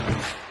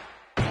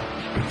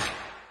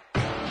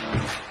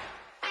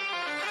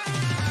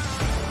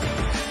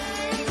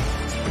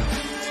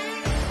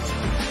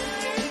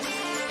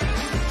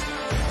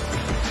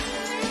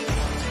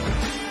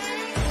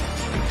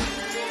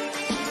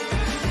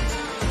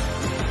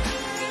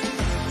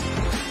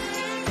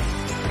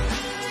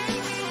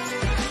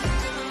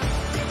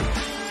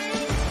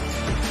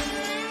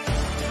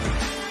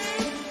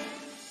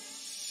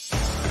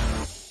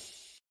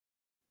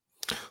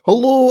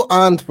Hello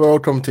and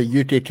welcome to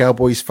UK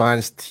Cowboys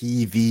Fans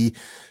TV,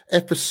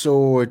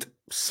 episode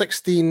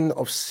 16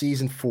 of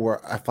season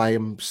 4, if I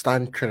am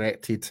stand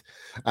corrected.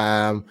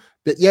 But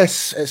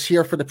yes, it's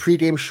here for the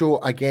pre-game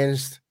show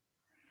against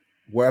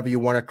whatever you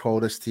want to call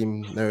this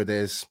team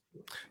nowadays.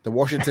 The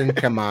Washington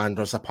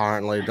Commanders,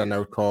 apparently they're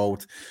now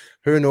called.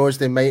 Who knows,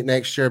 they might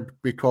next year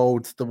be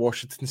called the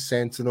Washington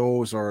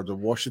Sentinels or the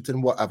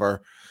Washington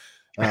whatever.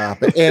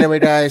 But anyway,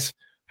 guys,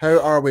 how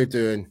are we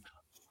doing?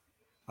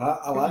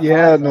 I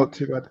like not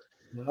too bad.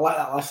 I like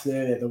that last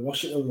name, the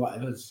Washington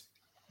whatevers.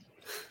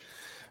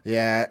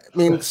 Yeah, I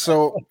mean,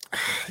 so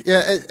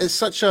yeah, it's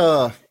such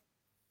a.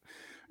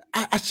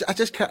 I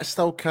just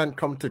still can't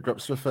come to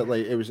grips with it.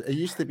 Like it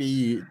used to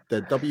be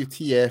the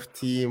WTF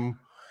team.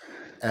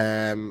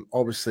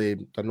 Obviously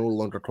they're no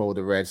longer called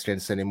the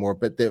Redskins anymore,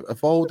 but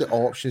of all the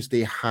options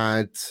they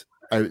had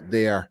out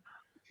there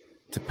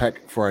to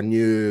pick for a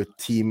new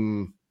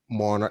team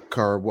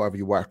moniker, whatever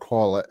you want to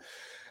call it,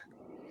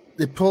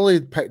 they probably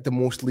picked the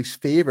most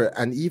least favorite,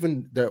 and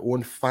even their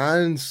own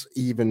fans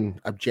even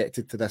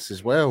objected to this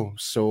as well.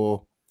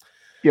 So,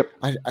 yep.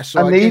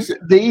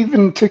 They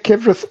even took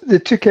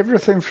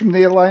everything from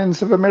the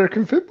Alliance of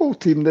American Football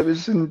team that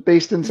was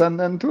based in San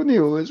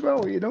Antonio as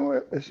well. You know,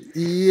 it was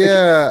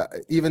the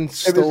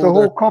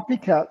whole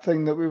copycat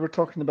thing that we were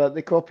talking about.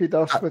 They copied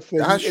us with the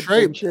that's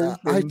right.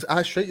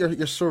 That's right.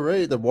 You're so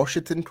right. The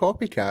Washington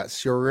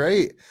copycats. You're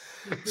right.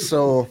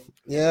 So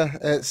yeah,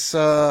 it's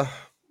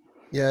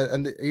yeah,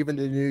 and even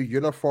the new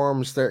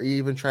uniforms, they're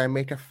even trying to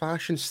make a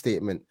fashion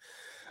statement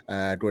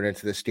going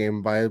into this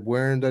game by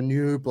wearing the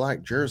new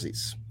black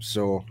jerseys.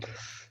 So,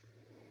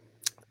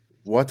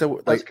 that's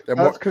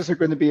because they're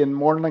going to be in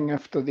mourning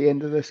after the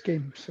end of this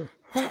game. So,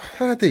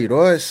 you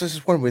know, this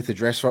is one way to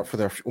dress up for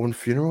their own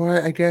funeral,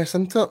 I guess,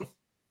 isn't it?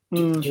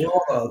 Do you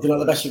know what? Do you know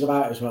the best thing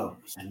about it as well?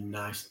 It's a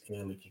nice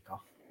early kickoff.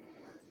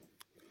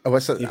 Oh,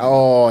 what's it?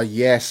 Oh,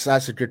 yes,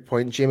 that's a good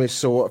point, Jamie.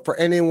 So, for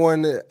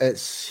anyone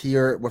that's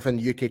here within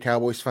the UK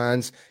Cowboys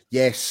fans,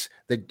 yes,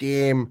 the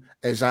game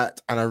is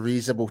at a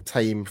reasonable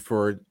time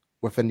for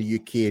within the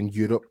UK and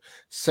Europe,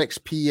 6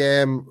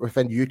 p.m.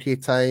 within UK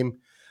time.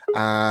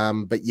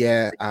 But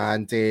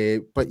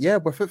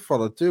without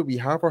further ado, we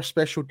have our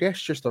special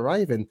guest just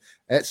arriving.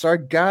 It's our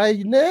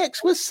guy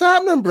next. What's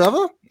happening,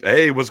 brother?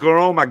 Hey, what's going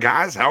on, my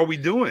guys? How are we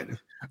doing?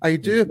 I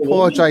do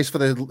apologize for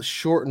the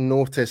short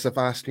notice of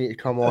asking you to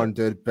come on,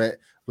 dude, but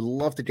we'd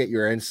love to get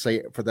your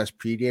insight for this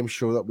pregame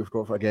show that we've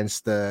got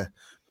against the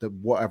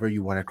whatever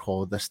you want to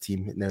call this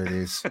team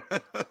nowadays.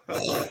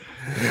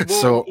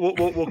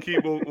 We'll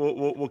keep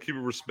it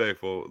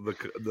respectful.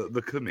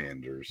 The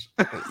Commanders.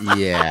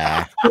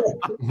 Yeah.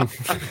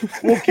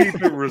 We'll keep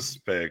it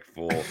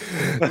respectful.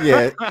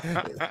 Yeah.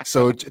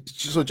 So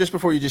just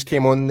before you just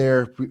came on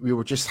there, we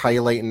were just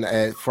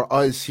highlighting for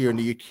us here in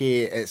the UK,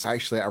 it's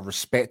actually a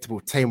respectable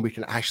time. We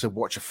can actually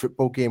watch a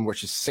football game,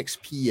 which is 6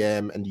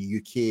 p.m. in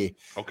the UK.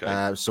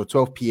 Okay. So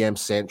 12 p.m.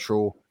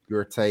 Central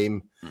your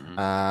time.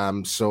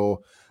 Mm-hmm.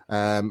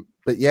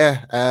 But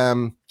yeah,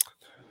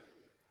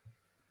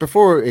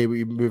 before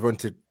we move on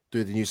to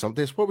do the news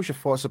updates, what was your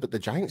thoughts about the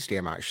Giants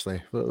game,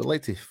 actually? I'd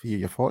like to hear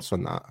your thoughts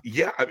on that.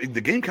 Yeah, I mean, the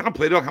game kind of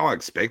played out how I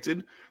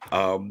expected. We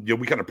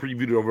kind of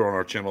previewed it over on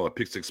our channel at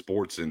Pick Six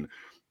Sports, and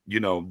they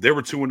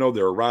were 2-0.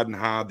 They were riding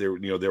high. They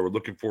were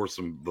looking for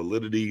some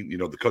validity.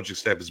 The coaching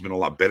staff has been a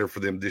lot better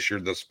for them this year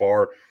thus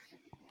far.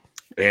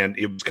 And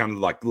it was kind of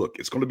like, look,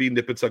 it's going to be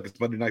nip and tuck. It's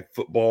Monday Night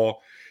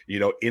Football,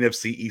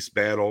 NFC East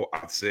battle.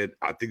 I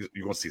think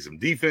you're going to see some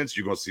defense.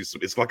 You're going to see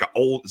it's going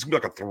to be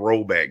like a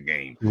throwback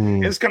game.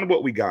 And it's kind of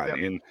what we got. Yep.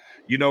 And,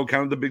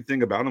 kind of the big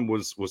thing about him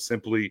was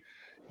simply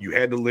you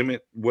had to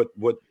limit what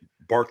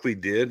Barkley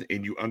did,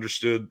 and you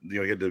understood,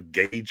 you had to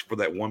gauge for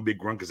that one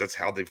big run because that's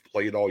how they've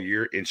played all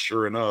year. And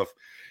sure enough,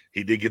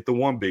 he did get the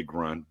one big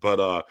run,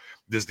 but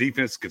this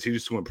defense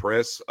continues to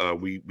impress.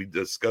 We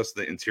discussed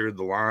the interior of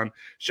the line.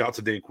 Shout out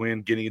to Dan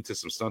Quinn getting into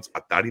some stunts. I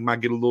thought he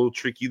might get a little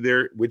tricky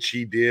there, which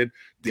he did.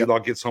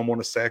 D-Lock gets home on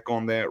a sack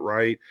on that,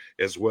 right,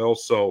 as well.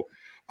 So,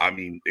 I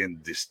mean,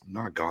 and this,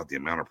 not God, the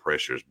amount of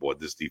pressures, boy,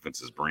 this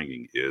defense is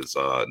bringing is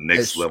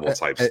next level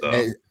type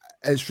stuff.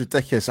 It's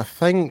ridiculous. I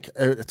think,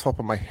 out the top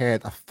of my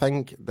head, I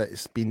think that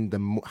it's been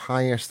the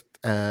highest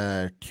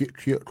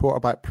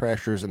quarterback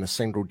pressures in a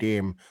single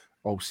game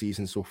all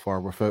season so far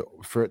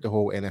throughout the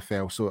whole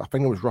NFL. So I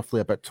think it was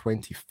roughly about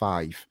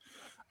 25,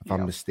 if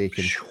I'm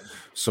mistaken.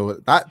 So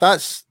that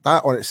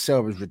on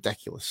itself is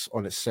ridiculous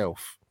on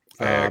itself.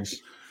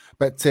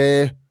 But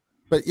yeah,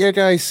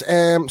 guys.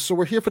 So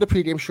we're here for the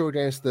pregame show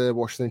against the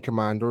Washington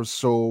Commanders.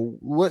 So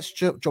let's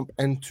jump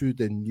into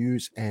the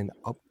news and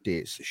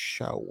updates,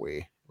 shall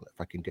we? If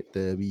I can get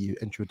the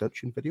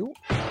introduction video.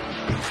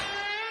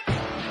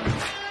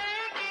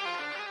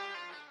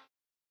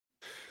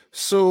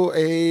 So,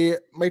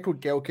 Michael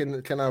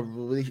Gehlken kind of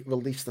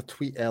released a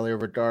tweet earlier in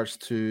regards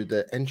to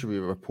the injury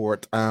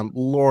report.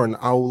 Lauren,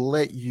 I'll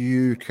let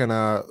you kind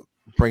of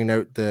bring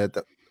out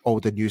all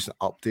the news and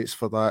updates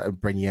for that and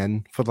bring you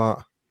in for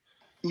that.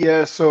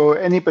 Yeah, so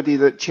anybody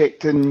that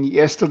checked in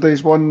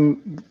yesterday's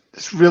one,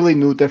 it's really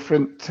no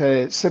different.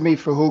 Simi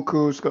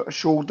Fajoko's got a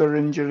shoulder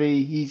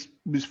injury. He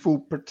was full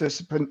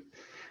participant.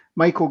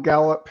 Michael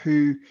Gallup,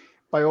 who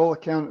by all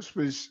accounts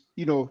was,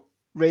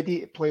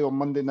 ready to play on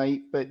Monday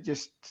night, but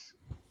just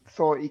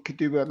thought he could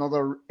do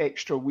another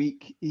extra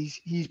week.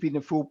 He's been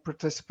a full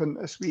participant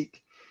this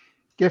week.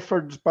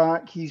 Gifford's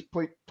back. He's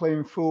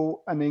playing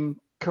full. And then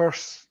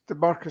Curse,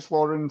 DeMarcus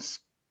Lawrence,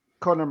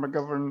 Connor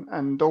McGovern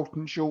and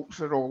Dalton Schultz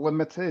are all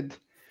limited.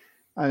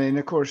 And then,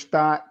 of course,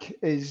 Dak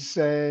is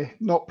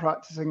not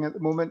practicing at the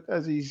moment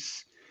as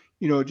he's,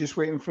 just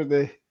waiting for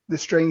the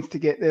strength to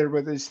get there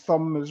with his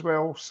thumb as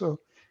well. So,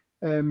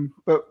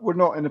 but we're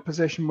not in a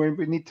position where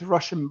we need to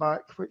rush him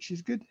back, which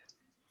is good.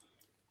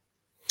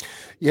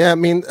 Yeah, I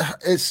mean,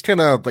 it's kind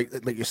of like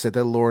you said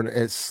there, Lauren,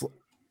 it's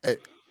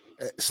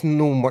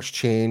no much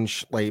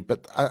change,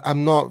 but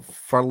I'm not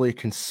thoroughly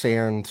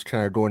concerned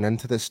kind of going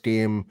into this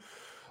game.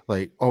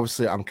 Like,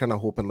 obviously, I'm kind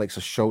of hoping like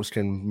Schultz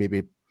can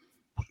maybe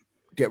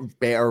get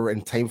better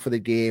in time for the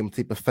game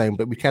type of thing,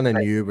 but we kind of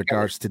knew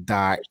regards to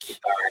Dak,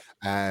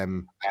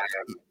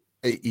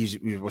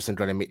 he wasn't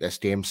going to make this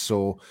game.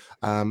 So,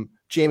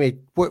 Jamie,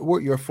 what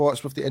are your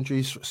thoughts with the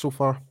injuries so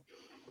far?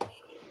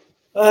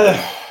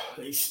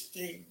 It's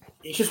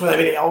just one. I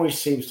mean, it always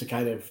seems to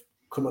kind of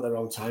come at the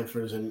wrong time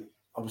for us, and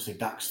obviously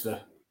Dak's the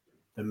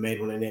main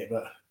one in it.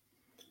 But I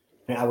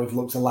think how we've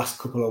looked the last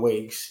couple of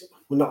weeks,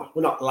 we're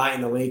not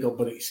lighting the league up,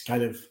 but it's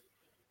kind of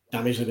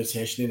damage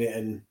limitation in it,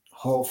 and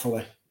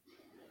hopefully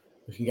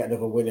we can get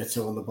another win or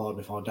two on the board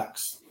before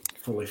Dak's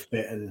fully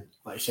fit. And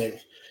like you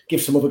say,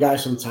 give some other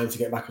guys some time to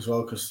get back as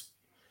well, because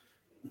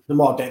the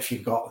more depth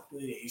you've got,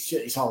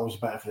 it's always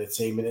better for the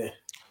team, isn't it?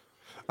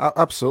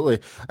 Absolutely.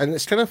 And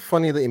it's kind of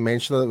funny that you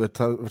mentioned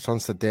that it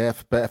returns to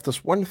depth, but if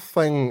there's one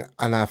thing,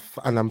 and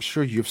I'm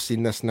sure you've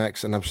seen this,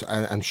 Nix, and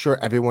I'm sure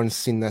everyone's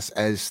seen this,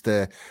 is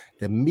the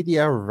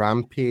media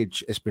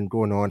rampage has been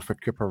going on for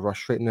Cooper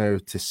Rush right now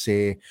to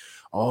say,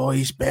 oh,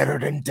 he's better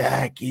than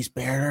Dak, he's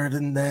better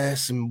than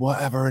this and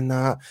whatever and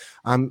that.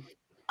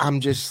 I'm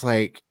just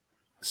like,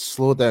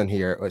 slow down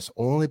here. It's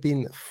only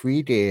been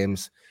 3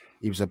 games.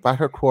 He was a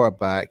better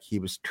quarterback. He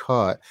was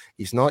cut.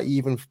 He's not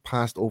even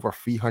passed over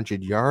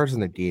 300 yards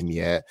in a game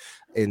yet,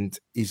 and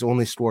he's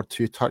only scored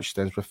 2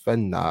 touchdowns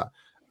within that.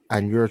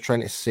 And you're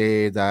trying to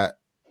say that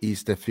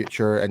he's the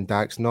future and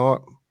Dak's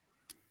not?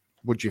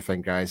 What do you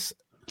think, guys?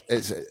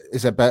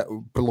 Is a bit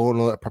blown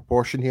out of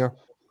proportion here?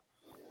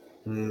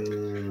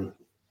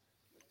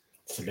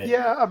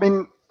 Yeah, I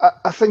mean,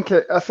 I think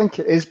it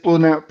is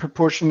blown out of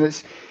proportion.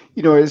 It's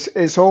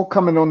it's all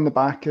coming on the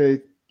back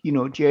of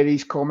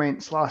Jerry's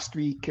comments last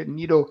week, and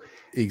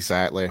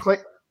exactly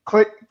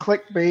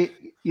clickbait,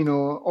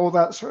 all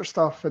that sort of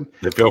stuff. And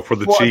they fell for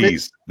the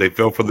cheese. They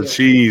fell for the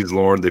cheese,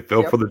 Lauren. They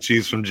fell for the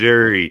cheese from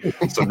Jerry.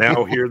 So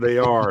now here they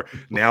are.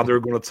 Now they're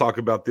going to talk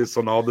about this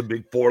on all the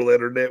big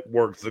 4-letter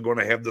networks. They're going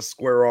to have to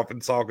square off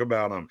and talk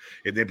about them,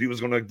 and then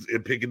people's going to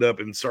pick it up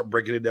and start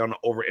breaking it down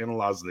and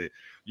overanalyzing it.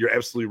 You're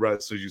absolutely right.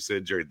 As soon as you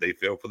said, Jerry, they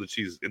fell for the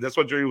cheese, and that's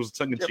why Jerry was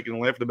tongue in cheek and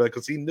laughing about it,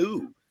 because he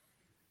knew.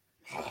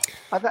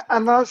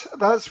 And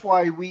that's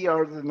why we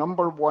are the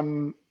number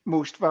one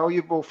most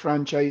valuable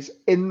franchise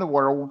in the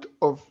world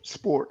of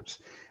sports.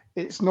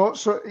 It's not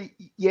so.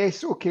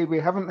 Yes, okay, we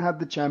haven't had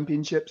the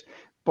championships,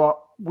 but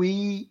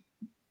we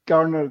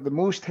garner the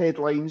most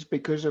headlines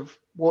because of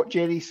what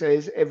Jerry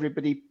says.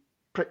 Everybody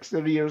pricks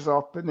their ears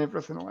up and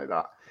everything like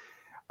that.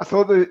 I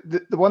thought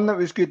the one that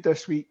was good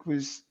this week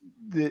was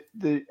the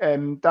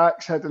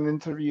Dax had an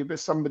interview with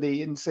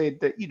somebody and said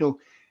that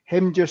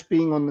him just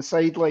being on the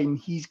sideline,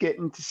 he's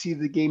getting to see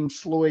the game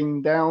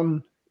slowing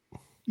down,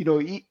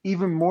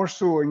 even more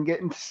so, and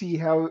getting to see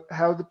how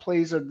the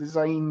plays are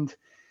designed,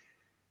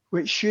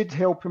 which should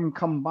help him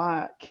come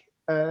back.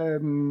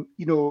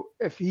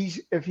 If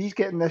he's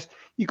getting this,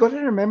 you got to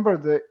remember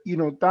that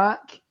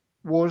Dak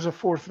was a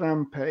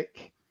 4th-round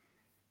pick,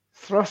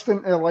 thrust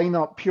into the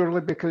lineup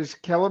purely because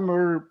Kellen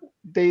Moore,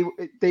 day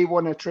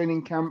 1 of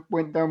training camp,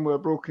 went down with a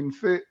broken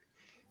foot.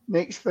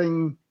 Next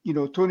thing,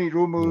 Tony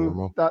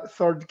Romo, that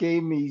 3rd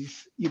game,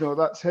 he's,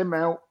 that's him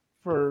out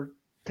for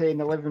 10,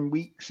 11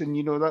 weeks. And,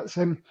 that's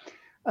him.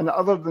 And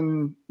other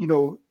than,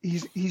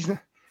 he's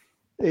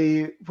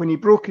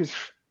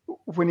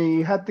when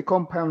he had the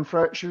compound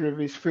fracture of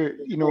his foot,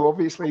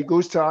 obviously he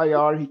goes to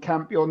IR, he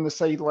can't be on the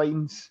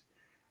sidelines.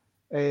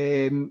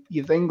 You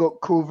then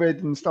got COVID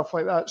and stuff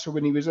like that. So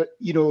when he was,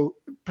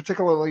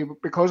 particularly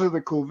because of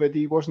the COVID,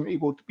 he wasn't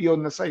able to be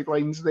on the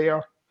sidelines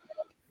there.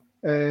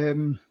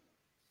 And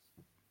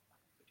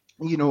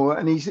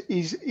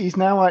he's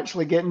now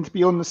actually getting to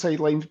be on the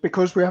sidelines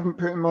because we haven't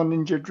put him on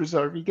injured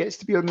reserve. He gets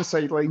to be on the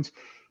sidelines.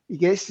 He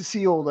gets to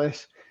see all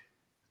this.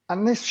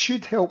 And this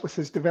should help with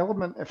his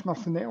development, if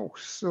nothing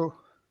else. So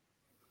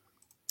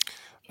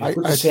I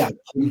say I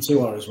came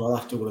to her as well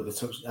after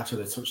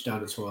the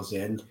touchdown towards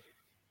the end.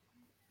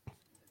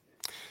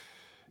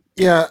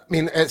 Yeah, I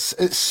mean, it's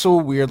so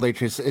weird.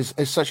 Like,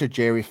 it's such a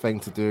Jerry thing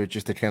to do,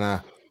 just to kind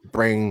of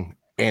bring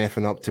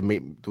anything up to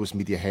make those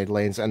media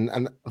headlines.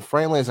 And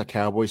frankly,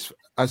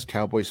 as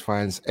Cowboys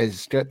fans,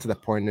 it's get to the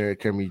point now,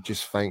 can we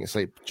just think it's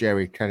like,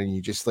 Jerry, can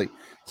you just like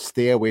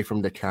stay away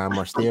from the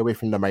camera, stay away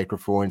from the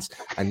microphones,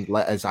 and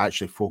let us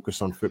actually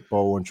focus on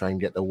football and try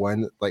and get the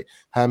win? Like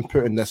him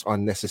putting this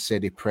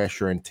unnecessary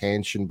pressure and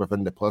tension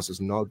within the plus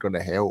is not going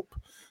to help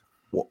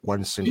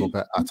one single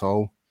bit at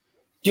all.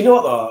 Do you know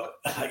what though?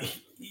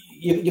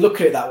 You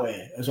look at it that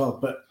way as well,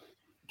 but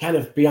kind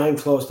of behind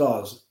closed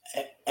doors,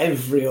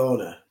 every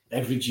owner,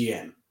 every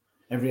GM,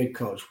 every head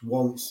coach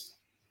wants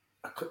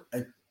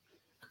a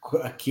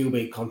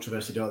QB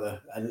controversy, don't they?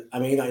 And I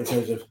mean that in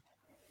terms of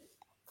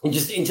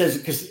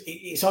because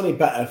it's only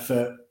better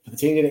for the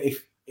team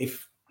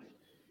if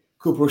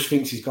Cooper Rush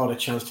thinks he's got a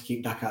chance to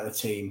keep Dak out of the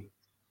team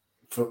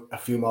for a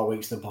few more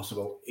weeks than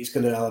possible. It's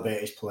going to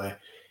elevate his play.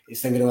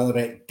 It's then going to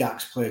elevate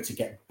Dak's play to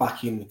get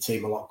back in the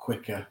team a lot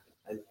quicker.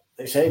 And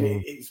they say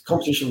it's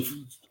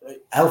competition,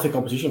 healthy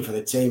competition for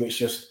the team. It's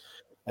just,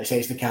 they say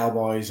it's the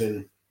Cowboys,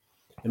 and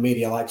the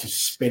media like to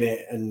spin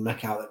it and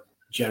make out that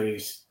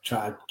Jerry's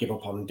trying to give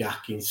up on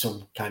Dak in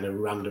some kind of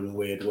random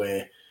weird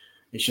way.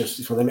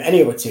 It's for them.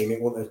 Any other team, it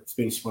wouldn't have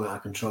been spun out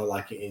of control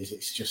like it is.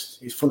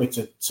 It's funny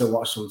to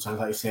watch sometimes.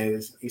 Like you say,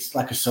 it's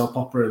like a soap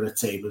opera in a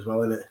team as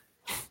well, isn't it?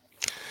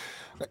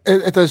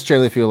 It does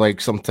generally feel like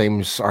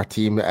sometimes our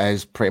team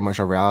is pretty much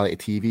a reality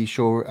TV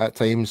show at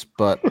times,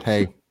 but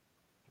hey,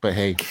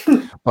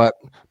 but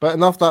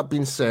enough that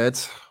being said,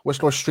 let's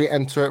go straight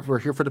into it. We're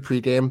here for the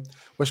pregame.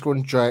 Let's go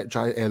and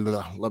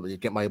let me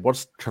get my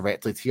words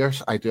correctly here.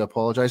 I do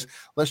apologize.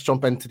 Let's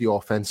jump into the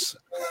offense.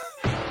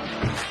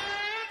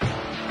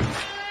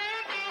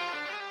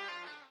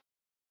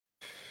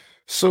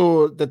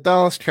 So the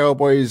Dallas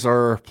Cowboys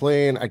are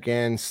playing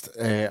against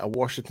a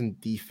Washington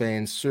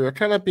defense who are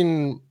kind of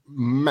been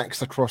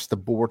mixed across the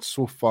board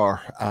so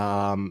far.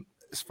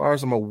 As far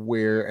as I'm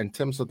aware, in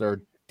terms of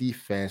their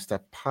defense,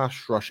 their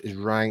pass rush is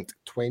ranked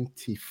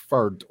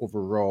 23rd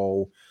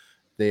overall.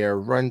 Their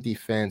run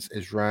defense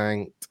is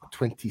ranked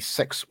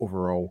 26th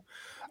overall.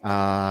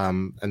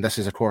 And this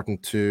is according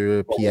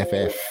to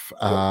PFF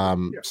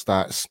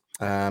stats.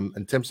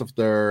 In terms of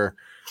the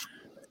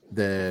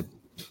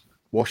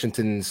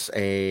Washington's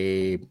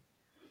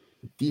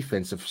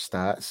defensive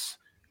stats,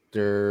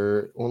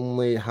 they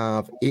only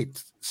have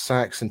 8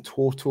 sacks in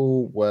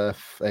total with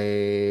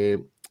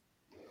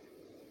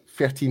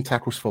 13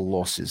 tackles for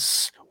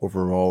losses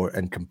overall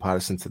in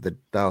comparison to the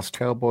Dallas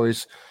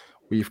Cowboys.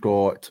 We've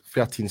got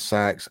 13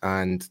 sacks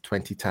and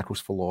 20 tackles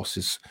for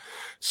losses.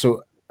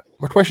 So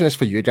my question is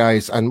for you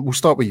guys, and we'll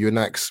start with you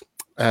next.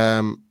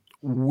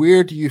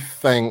 Where do you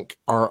think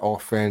our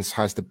offense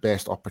has the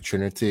best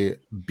opportunity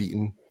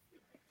beating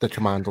the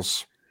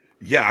Commanders?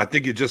 Yeah, I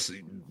think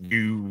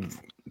you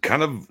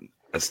kind of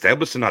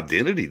established an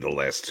identity the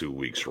last 2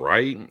 weeks,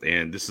 right?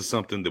 And this is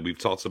something that we've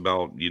talked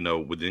about,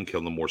 within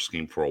Kellen Moore's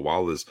scheme for a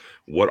while, is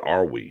what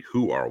are we?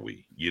 Who are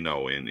we?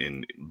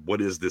 And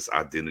what is this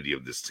identity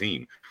of this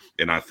team?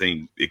 And I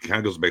think it kind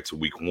of goes back to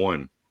week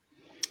 1.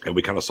 And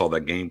we kind of saw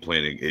that game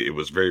plan. It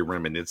was very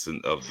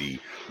reminiscent of the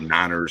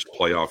Niners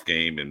playoff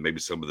game and maybe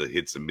some of the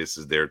hits and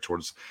misses there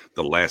towards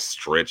the last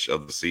stretch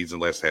of the season,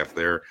 last half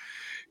there.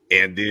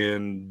 And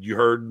then you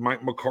heard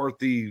Mike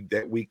McCarthy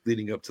that week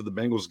leading up to the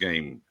Bengals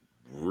game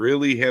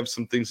really have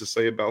some things to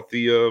say about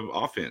the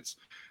offense.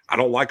 I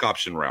don't like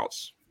option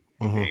routes.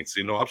 Mm-hmm. I ain't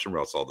seen no option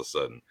routes all of a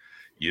sudden.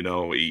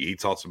 He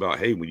talks about,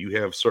 hey, when you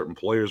have certain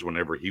players,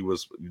 whenever he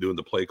was doing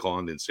the play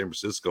calling in San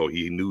Francisco,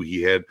 he knew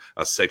he had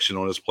a section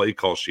on his play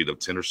call sheet of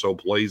 10 or so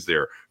plays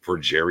there for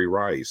Jerry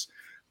Rice.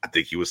 I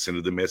think he was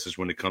sending the message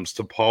when it comes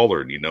to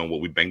Pollard,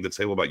 what we banged the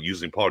table about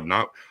using Pollard.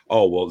 Not,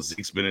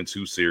 Zeke's been in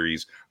 2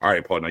 series. All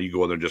right, Pollard, now you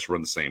go in there and just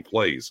run the same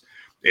plays.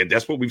 And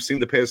that's what we've seen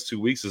the past 2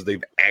 weeks is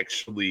they've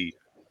actually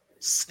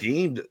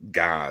schemed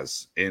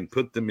guys and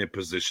put them in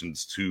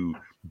positions to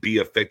be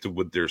effective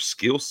with their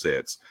skill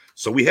sets.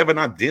 So we have an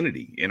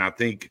identity. And I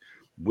think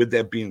with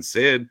that being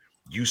said,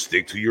 you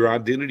stick to your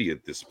identity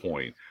at this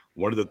point.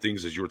 One of the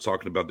things, as you were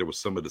talking about, there was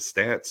some of the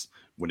stats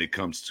when it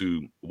comes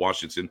to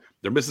Washington.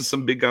 They're missing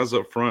some big guys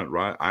up front,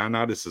 right?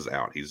 Ioannidis is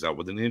out. He's out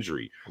with an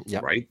injury,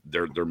 right?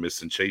 They're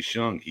missing Chase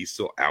Young. He's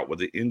still out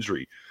with an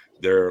injury.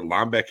 Their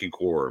linebacking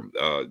core,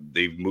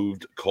 they've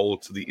moved Cole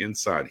to the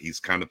inside. He's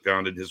kind of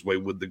found his way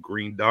with the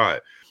green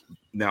dot.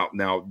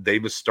 Now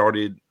Davis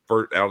started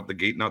out of the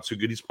gate not too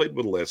good. He's played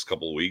with the last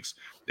couple of weeks.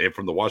 And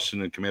from the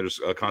Washington Commanders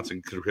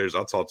content creators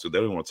I talked to, they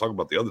don't want to talk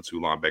about the other 2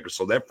 linebackers.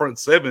 So that front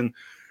 7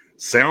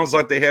 sounds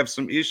like they have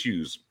some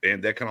issues,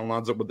 and that kind of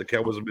lines up with the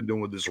Cowboys have been doing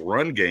with this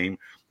run game.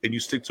 And you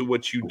stick to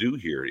what you do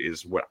here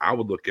is what I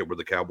would look at, where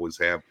the Cowboys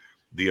have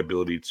the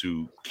ability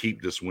to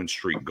keep this win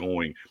streak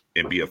going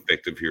and be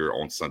effective here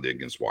on Sunday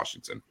against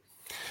Washington.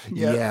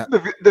 Yeah.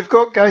 They've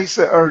got guys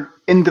that are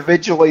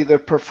individually, they're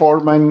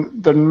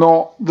performing.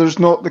 There's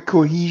not the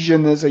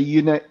cohesion as a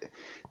unit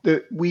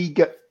that we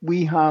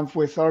have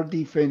with our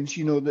defense.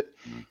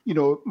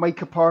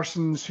 Micah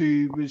Parsons,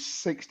 who was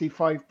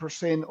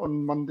 65%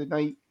 on Monday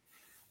night,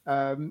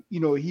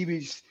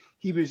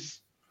 he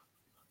was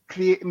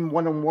creating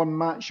one-on-one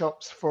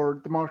matchups for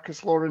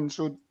DeMarcus Lawrence.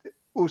 So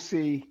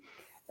Osei,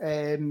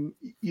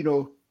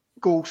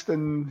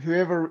 Golston,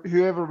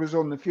 whoever was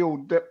on the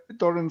field,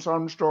 Dorrance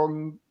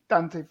Armstrong,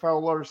 Dante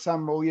Fowler,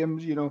 Sam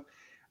Williams,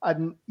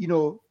 and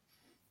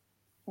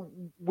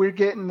we're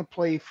getting the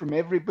play from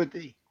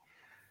everybody,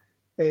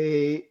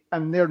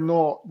 and they're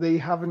not. They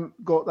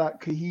haven't got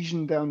that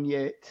cohesion down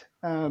yet,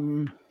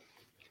 and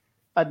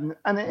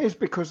it is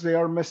because they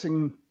are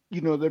missing,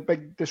 their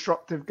big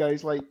disruptive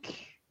guys like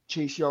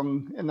Chase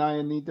Young and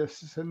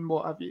Ioannidis and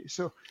what have you.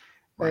 So,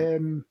 Right.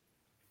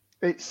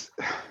 It's.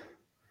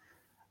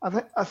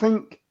 I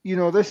think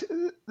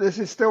this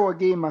is still a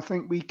game. I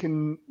think we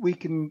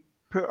can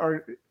put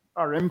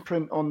our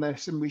imprint on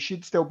this, and we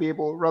should still be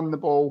able to run the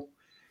ball,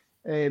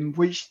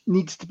 which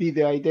needs to be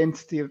the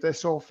identity of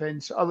this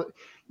offense.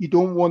 You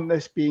don't want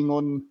this being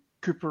on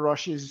Cooper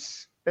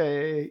Rush's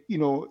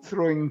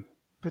throwing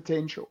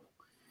potential.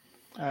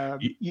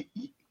 You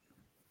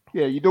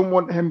don't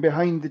want him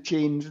behind the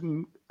chains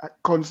and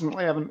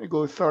constantly having to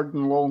go third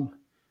and long.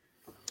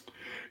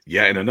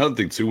 Yeah, and another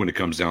thing too, when it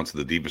comes down to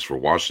the defense for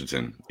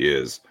Washington,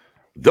 is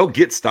they'll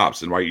get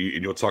stops, and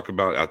you'll talk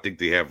about. I think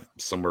they have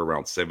somewhere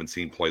around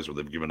 17 plays where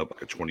they've given up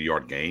like a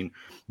 20-yard gain,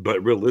 but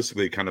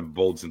realistically, it kind of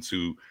bolts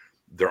into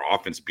their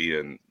offense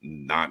being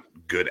not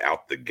good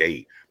out the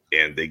gate,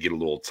 and they get a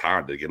little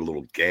tired, they get a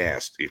little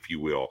gassed, if you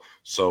will.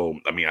 So,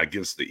 I mean,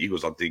 against the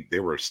Eagles, I think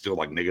they were still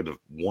like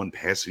 -1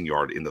 passing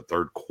yard in the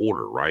third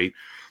quarter, right?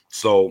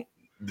 So,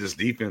 this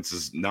defense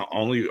is not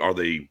only are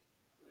they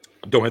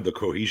don't have the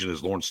cohesion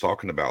as Lauren's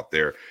talking about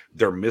there,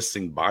 they're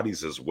missing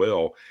bodies as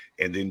well.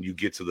 And then you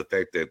get to the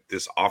fact that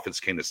this offense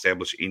can't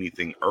establish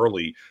anything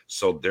early.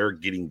 So they're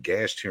getting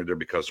gashed here and there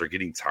because they're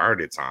getting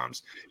tired at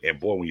times. And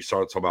boy, when you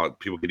start talking about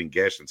people getting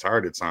gashed and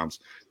tired at times,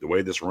 the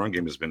way this run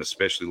game has been,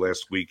 especially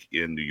last week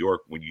in New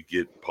York, when you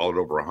get Pollard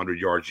over 100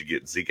 yards, you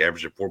get Zeke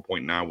averaging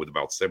 4.9 with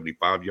about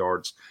 75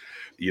 yards,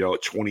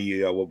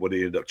 20, what would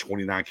it end up,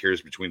 29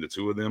 carries between the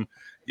two of them.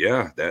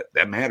 Yeah,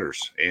 that matters.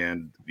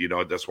 And,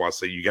 that's why I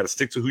say you got to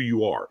stick to who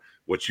you are.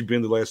 What you've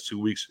been the last 2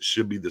 weeks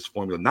should be this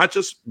formula, not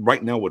just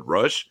right now with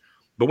Rush,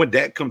 but when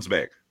Dak comes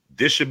back,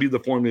 this should be the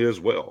formula as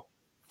well.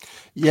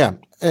 Yeah.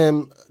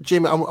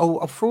 Jamie,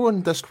 I'll throw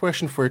in this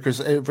question for you because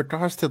in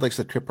regards to like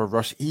the Cooper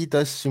Rush, he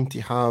does seem to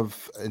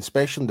have,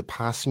 especially in the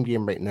passing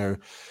game right now,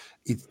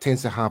 he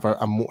tends to have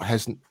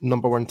his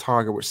number one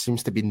target, which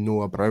seems to be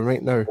Noah Brown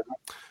right now.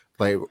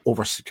 Like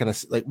over kind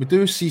of like we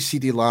do see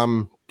CeeDee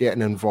Lamb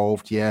getting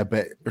involved, yeah,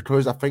 but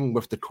because I think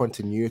with the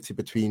continuity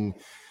between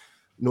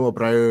Noah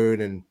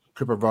Brown and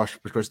Cooper Rush,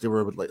 because they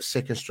were like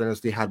second stringers,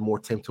 they had more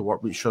time to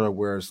work with each other,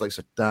 whereas like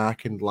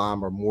Dak and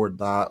Lamb are more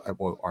that,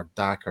 or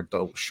Dak or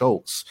Dalton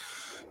Schultz.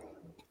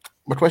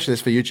 My question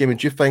is for you, Jamie.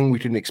 Do you think we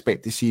can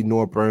expect to see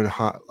Noah Brown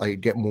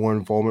get more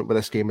involvement with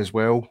this game as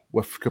well,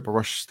 with Cooper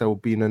Rush still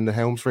being in the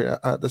helms right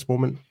at this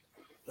moment?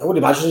 I would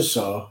imagine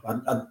so.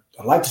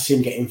 I'd like to see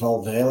him get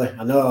involved early.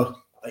 I know,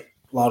 like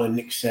Lauren and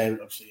Nick said,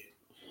 obviously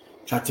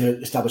tried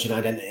to establish an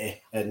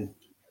identity and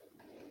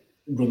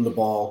run the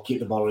ball, keep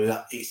the ball running.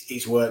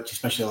 It's worked,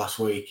 especially last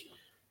week.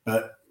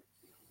 But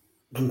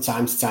from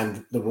time to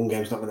time, the run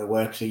game's not going to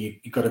work. So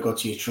you've got to go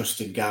to your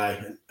trusted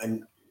guy.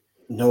 And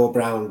Noah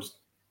Brown's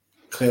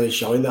clearly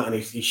showing that, and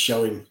he's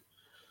showing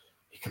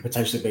he could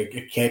potentially be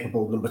a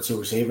capable number 2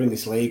 receiver in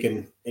this league.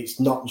 And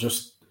it's not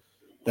just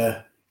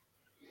the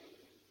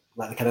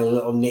kind of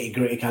little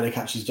nitty-gritty kind of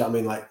catches, do you know what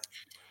I mean? Like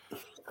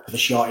the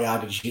short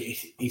yardage,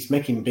 he's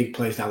making big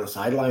plays down the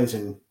sidelines,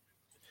 and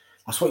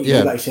that's what you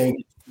do. Like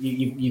saying,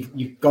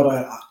 you've got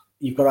to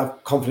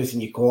have confidence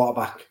in your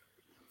quarterback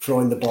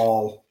throwing the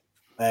ball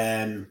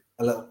a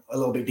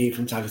little bit deep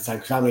from time to time.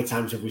 Because how many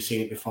times have we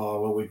seen it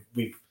before where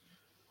we've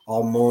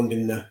all moaned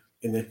in the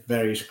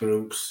various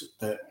groups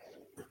that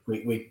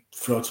we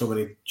throw too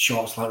many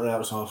short slant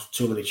routes or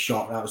too many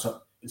short routes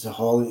up into a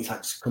hole, and it's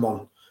like, come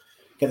on.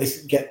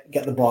 Get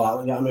the ball out.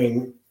 You know what I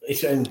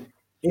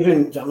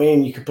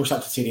mean? You could push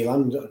that to CeeDee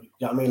Lamb. You know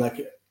what I mean? Like,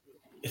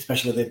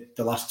 especially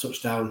the last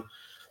touchdown,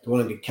 the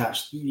one-handed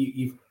catch.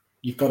 You've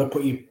got to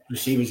put your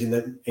receivers in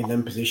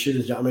them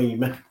positions. You know what I mean?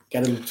 You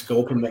get them to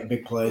go up and make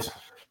big plays,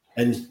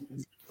 and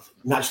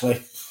naturally,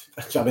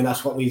 I mean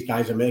that's what these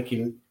guys are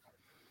making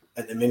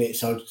at the minute.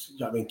 So, you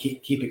know what I mean,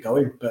 keep it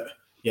going. But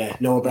yeah,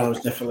 Noah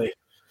Brown's definitely.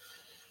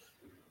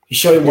 He's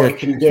showing what he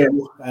can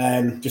do.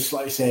 Just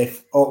like you say,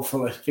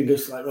 hopefully,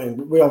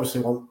 we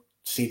obviously want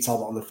to see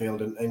Talbot on the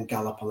field and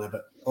Gallup on there,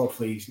 but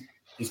hopefully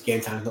his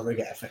game time's not going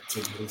to get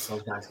affected once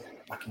those guys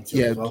get back into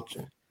it as well.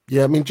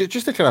 Yeah, I mean,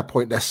 just to kind of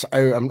point this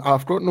out,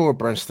 I've got Noah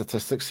Brown's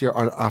statistics here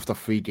after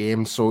 3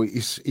 games. So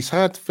he's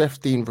had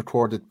 15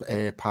 recorded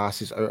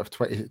passes out of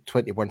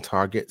 21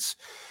 targets,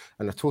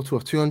 and a total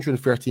of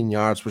 213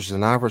 yards, which is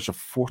an average of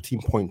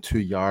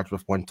 14.2 yards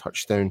with 1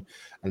 touchdown.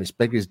 And his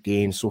biggest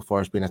gain so far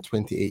has been a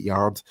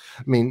 28-yard.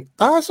 I mean,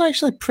 that's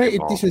actually pretty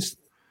decent.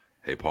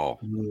 Hey, Paul,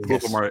 pull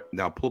up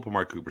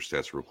Amari Cooper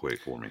stats real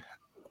quick for me.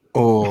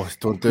 Oh,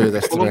 don't do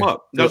this. Pull him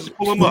up. No, just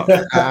pull him up.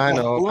 I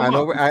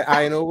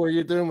know where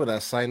you're doing with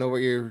us. I know what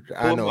you're.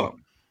 I know.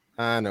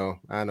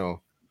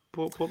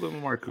 Pull them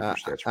Amari Cooper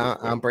stats.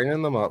 I'm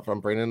bringing them up.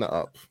 I'm bringing it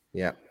up.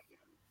 Yeah.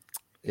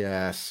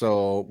 Yeah,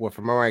 so with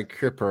Amari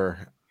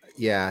Cooper,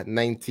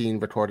 19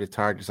 recorded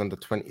targets under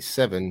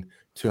 27,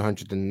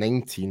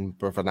 219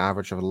 with an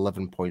average of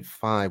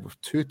 11.5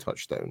 with 2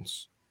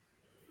 touchdowns.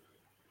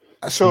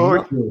 That's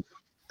So not,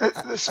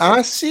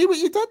 I see what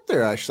you did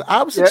there, actually.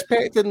 I was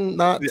expecting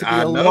that to be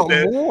a lot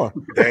more.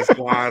 That's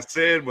why I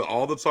said with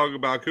all the talk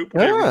about Cooper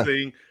and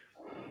everything,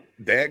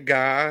 that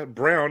guy,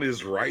 Brown,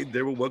 is right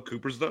there with what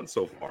Cooper's done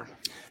so far.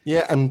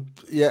 Yeah, and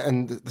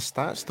the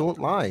stats don't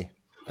lie.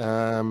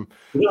 I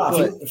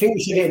think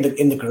we said it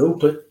in the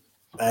group a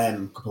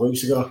couple of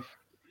weeks ago.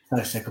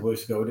 Last week or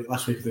the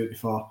week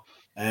before.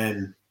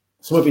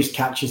 Some of his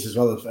catches as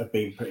well have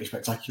been pretty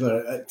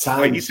spectacular at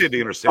times. Like you said,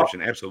 the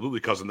interception, absolutely,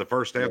 because in the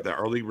first half, that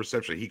early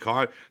reception he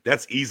caught,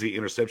 that's easy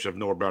interception if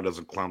Noah Brown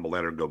doesn't climb the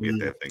ladder and go get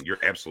that thing. You're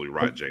absolutely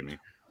right, Jamie.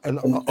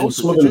 And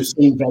some of them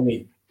seem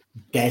very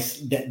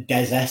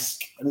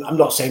Des-esque. I'm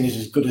not saying he's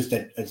as good as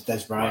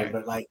Des Bryant,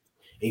 but like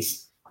in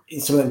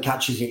some of them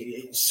catches,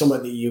 it's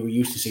something that you were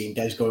used to seeing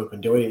Des go up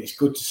and doing. It's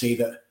good to see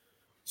that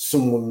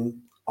someone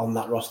on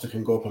that roster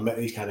can go up and make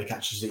these kind of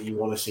catches that you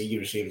want to see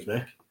your receivers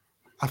make.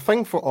 I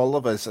think for all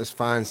of us as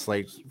fans,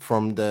 like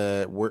from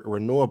where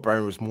Noah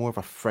Brown was more of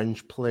a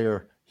fringe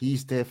player,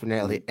 he's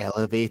definitely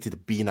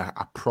elevated being a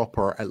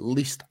proper, at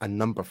least a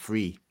number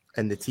 3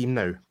 in the team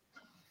now.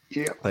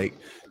 Yeah, like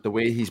the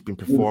way he's been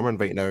performing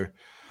right now.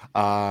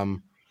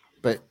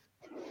 But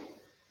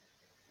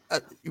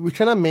we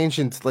kind of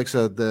mentioned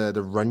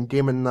the run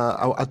game and that.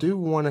 I do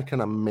want to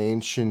kind of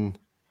mention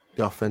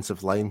the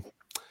offensive line.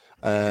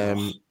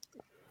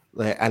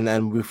 And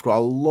then we've got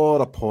a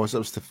lot of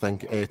positives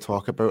to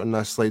talk about in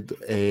this. Like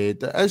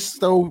there is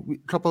still a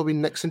couple of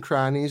nicks and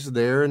crannies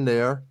there and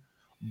there,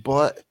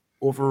 but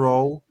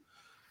overall,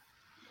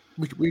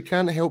 we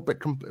can't help but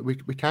we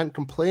can't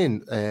complain.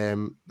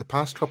 The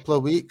past couple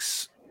of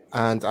weeks,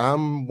 and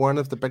I'm one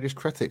of the biggest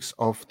critics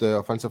of the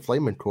offensive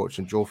lineman coach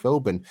and Joe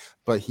Philbin,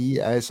 but he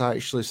is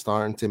actually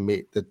starting to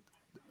make the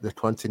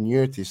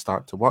continuity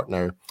start to work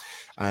now,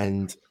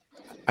 and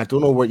I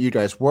don't know what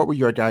were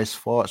your guys'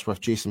 thoughts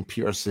with Jason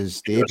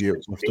Peters' debut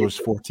with those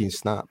 14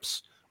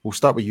 snaps? We'll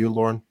start with you,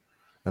 Lauren,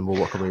 and we'll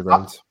work our way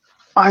around.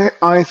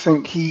 I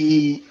think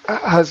he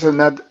has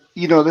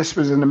this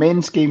was an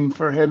immense game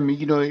for him.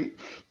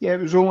 It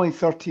was only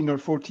 13 or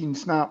 14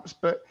 snaps,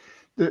 but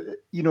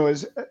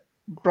as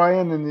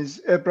Brian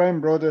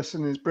Broaddus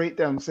in his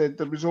breakdown said,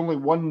 there was only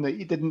one that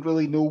he didn't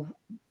really know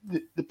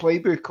the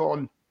playbook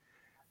on.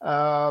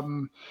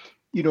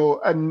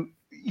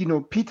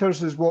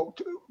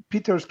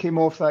 Peters came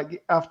off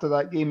after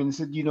that game and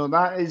said,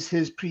 that is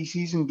his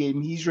preseason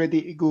game. He's ready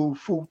to go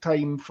full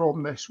time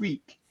from this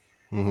week.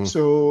 Mm-hmm.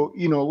 So,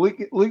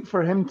 look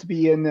for him to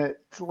be in at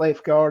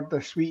left guard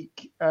this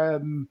week,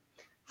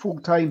 full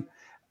time.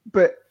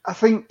 But I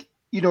think,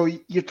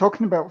 you're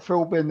talking about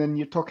Philbin and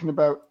you're talking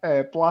about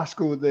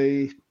Blasco,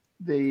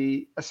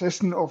 the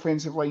assistant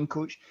offensive line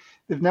coach.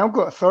 They've now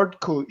got a third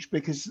coach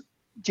because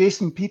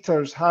Jason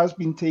Peters has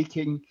been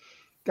taking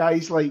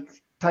guys like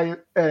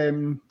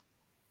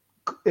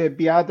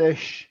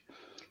Biadish.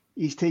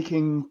 He's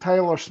taking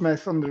Tyler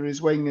Smith under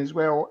his wing as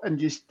well and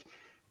just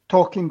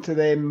talking to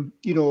them,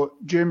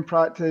 during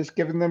practice,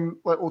 giving them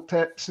little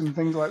tips and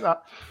things like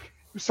that.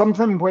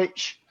 Something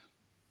which,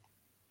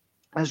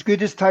 as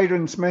good as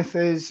Tyron Smith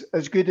is,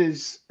 as good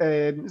as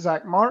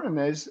Zach Martin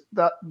is,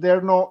 that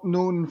they're not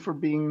known for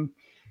being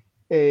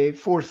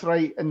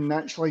forthright and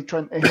actually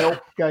trying to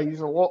help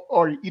guys a lot.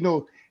 Or,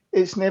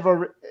 it's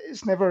never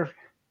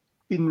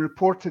been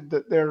reported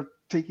that they're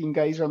taking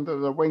guys under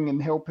their wing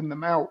and helping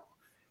them out.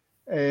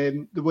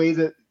 The way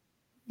that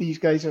these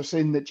guys are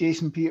saying that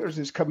Jason Peters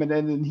is coming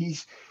in and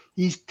he's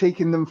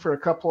taking them for a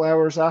couple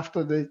hours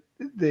after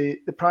the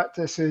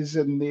practices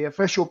and the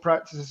official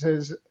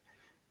practices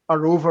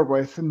are over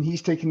with, and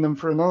he's taking them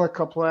for another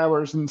couple of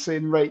hours and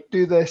saying, right,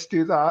 do this,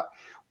 do that,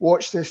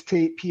 watch this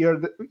tape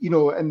here,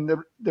 and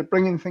they're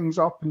bringing things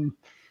up and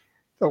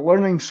they're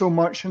learning so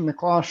much in the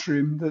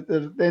classroom that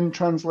they're then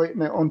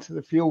translating it onto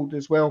the field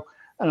as well.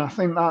 And I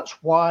think that's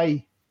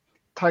why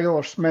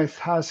Tyler Smith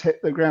has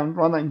hit the ground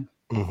running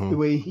the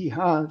way he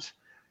has.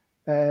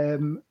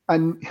 Again,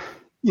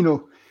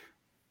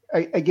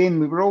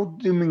 we were all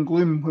doom and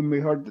gloom when we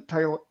heard that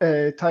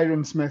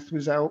Tyron Smith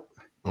was out.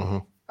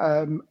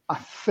 I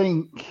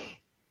think,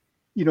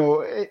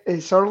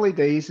 it's early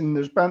days and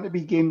there's bound to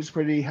be games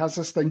where he has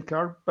a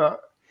stinker, but,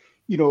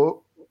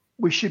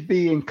 we should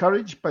be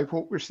encouraged by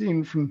what we're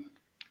seeing from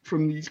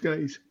these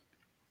guys.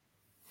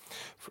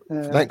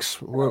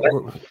 Thanks.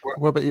 What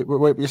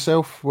about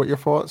yourself? What are your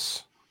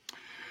thoughts?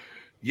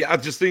 Yeah, I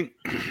just think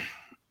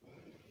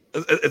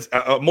it's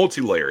a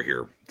multi-layer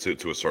here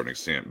to a certain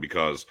extent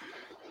because,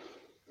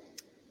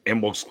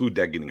 and we'll exclude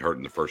that getting hurt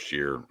in the first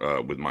year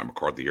with Mike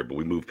McCarthy here, but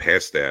we move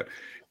past that.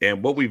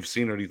 And what we've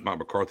seen underneath Mike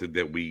McCarthy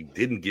that we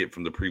didn't get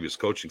from the previous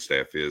coaching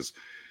staff is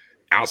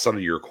outside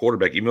of your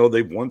quarterback, even though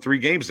they've won 3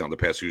 games now in the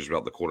past 2 years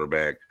without the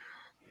quarterback,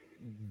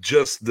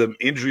 just the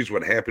injuries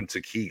would happen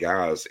to key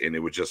guys and it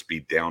would just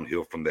be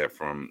downhill from that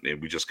and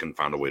we just couldn't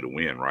find a way to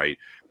win, right?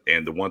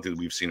 And the one thing that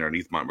we've seen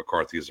underneath Mike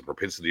McCarthy is a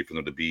propensity for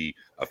them to be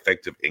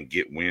effective and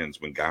get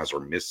wins when guys are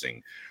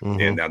missing.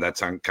 Mm-hmm. And now that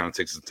time kind of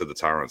takes us to the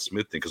Tyron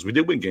Smith thing, because we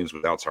did win games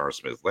without Tyron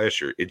Smith last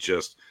year. It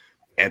just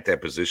at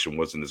that position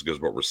wasn't as good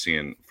as what we're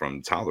seeing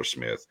from Tyler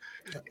Smith.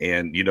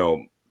 And, you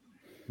know,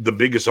 the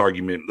biggest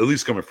argument, at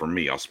least coming from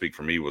me, I'll speak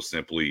for me, was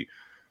simply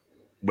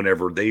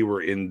whenever they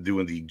were in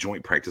doing the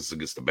joint practice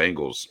against the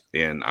Bengals,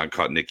 and I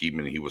caught Nick Eatman,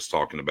 and he was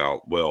talking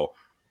about, well,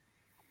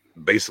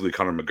 basically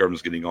Connor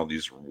McGovern's getting all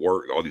these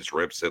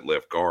reps at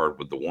left guard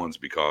with the ones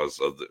because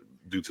of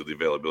due to the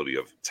availability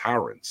of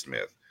Tyron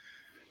Smith.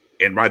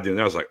 And right then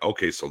I was like,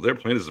 okay, so their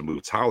plan is to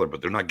move Tyler,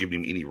 but they're not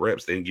giving him any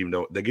reps. They gave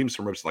him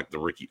some reps like the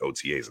rookie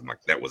OTAs, and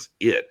like that was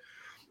it.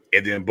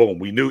 And then boom,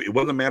 we knew it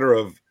wasn't a matter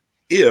of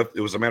if,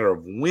 it was a matter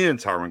of when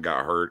Tyron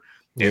got hurt.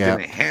 And then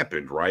it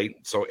happened, right?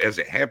 So as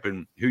it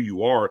happened, here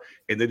you are,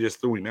 and they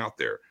just threw him out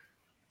there.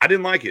 I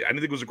didn't like it. I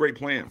didn't think it was a great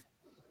plan.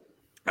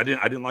 I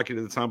didn't like it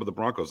at the time of the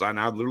Broncos. I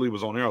literally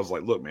was on there. I was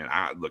like, look, man,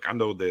 I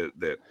know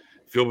that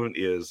Philbin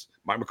is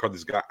Mike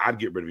McCarthy's guy. I'd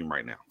get rid of him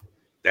right now.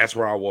 That's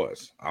where I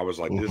was. I was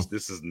like,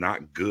 this is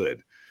not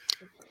good.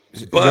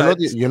 But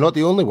you're not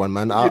the only one,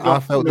 man. I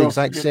felt the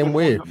exact same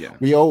way. Yeah.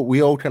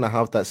 We all kind of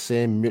have that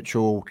same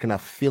mutual kind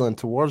of feeling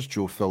towards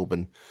Joe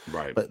Philbin.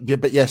 Right.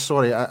 But yeah,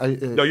 sorry.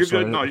 No, you're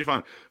sorry. good. No, you're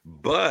fine.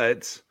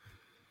 But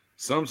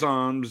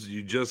sometimes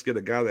you just get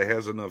a guy that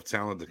has enough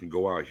talent that can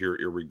go out here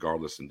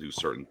irregardless and do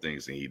certain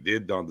things. And he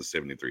did on the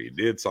 73. He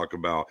did talk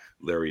about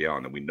Larry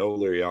Allen. And we know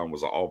Larry Allen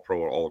was an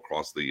all-pro all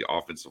across the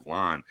offensive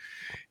line.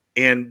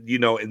 And, you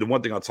know, and the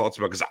one thing I talked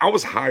about, because I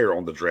was higher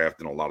on the draft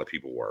than a lot of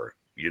people were,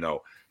 you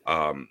know.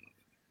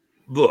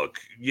 Look,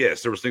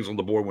 yes, there was things on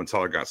the board when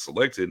Tyler got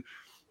selected,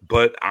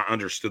 but I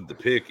understood the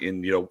pick.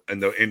 And, you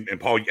know, and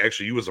Paul,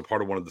 actually, you was a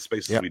part of one of the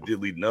spaces we did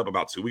leading up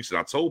about 2 weeks. And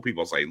I told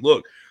people, I was like,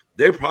 look,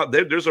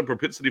 there's a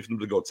propensity for them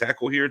to go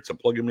tackle here, to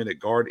plug him in at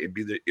guard and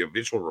be the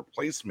eventual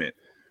replacement.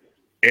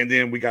 And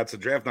then we got to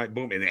draft night,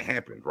 boom, and it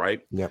happened,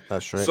 right? Yeah,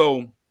 that's right.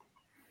 So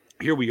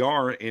here we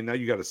are, and now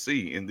you got to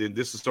see. And then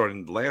this is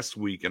starting last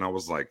week, and I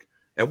was like,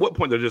 at what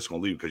point they're just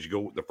going to leave? Because you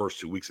go the first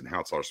 2 weeks and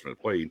how Tyler Smith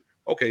played.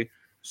 Okay,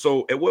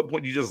 so at what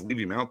point you just leave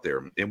him out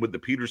there? And with the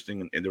Peters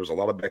thing, and there was a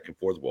lot of back and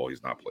forth. Well,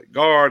 he's not playing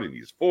guard, and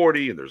he's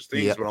 40, and there's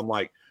things. But I'm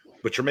like,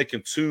 but you're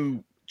making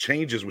two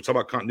changes. We talk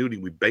about continuity.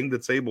 We banged the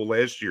table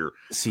last year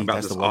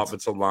about this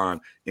offensive line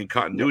and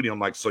continuity. I'm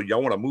like, so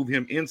y'all want to move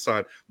him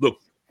inside? Look,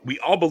 we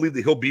all believe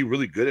that he'll be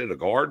really good at a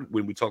guard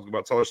when we talk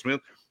about Tyler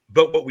Smith.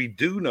 But what we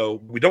do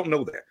know, we don't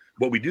know that.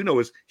 What we do know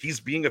is he's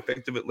being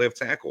effective at left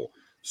tackle.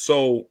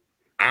 So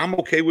I'm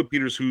okay with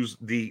Peters, who's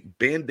the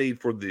Band-Aid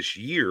for this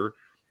year,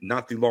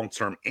 not the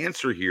long-term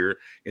answer here.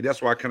 And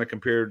that's why I kind of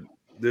compared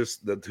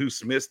the two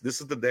Smiths. This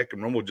is the Dak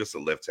and Romo just a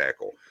left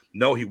tackle.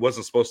 No, he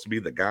wasn't supposed to be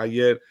the guy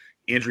yet.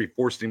 Injury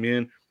forced him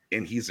in,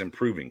 and he's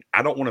improving.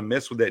 I don't want to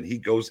mess with that. And he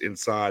goes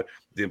inside.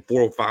 Then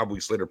 4 or 5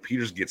 weeks later,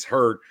 Peters gets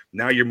hurt.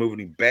 Now you're moving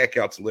him back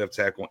out to left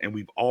tackle. And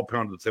we've all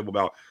pounded the table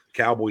about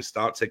Cowboys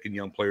stop taking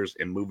young players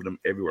and moving them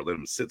everywhere. Let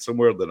them sit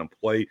somewhere, let them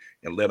play,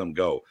 and let them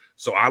go.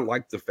 So I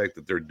like the fact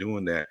that they're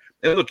doing that.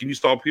 And look, and you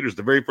saw Peters,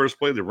 the very first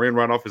play, they ran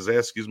right off his ass,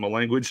 excuse my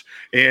language.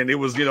 And it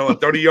was, a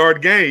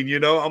 30-yard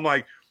gain. I'm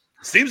like,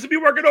 seems to be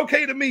working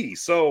okay to me.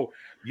 So,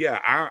 yeah,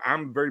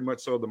 I'm very much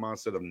so the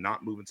mindset of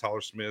not moving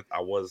Tyler Smith. I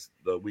was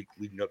the week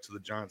leading up to the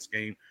Giants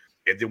game.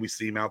 And then we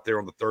see him out there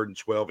on the 3rd and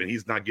 12, and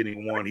he's not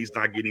getting 1, he's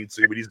not getting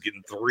 2, but he's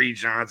getting 3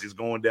 Giants. He's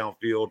going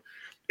downfield.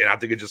 And I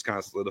think it just kind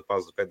of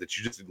solidifies the fact that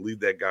you just leave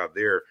that guy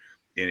there,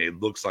 and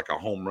it looks like a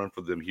home run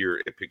for them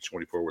here at pick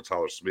 24 with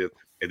Tyler Smith.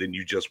 And then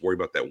you just worry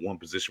about that one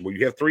position where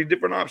you have 3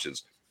 different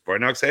options. Brian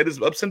Knox had his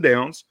ups and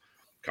downs.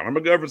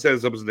 Connor McGovern's had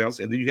his ups and downs,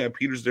 and then you have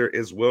Peters there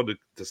as well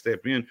to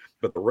step in.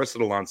 But the rest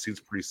of the line seems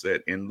pretty set.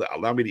 And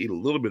allow me to eat a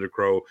little bit of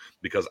crow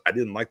because I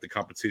didn't like the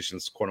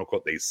competitions, quote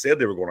unquote. They said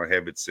they were going to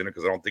have it center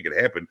because I don't think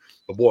it happened.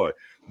 But boy,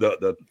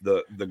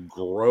 the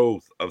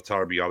growth of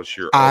Tyler Biadasz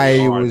here.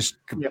 I was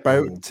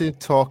about to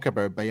talk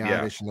about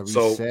Biadasz in a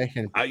wee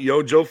second.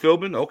 Joe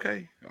Philbin.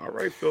 Okay, all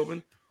right,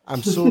 Philbin.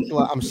 I'm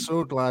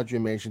so glad you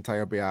mentioned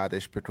Tyler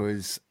Biadasz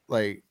because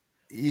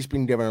he's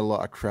been given a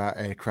lot of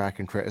crack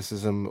and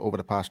criticism over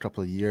the past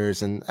couple of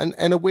years, and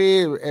in a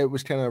way it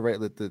was kind of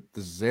rightly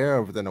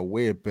deserved in a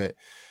way. But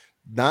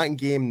that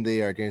game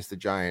there against the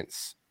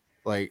Giants,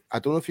 I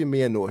don't know if you may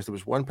have noticed, there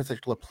was one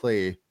particular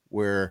play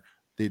where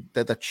they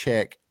did a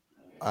check.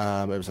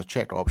 It was a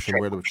check option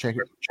where they were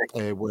checking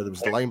where there was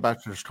the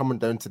linebackers coming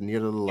down to near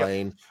the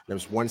line. There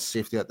was one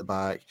safety at the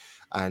back,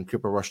 and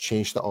Cooper Rush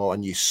changed it all,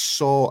 and you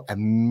saw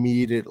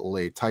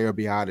immediately Tyler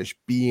Biadasz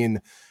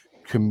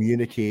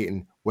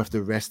communicating with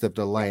the rest of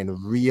the line,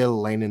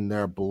 realigning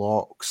their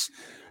blocks.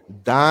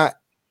 That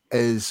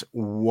is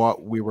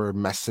what we were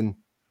missing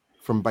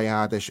from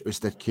Biadasz, is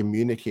the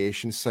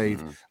communication side.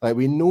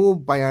 We know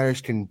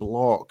Biadasz can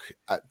block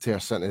to a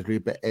certain degree,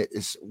 but it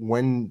is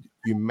when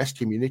you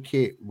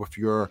miscommunicate with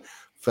your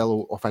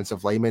fellow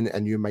offensive lineman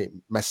and you might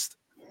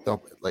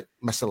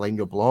misalign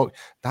your block.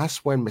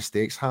 That's when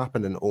mistakes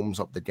happen and opens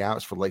up the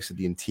gaps for the likes of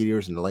the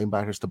interiors and the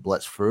linebackers to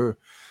blitz through.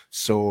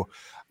 So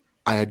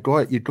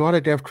you got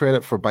to give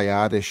credit for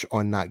Bayadish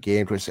on that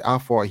game because I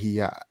thought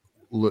he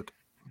looked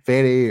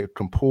very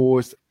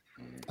composed,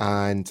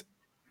 and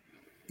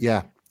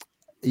yeah,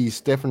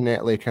 he's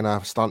definitely kind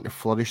of starting to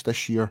flourish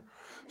this year.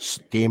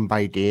 Game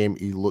by game,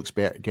 he looks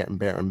better, getting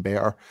better and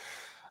better.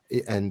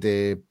 And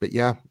but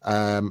yeah,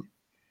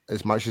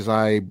 as much as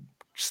I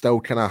still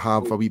kind of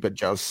have a wee bit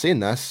jealous saying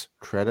this,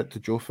 credit to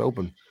Joe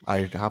Philbin.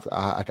 I have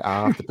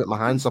to put my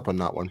hands up on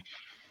that one.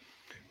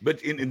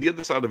 But in the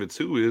other side of it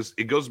too is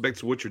it goes back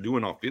to what you're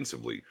doing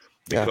offensively,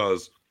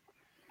 because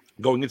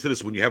going into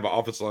this, when you have an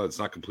offensive line that's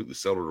not completely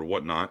settled or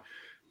whatnot,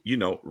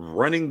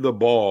 running the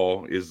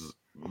ball is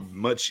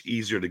much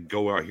easier to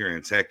go out here and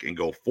attack and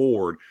go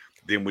forward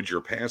than with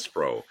your pass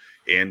pro.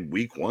 And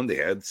week 1, they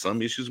had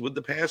some issues with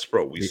the pass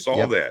pro. We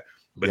saw that.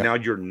 But now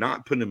you're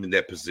not putting them in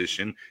that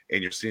position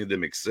and you're seeing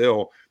them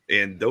excel.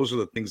 And those are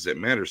the things that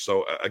matter.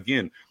 So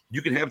again,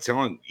 you can have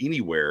talent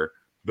anywhere,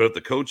 but if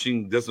the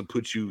coaching doesn't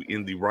put you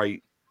in the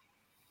right,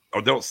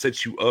 or don't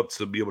set you up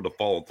to be able to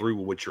follow through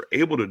with what you're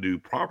able to do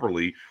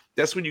properly,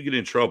 that's when you get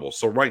in trouble.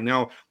 So right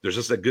now, there's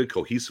just a good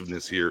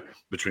cohesiveness here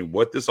between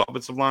what this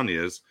offensive line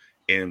is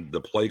and the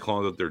play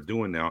call that they're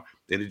doing now.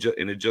 And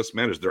it just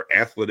matters. They're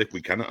athletic.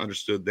 We kind of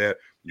understood that.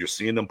 You're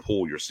seeing them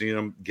pull. You're seeing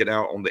them get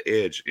out on the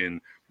edge,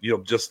 and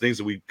just things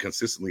that we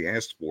consistently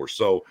asked for.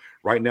 So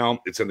right now,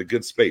 it's in a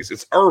good space.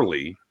 It's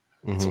early.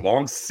 It's a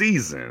long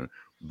season.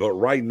 But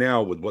right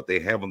now, with what they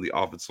have on the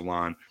offensive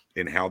line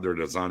and how they're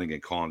designing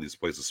and calling these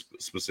places,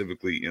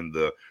 specifically in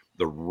the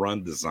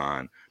run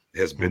design,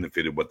 has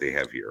benefited what they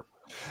have here.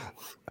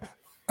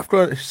 Of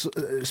course,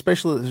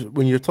 especially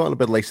when you're talking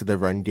about like the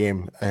run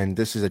game, and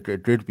this is a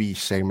good wee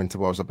segment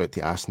of what I was about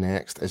to ask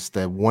next, is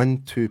the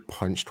 1-2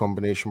 punch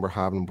combination we're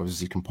having with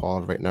Zeke and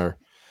Pollard right now.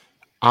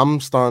 I'm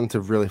starting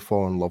to really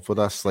fall in love with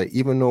this. Like,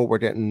 even though we're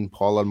getting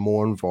Pollard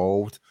more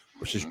involved,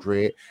 which is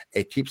great,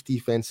 it keeps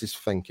defenses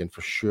thinking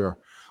for sure.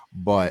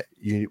 But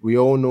we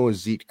all know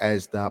Zeke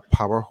is that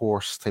power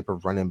horse type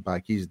of running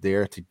back. He's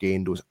there to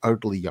gain those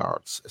early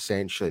yards,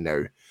 essentially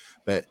now.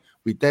 But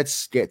we did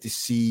get to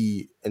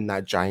see in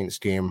that Giants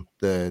game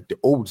the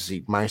old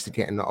Zeke managed to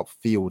get in the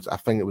upfield. I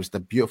think it was the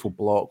beautiful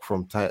block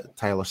from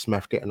Tyler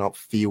Smith getting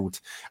upfield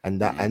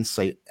and that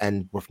insight,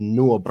 and with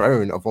Noah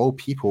Brown of all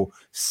people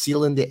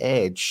sealing the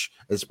edge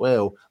as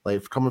well,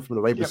 like coming from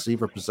the wide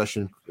receiver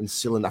position and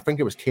sealing. I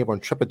think it was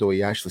Kayvon Thibodeaux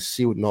he actually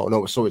sealed.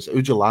 No, so it's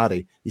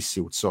Ujulari he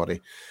sealed.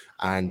 Sorry,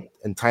 and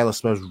Tyler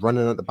Smith's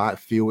running at the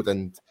backfield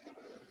and.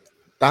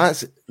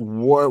 That's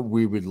what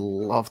we would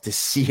love to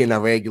see on a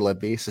regular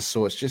basis.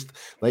 So it's just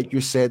like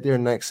you said there,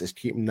 Nix, is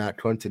keeping that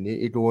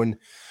continuity going.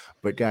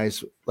 But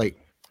guys, like,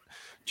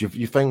 do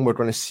you think we're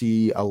going to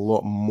see a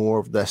lot more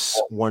of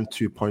this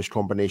 1-2 punch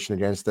combination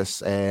against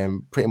this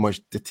pretty much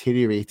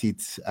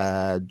deteriorated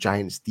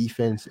Giants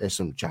defense?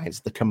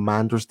 The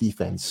Commanders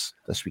defense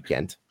this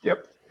weekend.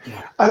 Yep,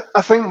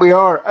 I think we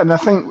are, and I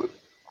think.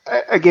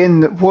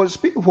 Again, what's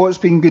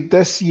been good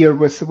this year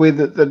with the way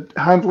that they're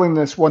handling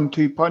this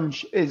 1-2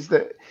 punch is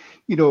that,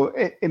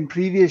 in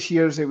previous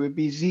years it would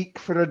be Zeke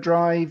for a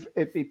drive,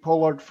 it'd be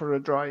Pollard for a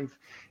drive,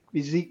 it'd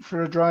be Zeke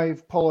for a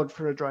drive, Pollard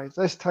for a drive.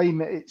 This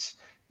time it's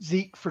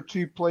Zeke for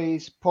 2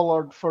 plays,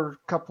 Pollard for a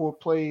couple of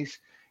plays,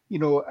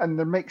 and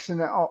they're mixing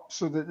it up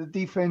so that the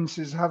defense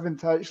is having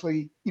to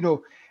actually,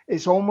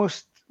 it's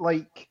almost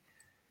like.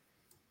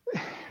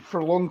 For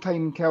a long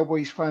time,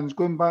 Cowboys fans,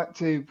 going back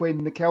to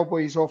when the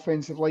Cowboys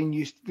offensive line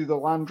used to do the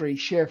Landry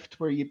shift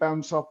where you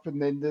bounce up and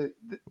then the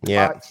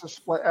backs are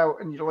split out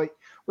and you're like,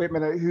 wait a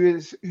minute,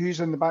 who's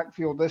in the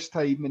backfield this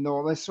time and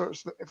all this sort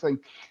of thing.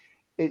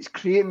 It's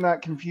creating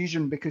that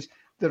confusion because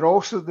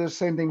they're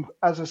sending,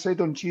 as I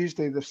said on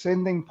Tuesday, they're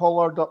sending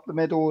Pollard up the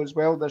middle as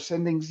well. They're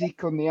sending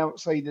Zeke on the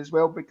outside as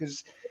well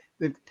because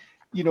they've,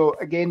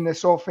 again,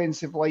 this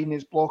offensive line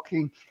is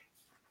blocking.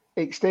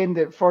 Extend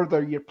it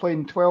further, you're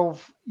playing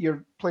 12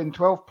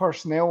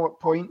 personnel at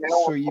points,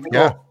 so you've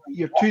got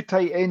your 2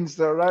 tight ends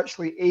that are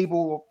actually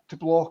able to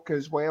block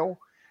as well.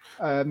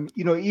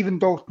 Even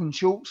Dalton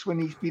Schultz, when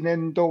he's been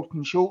in,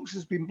 Dalton Schultz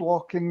has been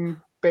blocking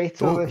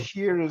better this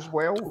year as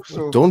well.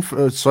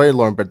 So sorry,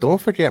 Lauren, but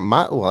don't forget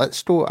Matt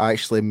Litstow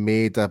actually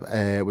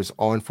was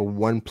on for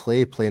one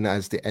play, playing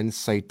as the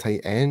inside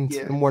tight end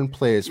in one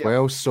play as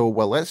well. So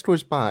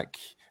Litstow's back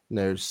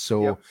now,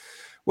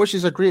 which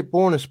is a great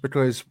bonus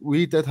because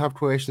we did have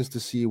questions to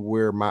see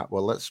where Matt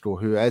Litstow,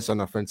 who is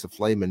an offensive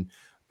lineman,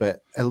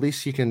 but at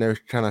least he can now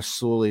kind of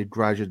slowly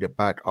gradually get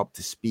back up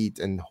to speed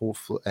and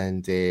hopefully,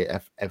 and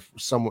if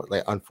someone,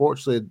 like,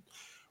 unfortunately,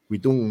 we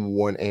don't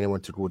want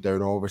anyone to go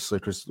down, obviously,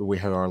 because the way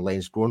how our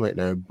line's going right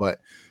now, but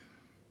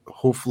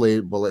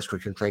hopefully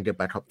Litstow can try and get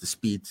back up to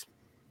speed,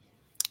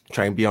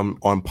 try and be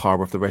on par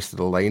with the rest of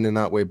the line in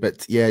that way.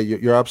 But yeah,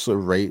 you're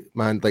absolutely right,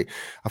 man. Like,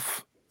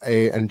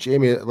 and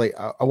Jamie, like,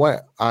 I want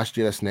to ask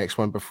you this next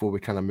one before we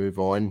kind of move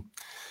on.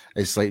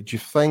 It's like, do you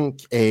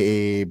think,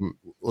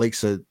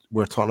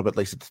 we're talking about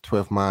like the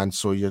 12-man,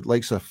 so you're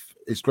like,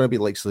 it's going to be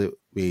like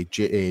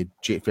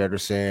Jake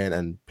Ferguson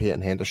and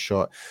Peyton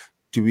Hendershot.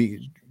 Do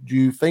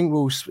you think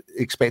we'll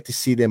expect to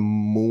see them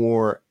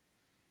more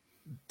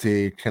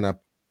to kind of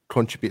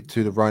contribute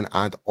to the run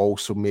and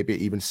also maybe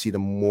even see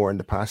them more in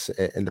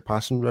the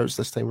passing routes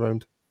this time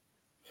round?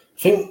 I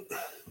think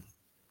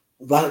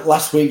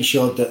last week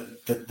showed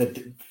that they're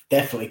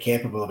definitely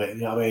capable of it.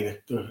 You know what I mean?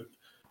 There were a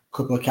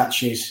couple of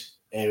catches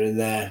here and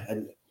there,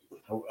 and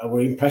I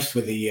were impressed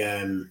with the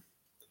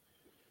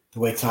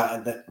way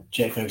that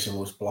Jake Ferguson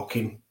was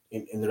blocking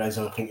in the red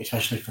zone. I think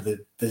especially for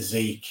the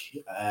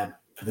Zeke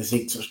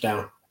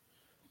touchdown.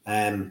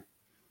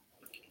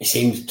 It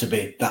seems to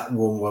be that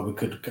one where we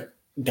could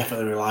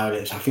definitely rely on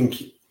it. So I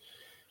think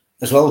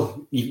as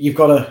well, you've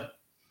got to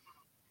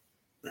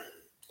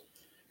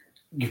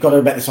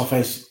bet this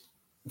offense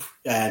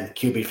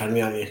QB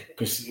friendly, aren't you?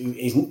 Because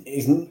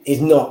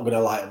he's not going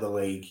to light up the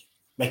league.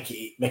 Make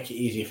it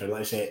easier for him.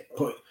 Like I say,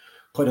 put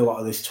a lot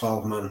of this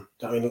 12-man.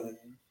 I mean,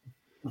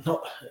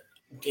 not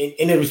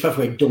in a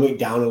respectful way, dumb it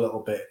down a little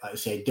bit. Like I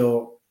say,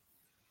 don't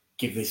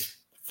give this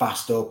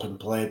fast open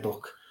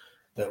playbook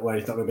where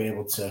he's not going to be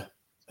able to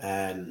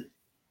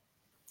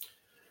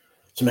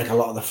make a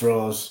lot of the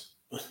throws.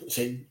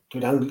 So go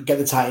down, get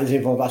the Titans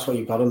involved. That's what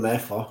you've got them there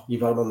for.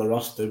 You've got them on the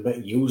roster,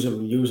 but use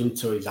them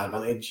to his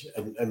advantage,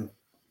 and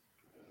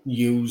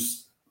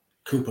use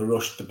Cooper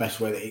Rush the best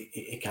way that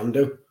he can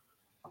do.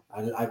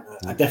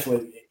 I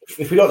definitely,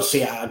 if we don't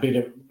see it, I'd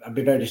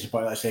be very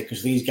disappointed. Like I say,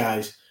 because these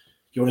guys,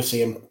 you want to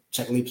see them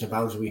take leaps and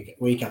bounds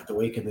week after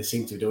week, and they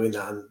seem to be doing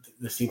that, and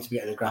they seem to be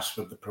getting a grasp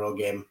of the pro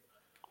game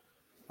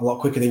a lot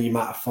quicker than you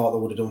might have thought they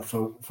would have done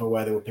for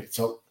where they were picked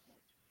up.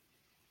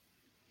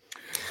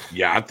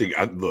 Yeah, I think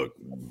look,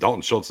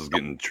 Dalton Schultz is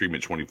getting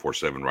treatment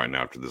 24/7 right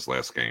now after this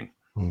last game.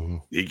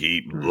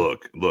 Mm-hmm.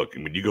 Look,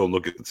 when you go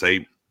look at the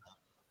tape,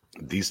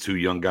 these two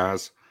young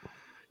guys,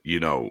 you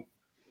know,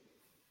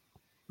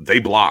 they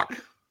block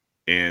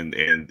and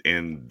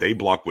they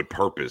block with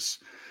purpose.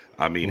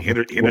 I mean,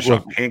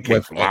 Hendershot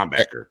pancake from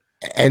linebacker.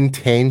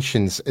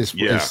 Intentions is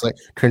like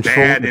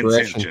controlled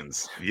aggression.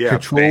 Yeah,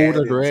 controlled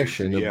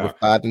aggression with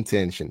bad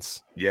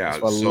intentions. Yeah,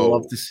 that's what I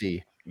love to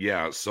see.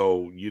 Yeah,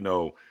 so you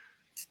know,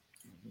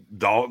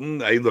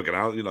 Dalton. Hey, look, and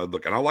I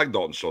like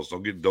Dalton Schultz.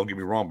 Don't get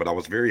me wrong, but I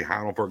was very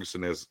high on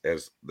Ferguson as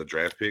the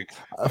draft pick.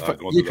 I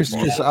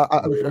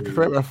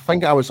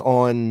think I was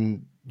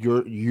on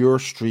your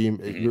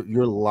stream,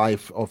 your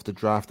live of the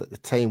draft at the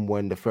time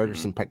when the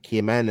Ferguson pick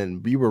came in,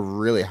 and we were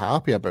really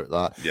happy about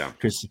that. Yeah,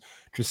 because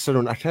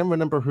considering I can't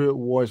remember who it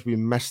was we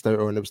missed out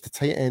on. It was the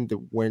tight end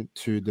that went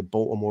to the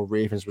Baltimore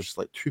Ravens, which is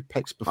like 2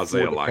 picks before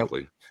Isaiah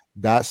Likely.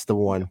 That's the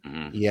one.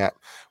 Mm-hmm. Yeah,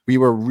 we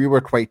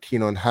were quite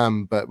keen on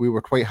him, but we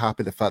were quite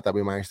happy the fact that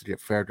we managed to get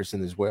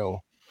Ferguson as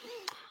well.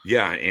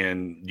 Yeah,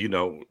 and you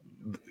know,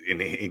 in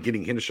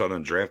getting Hendershot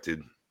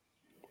undrafted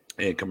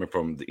and coming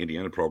from the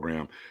Indiana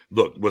program,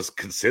 look, was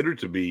considered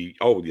to be,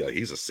 oh yeah,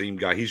 he's a seam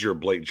guy. He's your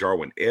Blake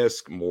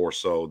Jarwin-esque more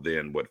so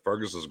than what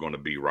Ferguson's going to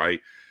be,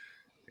 right?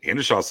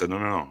 Hendershot said,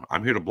 no,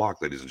 I'm here to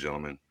block, ladies and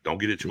gentlemen. Don't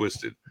get it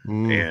twisted.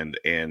 And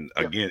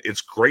again,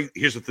 it's great.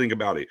 Here's the thing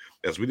about it.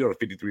 As we did a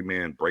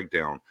 53-man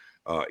breakdown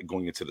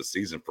going into the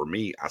season, for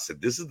me, I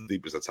said, this is the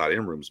deepest the tight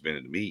end room's been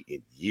to me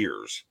in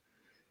years.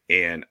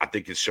 And I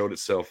think it showed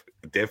itself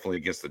definitely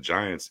against the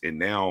Giants. And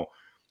now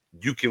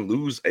you can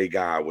lose a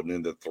guy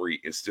within the 3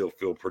 and still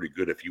feel pretty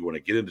good if you want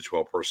to get into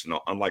 12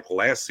 personnel. Unlike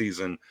last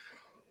season,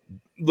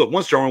 look,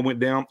 once Jarwin went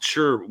down,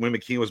 sure, when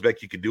McKeon was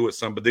back, you could do it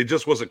some, but they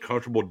just wasn't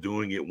comfortable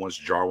doing it once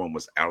Jarwin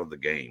was out of the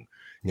game.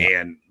 Yeah.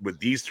 And with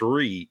these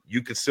 3,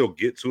 you can still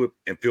get to it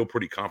and feel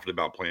pretty confident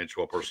about playing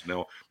 12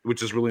 personnel,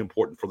 which is really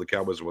important for the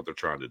Cowboys and what they're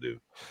trying to do.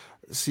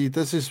 See,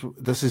 this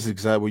is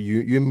exactly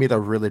you made a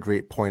really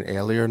great point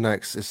earlier,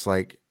 Nix. It's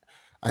like,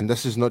 and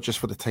this is not just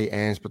for the tight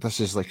ends, but this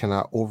is like kind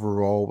of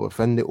overall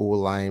within the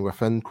O-line,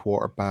 within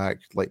quarterback,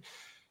 like.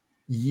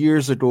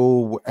 Years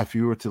ago, if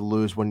you were to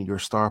lose one of your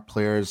star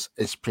players,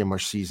 it's pretty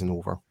much season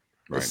over.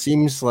 Right. It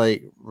seems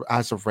like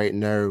as of right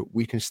now,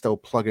 we can still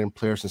plug in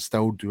players and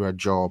still do our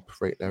job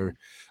right now.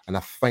 And I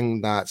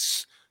think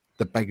that's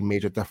the big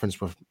major difference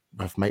with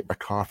Mike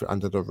McCarthy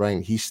under the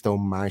ring. He still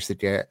managed to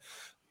get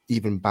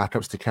even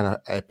backups to kind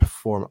of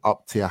perform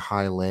up to a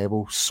high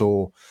level.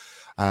 So,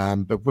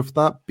 but with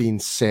that being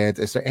said,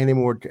 is there any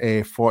more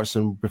thoughts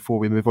before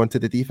we move on to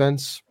the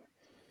defense?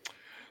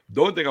 The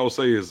only thing I will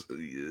say is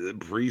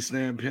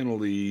pre-snap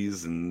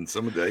penalties and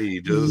some of the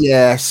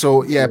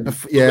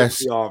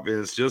the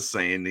offense. Just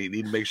saying, they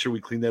need to make sure we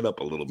clean that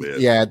up a little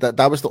bit. Yeah,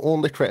 that was the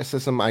only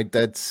criticism I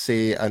did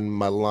say in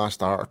my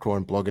last article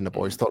on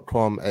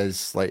bloggingtheboys.com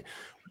is like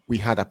we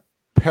had a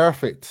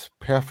perfect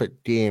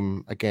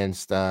game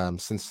against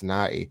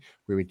Cincinnati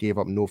where we gave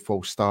up no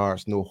false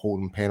starts, no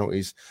holding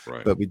penalties,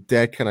 but we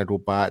did kind of go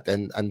back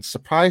and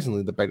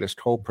surprisingly the biggest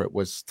culprit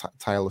was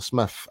Tyler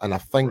Smith, and I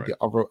think the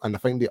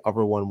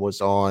other one was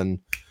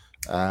on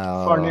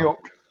Farniok.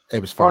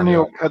 It was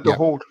Farniok had the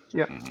hold.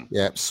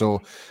 Yeah.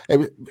 So it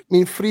was,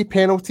 3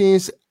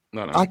 penalties.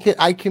 No.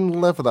 I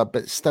can live with that,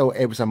 but still,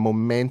 it was a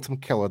momentum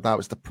killer.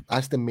 That's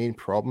the main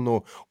problem.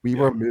 Though we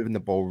were moving the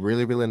ball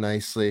really, really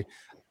nicely.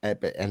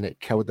 And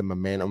it killed the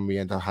momentum. We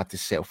ended up had to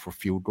settle for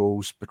field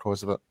goals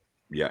because of it.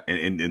 Yeah,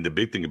 and the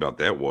big thing about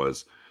that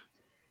was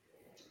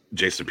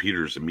Jason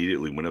Peters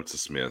immediately went up to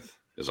Smith.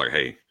 It's like,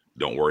 hey,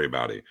 Don't worry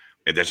about it.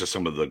 And that's just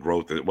some of the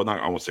growth. Well,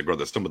 not I won't say growth.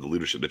 That's some of the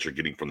leadership that you're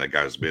getting from that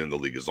guy who's been in the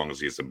league as long as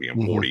he isn't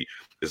being 40,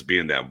 is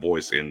being that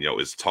voice. And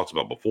it's talked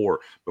about before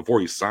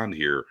he signed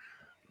here,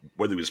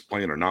 whether he was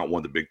playing or not. One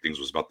of the big things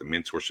was about the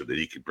mentorship that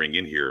he could bring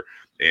in here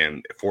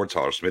and for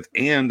Tyler Smith.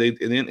 And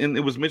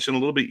it was mentioned a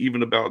little bit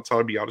even about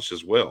Tyler Biadasz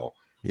as well.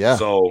 Yeah.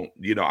 So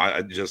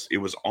it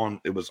was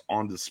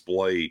on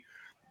display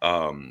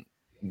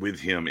with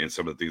him in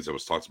some of the things that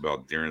was talked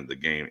about during the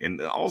game. And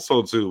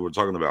also too, we're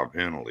talking about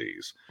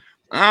penalties.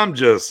 I'm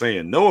just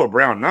saying, Noah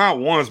Brown, not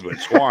once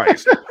but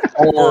twice.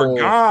 For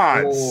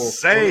God's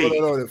sake!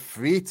 No,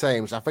 3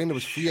 times. I think there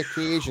was 3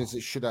 occasions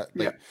it should have.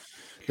 There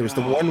was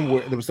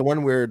the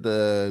one where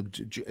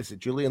is it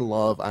Julian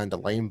Love and the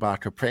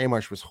linebacker pretty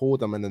much was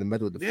holding him in the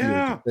middle of the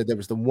field. There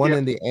was the one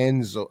in the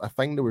end zone. I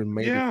think there were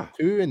maybe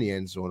 2 in the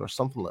end zone or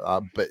something like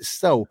that. But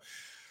still,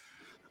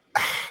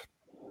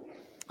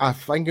 I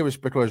think it was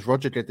because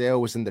Roger Goodell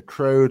was in the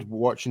crowd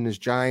watching his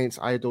Giants.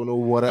 I don't know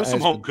what it is.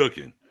 Some home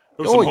cooking.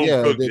 There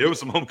was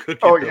some home cooking.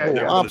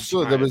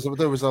 Absolutely.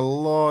 There was a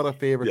lot of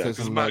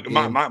favoritism.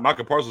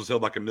 Micah Parsons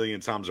held like 1 million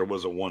times there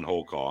wasn't one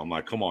whole call. I'm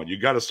like, come on, you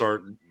got to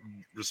start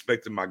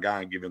respecting my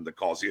guy and give him the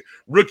calls.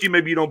 Rookie,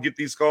 maybe you don't get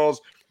these calls,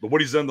 but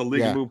what he's done in the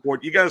league and move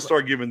forward, you got to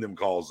start giving them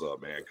calls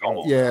up, man. Come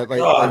on. Yeah,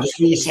 just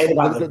when you said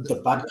about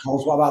the bad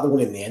calls, what about the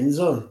one in the end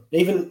zone?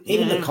 Even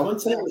the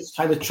commentators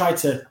kind of tried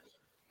to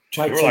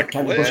they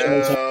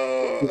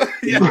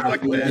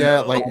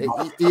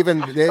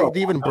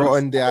even brought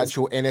in the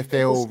actual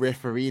NFL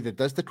referee that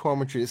does the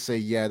commentary to say,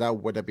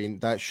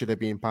 that should have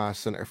been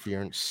pass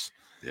interference.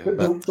 Yeah.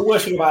 The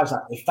worst thing about it is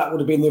that if that would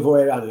have been the other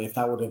way around, and if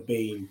that would have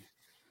been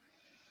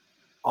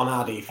on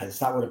our defense,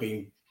 that would have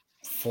been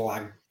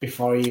flagged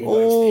before he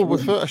even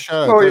without a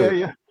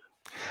shadow.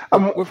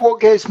 And what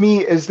gets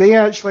me is they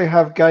actually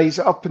have guys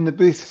up in the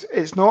booth.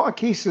 It's not a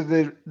case of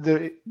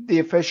the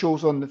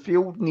officials on the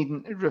field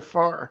needing to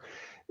refer.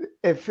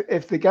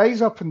 If the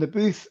guys up in the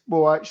booth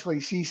will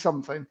actually see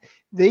something,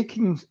 they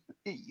can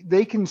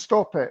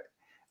stop it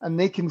and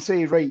they can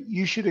say, right,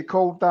 you should have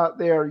called that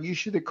there, you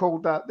should have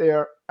called that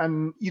there,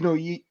 and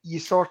you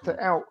sort it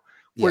out.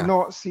 Yeah. We're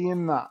not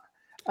seeing that.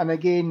 And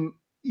again,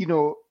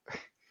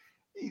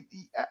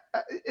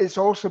 it's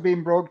also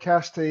being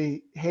broadcast to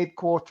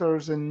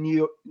headquarters in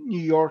New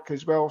York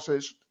as well. So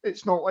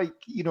it's not like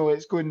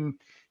it's going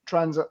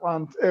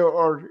transatlantic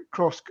or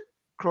cross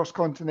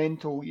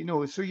continental.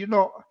 So you're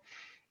not.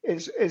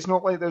 It's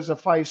not like there's a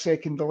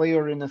 5-second delay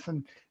or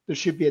anything. There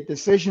should be a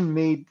decision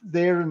made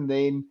there and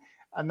then,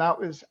 and that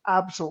was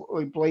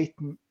absolutely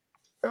blatant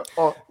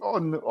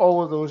on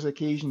all of those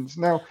occasions.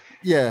 Now,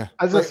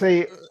 as I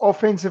say,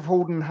 offensive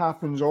holding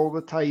happens all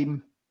the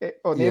time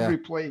on every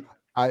play.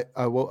 I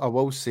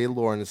will say,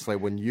 Lauren, it's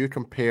like when you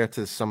compare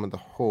to some of the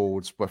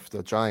holds with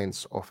the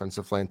Giants'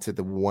 offensive line to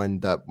the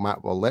one that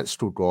Matt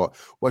Waletzko got,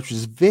 which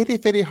was very,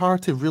 very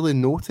hard to really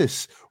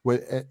notice.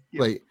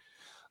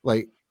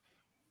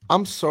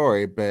 I'm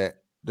sorry,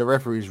 but the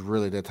referees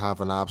really did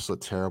have an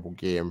absolute terrible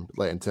game,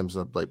 in terms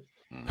of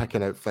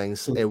picking out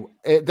things.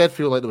 It did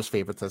feel like there was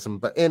favoritism,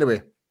 but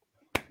anyway,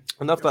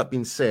 enough that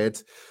being said,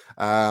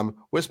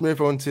 let's move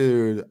on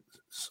to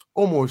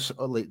almost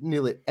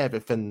nearly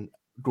everything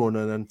going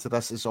on into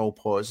this is all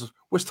positive.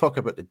 Let's talk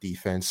about the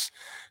defense.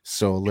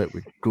 So let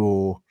we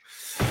go.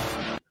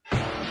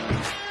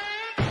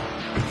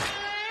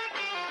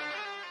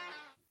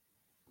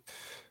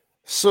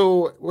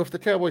 So with the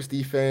Cowboys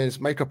defense,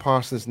 Micah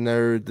Parsons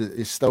now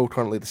is still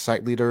currently the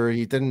sack leader.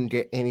 He didn't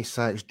get any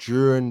sacks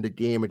during the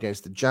game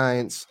against the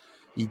Giants.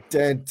 He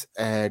did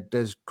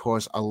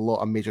cause a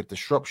lot of major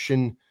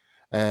disruption,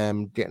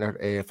 getting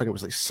I think it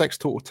was 6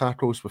 total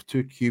tackles with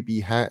 2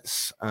 QB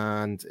hits,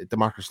 and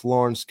DeMarcus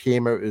Lawrence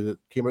came out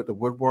the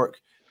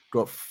woodwork,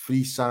 got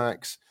 3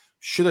 sacks,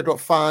 should have got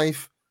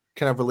 5.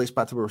 Kind of relates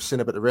back to what we were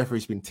saying about the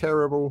referees being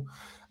terrible.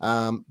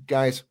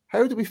 Guys,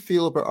 how do we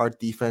feel about our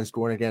defense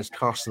going against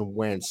Carson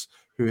Wentz,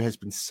 who has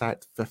been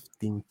sacked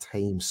 15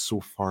 times so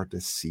far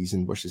this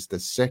season, which is the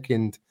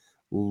second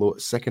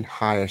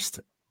highest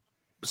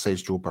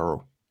besides Joe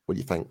Burrow? What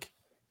do you think?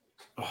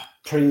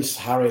 Prince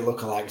Harry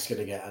lookalike is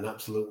going to get an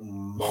absolute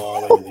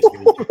mauling in this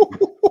week.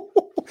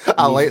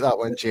 I like that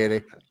one,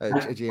 Jerry.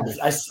 Jamie.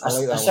 I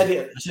said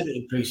it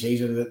in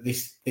pre-season that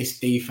this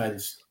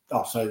defense.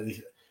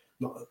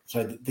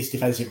 This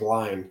defensive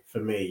line for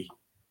me,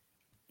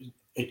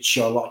 it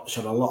showed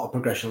a lot of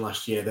progression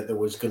last year. That there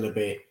was going to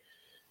be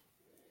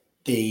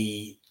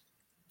the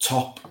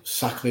top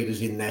sack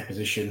leaders in their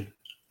position,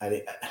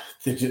 and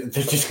they're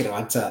just going to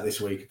add to that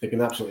this week. They can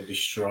absolutely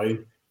destroy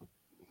him.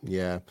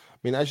 Yeah, I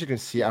mean, as you can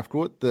see, I've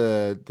got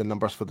the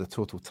numbers for the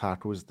total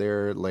tackles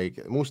there.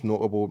 Most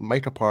notable,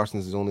 Micah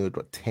Parsons has only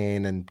got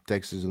 10, and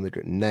Diggs has only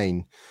got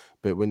 9.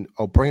 But when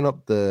I'll bring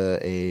up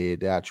the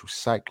actual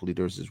sack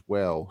leaders as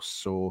well.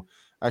 So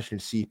as you can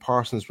see,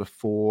 Parsons with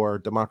 4,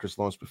 DeMarcus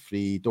Lawrence with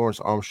 3, Dorrance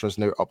Armstrong's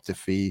now up to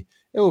 3,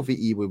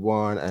 LVE with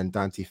 1, and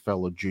Dante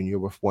Fowler Jr.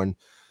 with 1.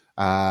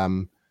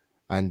 And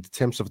in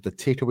terms of the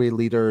takeaway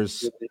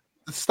leaders,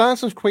 the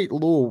stats is quite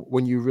low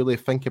when you really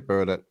think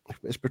about it.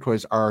 It's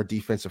because our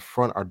defensive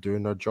front are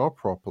doing their job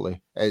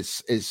properly.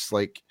 It's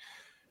like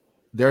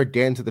they're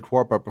getting to the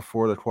quarterback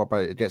before the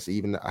quarterback gets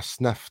even a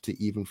sniff to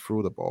even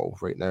throw the ball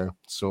right now.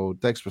 So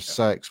Diggs with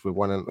 6 with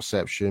 1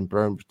 interception,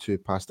 Brown with 2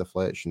 pass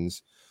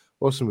deflections,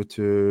 Wilson with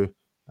 2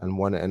 and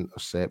 1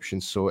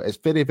 interception. So it's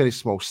very, very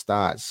small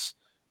stats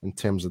in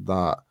terms of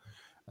that.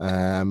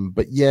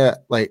 But yeah,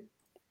 like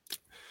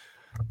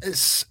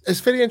it's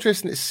very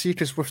interesting to see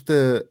because with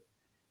the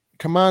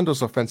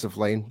Commandos offensive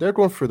line, they're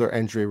going through their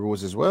injury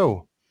woes as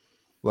well.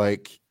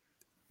 Like,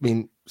 I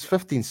mean,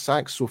 15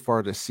 sacks so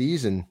far this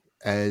season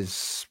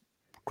is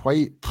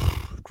quite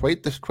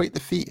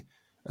the feat.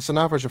 It's an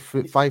average of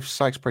 5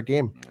 sacks per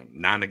game.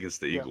 9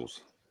 against the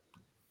Eagles.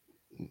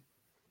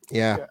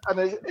 Yeah.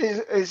 And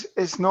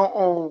it's not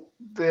all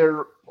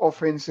their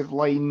offensive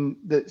line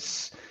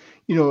that's,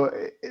 you know,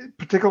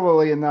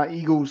 particularly in that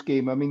Eagles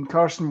game. I mean,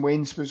 Carson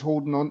Wentz was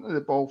holding on to the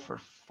ball for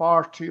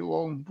far too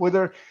long.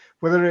 Whether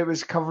it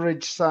was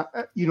coverage sack,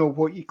 you know,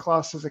 what you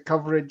class as a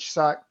coverage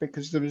sack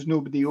because there was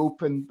nobody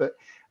open. But,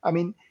 I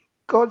mean,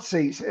 God's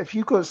sakes, if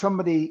you've got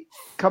somebody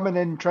coming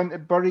in trying to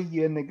bury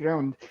you in the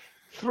ground,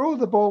 throw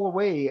the ball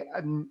away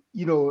and,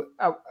 you know,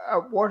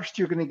 at worst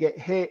you're going to get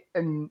hit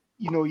and,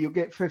 you know, you'll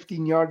get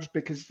 15 yards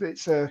because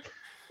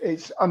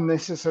it's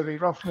unnecessary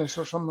roughness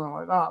or something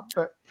like that.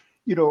 But,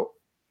 you know,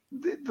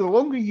 the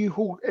longer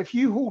if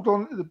you hold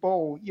on to the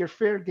ball, you're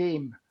fair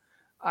game.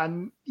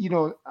 And, you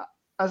know,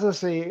 as I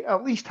say,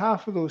 at least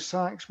half of those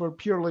sacks were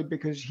purely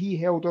because he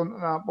held on to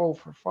that ball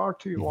for far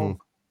too long.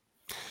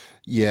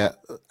 Yeah,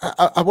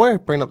 I want to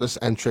bring up this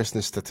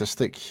interesting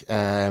statistic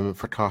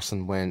for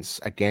Carson Wentz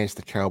against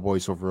the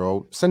Cowboys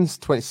overall. Since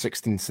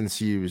 2016, since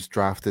he was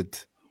drafted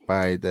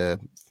by the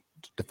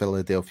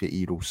Philadelphia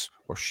Eagles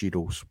or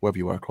Sheedos, whatever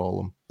you want to call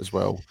them as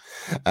well.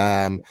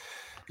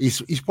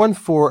 He's won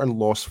 4 and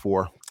lost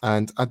 4.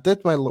 And I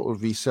did my little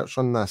research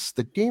on this.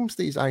 The games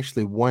that he's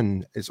actually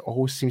won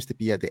always seems to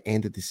be at the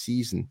end of the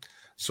season.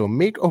 So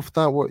make of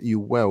that what you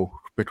will,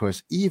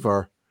 because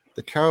either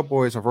the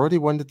Cowboys have already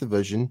won the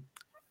division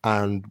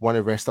and want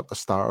to rest up the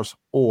stars,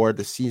 or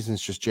the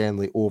season's just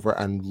generally over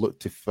and look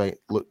to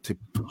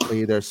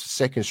play their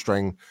second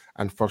string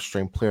and first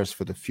string players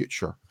for the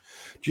future.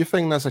 Do you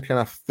think that's a kind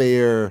of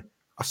fair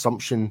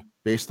assumption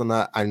based on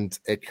that, and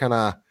it kind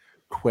of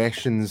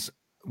questions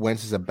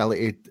Wentz's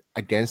ability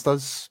against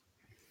us?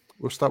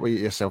 We'll start with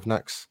yourself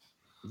next.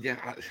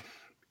 Yeah,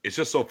 it's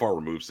just so far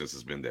removed since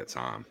it's been that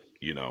time.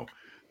 You know,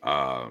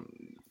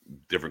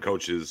 different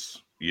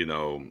coaches. You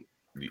know,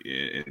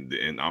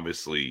 and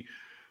obviously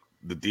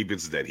the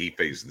defenses that he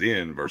faced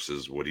then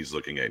versus what he's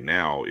looking at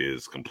now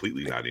is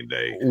completely night and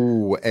day.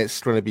 Oh,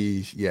 it's going to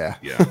be, yeah.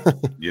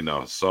 You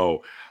know,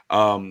 so,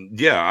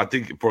 I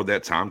think for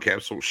that time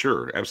capsule,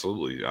 sure,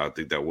 absolutely. I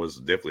think that was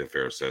definitely a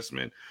fair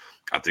assessment.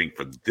 I think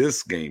for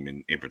this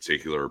game in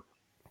particular,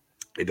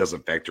 it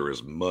doesn't factor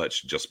as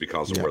much just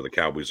because of where the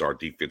Cowboys are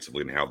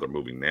defensively and how they're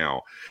moving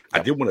now. I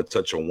did want to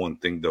touch on one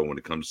thing, though, when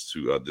it comes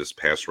to this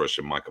pass rush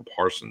of Micah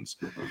Parsons.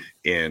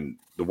 And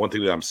the one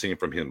thing that I'm seeing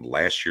from him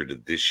last year to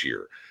this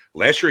year,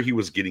 last year he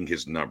was getting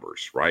his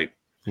numbers, right?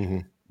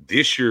 Mm-hmm.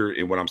 This year,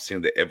 and what I'm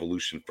seeing the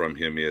evolution from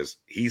him is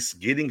he's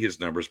getting his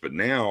numbers, but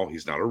now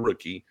he's not a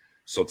rookie.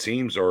 So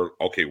teams are,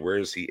 okay, where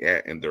is he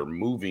at? And they're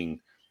moving,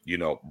 you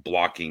know,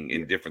 blocking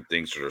and different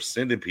things that are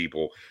sending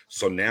people.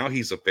 So now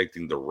he's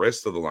affecting the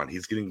rest of the line.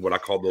 He's getting what I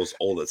call those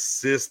old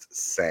assist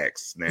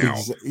sacks now.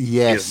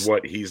 Yes. Is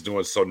what he's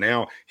doing. So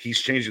now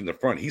he's changing the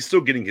front. He's still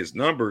getting his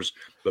numbers,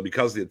 but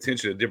because of the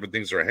attention to different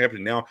things that are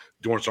happening now,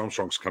 Dorrance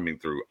Armstrong's coming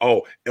through.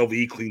 Oh,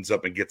 LVE cleans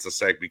up and gets a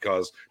sack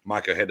because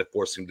Micah had to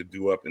force him to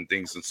do up and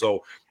things. And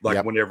so,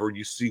 like, whenever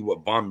you see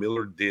what Von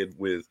Miller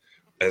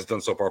has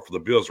done so far for the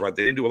Bills, right?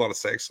 They didn't do a lot of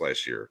sacks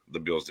last year. The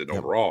Bills did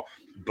overall,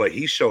 but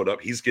he showed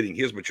up. He's getting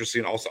his, but you're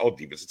seeing also all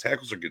defensive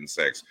tackles are getting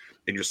sacks,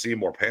 and you're seeing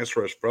more pass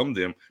rush from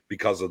them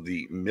because of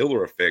the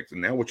Miller effect.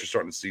 And now what you're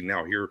starting to see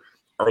now here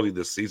early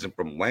this season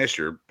from last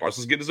year,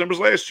 Parsons getting his numbers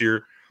last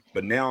year,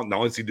 but now not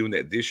only is he doing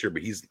that this year,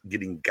 but he's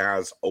getting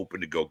guys open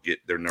to go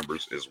get their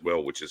numbers as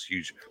well, which is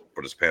huge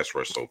for this pass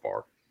rush so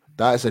far.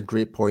 That is a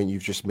great point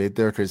you've just made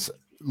there, because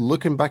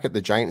looking back at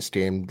the Giants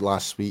game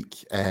last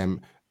week,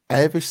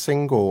 every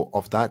single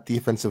of that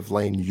defensive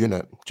line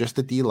unit, just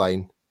the D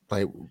line,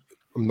 like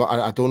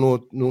I don't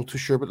know too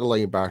sure about the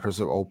linebackers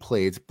that all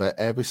played, but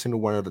every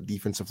single one of the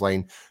defensive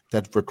line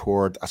did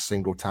record a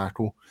single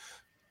tackle.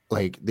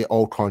 Like they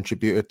all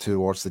contributed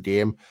towards the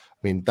game. I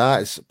mean,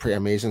 that is pretty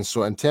amazing.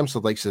 So in terms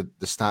of like the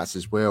stats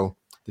as well,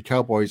 the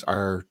Cowboys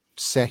are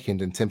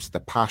second in terms of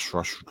the pass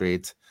rush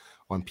grade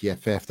on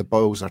PFF. The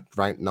Bills are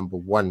ranked number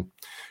 1.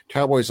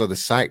 Cowboys are the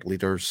sack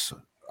leaders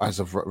as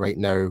of right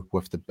now,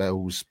 with the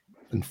Bills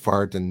in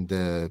third and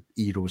the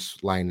Eagles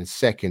line in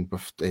second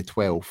with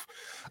 12.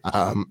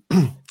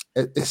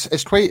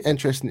 It's quite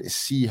interesting to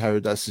see how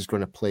this is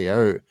going to play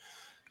out.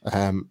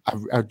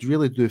 I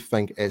really do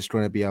think it's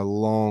going to be a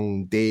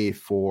long day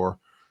for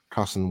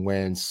Carson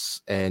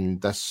Wentz and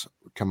this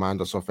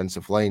Commanders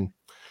offensive line.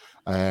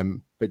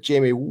 But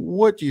Jamie,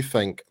 what do you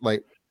think?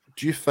 Like,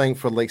 do you think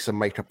for likes of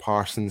Micah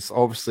Parsons,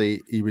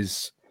 obviously he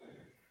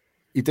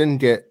didn't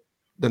get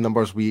the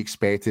numbers we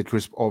expected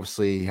because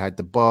obviously he had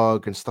the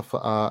bug and stuff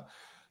like that.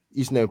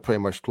 He's now pretty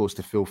much close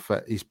to full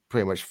fit. He's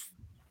pretty much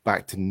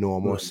back to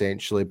normal,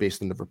 essentially,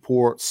 based on the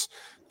reports.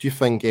 Do you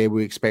think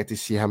we expect to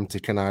see him to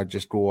kind of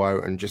just go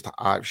out and just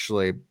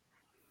actually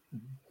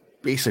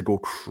basically go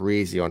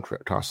crazy on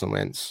Carson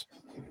Wentz?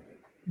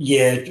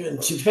 Yeah, to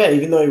be fair,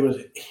 even though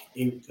like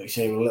you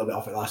say, a little bit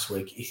off it last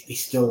week, he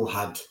still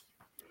had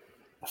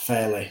a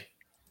fairly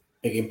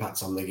big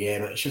impact on the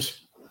game. It's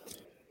just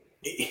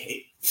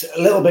it's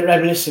a little bit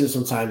reminiscent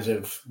sometimes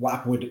of what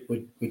happened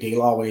with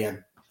D-Law, where he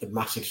had the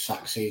massive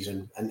sack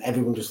season, and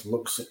everyone just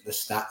looks at the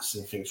stats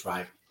and thinks,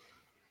 right,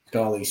 he's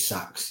got all these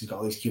sacks, he's got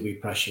all these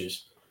QB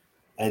pressures,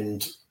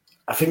 and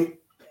I think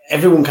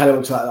everyone kind of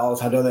looks at that all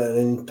the time, don't they?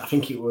 And then I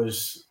think it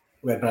was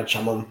we had Brad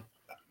Chamon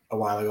a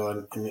while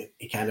ago, and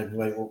he kind of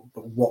went, well,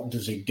 but what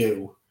does he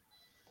do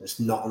that's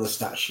not on the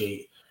stat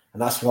sheet?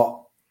 And that's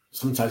what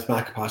sometimes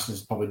Micah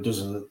Parsons probably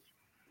doesn't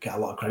get a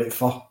lot of credit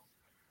for.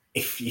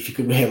 If you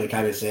could really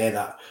kind of say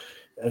that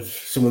of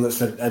someone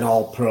that's an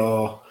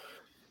all-pro,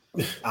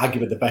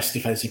 arguably the best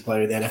defensive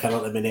player in the NFL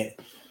at the minute,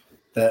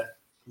 that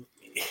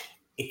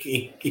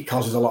it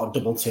causes a lot of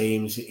double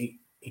teams, it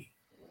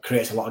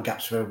creates a lot of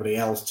gaps for everybody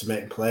else to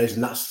make plays,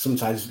 and that's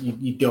sometimes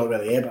you don't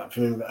really hear about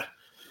from him. But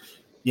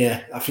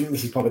yeah, I think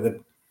this is probably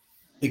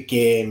the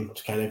game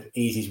to kind of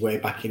ease his way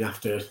back in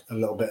after a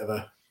little bit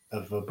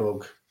of a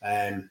bug.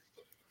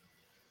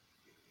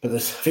 But I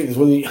think there's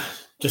one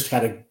just to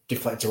kind of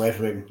deflect away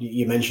from him.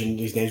 You mentioned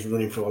his name's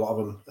running through a lot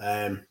of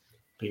them.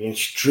 Being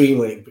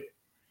extremely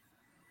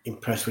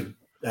impressed with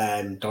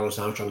Dorrance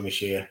Armstrong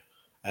this year.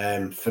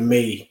 For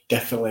me,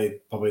 definitely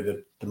probably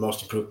the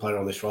most improved player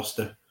on this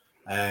roster.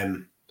 I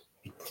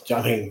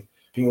think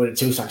we're at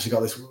 2 sacks. He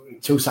got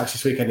 2 sacks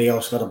this week, and he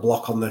also got a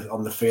block on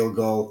the field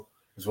goal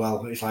as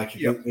well. It's like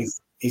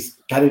he's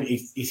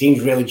he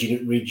seems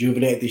really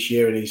rejuvenated this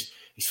year, and he's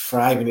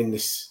thriving in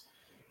this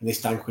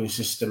Dan Quinn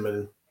system.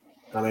 And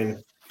I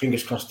mean,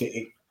 fingers crossed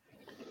it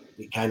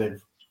kind of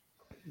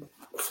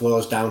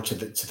flows down to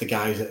the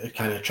guys that are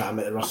kind of trying to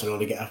make the roster and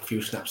only get a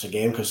few snaps a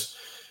game, because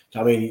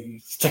I mean,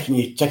 he's taking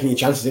your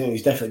chances, isn't he?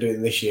 He's definitely doing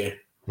it this year.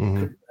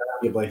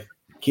 Arguably,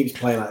 keeps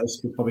playing like this,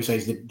 we'd probably say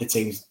he's the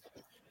team's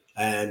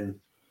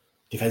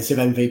defensive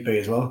MVP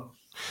as well.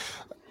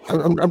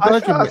 I'm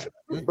glad you.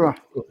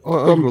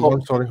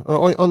 Sorry.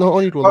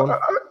 On you go.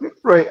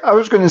 Right, I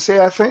was going to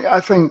say,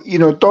 I think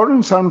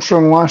Dorrance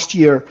Armstrong last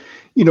year,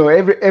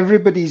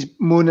 everybody's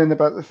moaning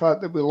about the fact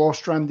that we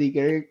lost Randy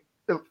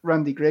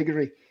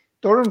Gregory.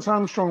 Dorrance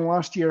Armstrong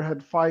last year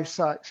had 5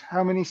 sacks.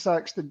 How many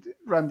sacks did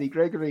Randy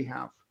Gregory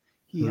have?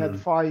 He had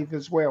 5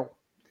 as well,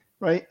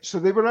 right? So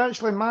they were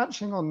actually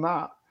matching on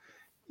that.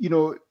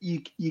 You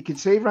could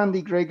say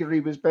Randy Gregory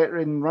was better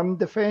in run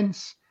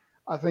defense.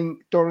 I think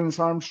Dorrance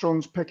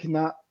Armstrong's picking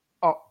that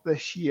up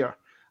this year.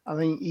 I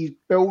think he's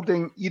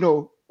building,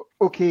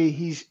 okay,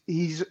 his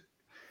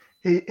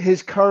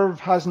curve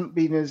hasn't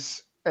been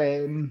as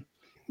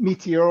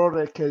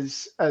meteoric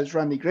as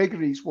Randy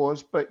Gregory's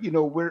was, but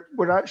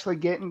we're actually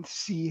getting to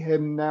see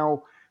him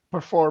now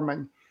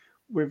performing.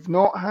 We've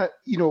not had,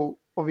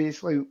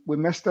 obviously we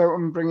missed out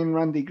on bringing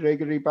Randy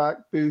Gregory back,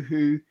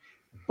 boo-hoo,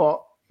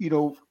 but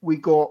we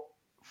got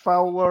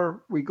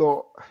Fowler, we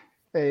got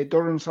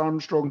Dorrance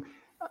Armstrong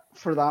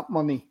for that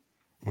money,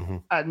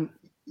 and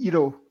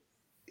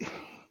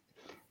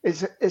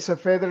it's a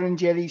feather in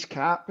Jerry's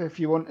cap, if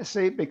you want to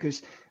say,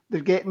 because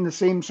they're getting the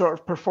same sort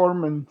of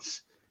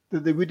performance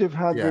that they would have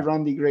had with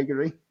Randy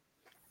Gregory.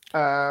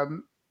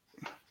 And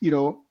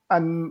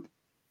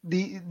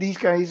these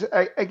guys,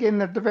 again,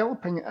 they're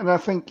developing. And I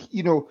think,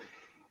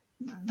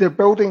 they're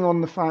building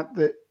on the fact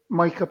that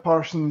Micah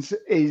Parsons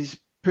is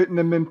putting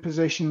them in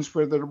positions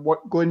where they're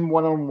going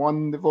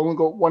one-on-one. They've only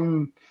got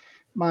one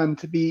man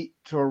to beat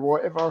or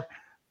whatever.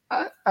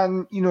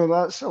 And,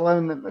 that's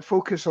allowing them to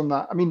focus on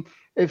that. I mean,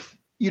 if,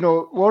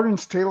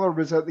 Lawrence Taylor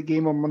was at the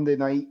game on Monday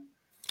night,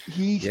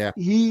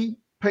 he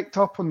picked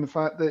up on the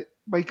fact that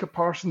Micah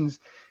Parsons,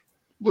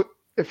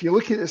 if you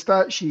look at the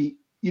stat sheet,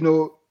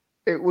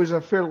 it was a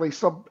fairly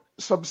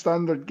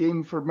substandard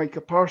game for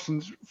Micah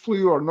Parsons,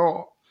 flu or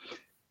not.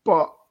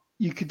 But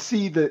you could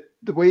see that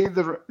the way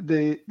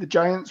the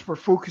Giants were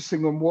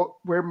focusing on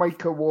where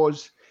Micah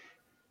was,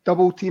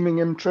 double teaming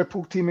him,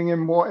 triple teaming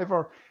him,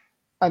 whatever.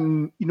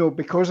 And,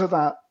 because of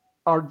that,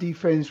 our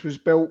defense was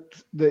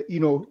built that,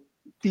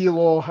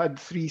 D-Law had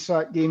 3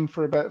 sack game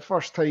for about the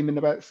first time in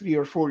about 3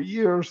 or 4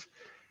 years,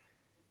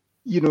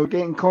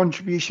 getting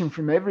contribution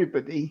from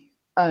everybody.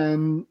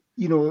 And,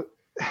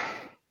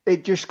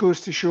 it just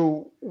goes to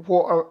show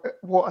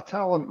what a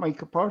talent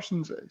Micah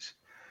Parsons is.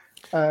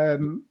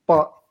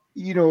 But,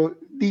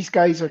 these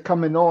guys are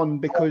coming on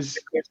because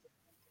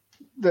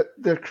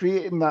they're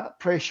creating that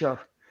pressure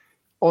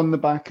on the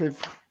back of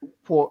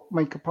what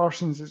Micah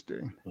Parsons is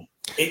doing.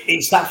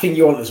 It's that thing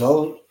you want as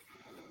well,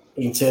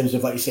 in terms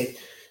of, like you said,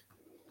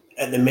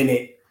 at the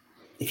minute,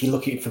 if you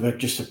look at it from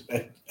just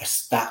a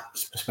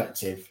stats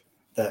perspective,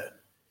 that,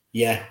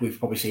 we've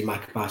probably seen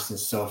Micah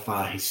Parsons so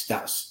far, his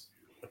stats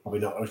probably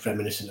not as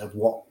reminiscent of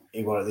what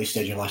he was at this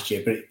stage of last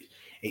year, but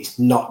it's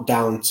not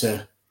down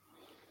to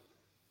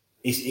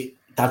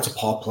down to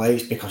poor play.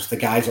 It's because the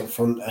guys up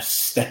front are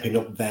stepping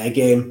up their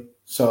game.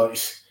 So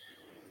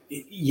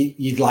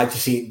you'd like to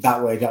see it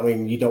that way. I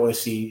mean, you don't want to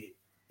see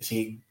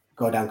it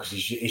go down because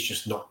he's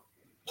just not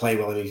playing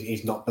well and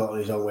he's not built on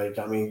his own way.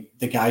 I mean,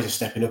 the guys are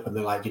stepping up and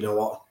they're like, you know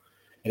what?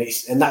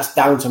 And that's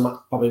down to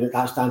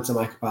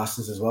Micah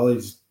Parsons as well.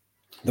 Is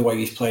the way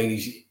he's playing.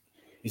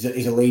 He's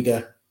a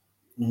leader,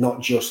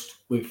 not just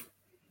with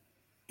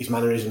his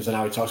mannerisms and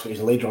how he talks, but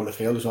he's a leader on the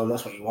field as well. And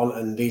that's what you want.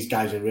 And these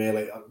guys are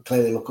really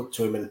clearly look up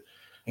to him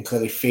and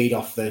clearly feed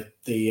off the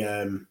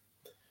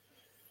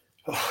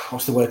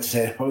what's the word to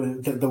say?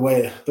 The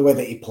way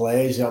that he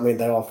plays. I mean,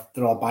 they're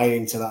all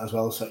buying into that as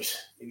well. So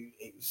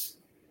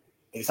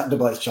it's that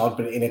double-edged sword,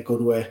 but in a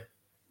good way.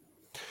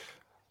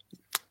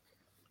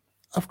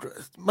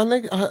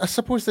 I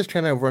suppose this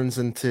kind of runs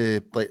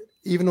into, like,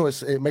 even though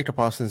Micah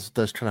Parsons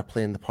does kind of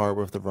play in the part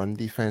with the run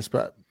defense,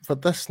 but for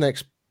this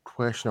next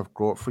question I've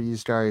got for you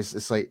guys,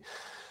 it's like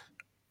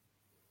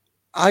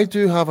I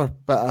do have a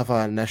bit of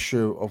an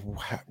issue of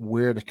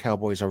where the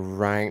Cowboys are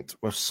ranked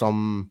with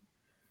some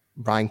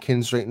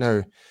rankings right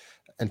now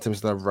in terms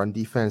of their run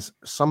defense.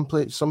 Some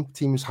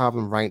teams have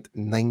them ranked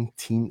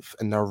 19th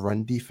in their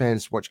run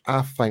defense, which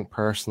I think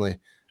personally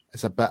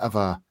is a bit of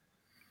a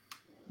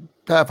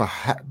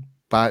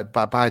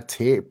bad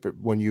tape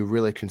when you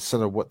really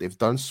consider what they've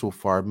done so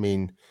far. I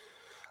mean,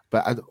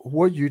 but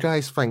what do you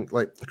guys think?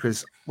 Like,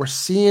 because we're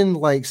seeing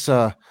like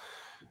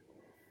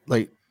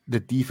the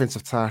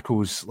defensive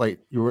tackles, like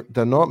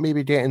they're not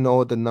maybe getting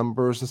all the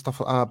numbers and stuff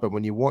like that, but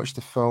when you watch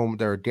the film,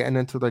 they're getting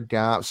into their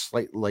gaps,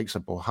 like likes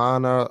of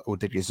Bohanna or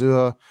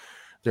Odigizua.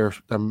 They're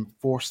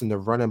forcing the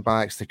running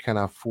backs to kind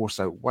of force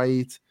out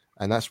wide,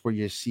 and that's where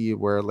you see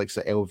where like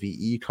the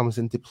LVE comes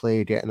into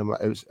play, getting them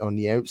out on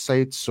the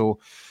outside. So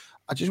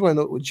I just want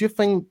to know, do you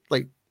think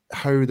like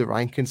how the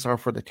rankings are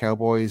for the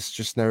Cowboys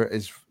just now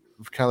is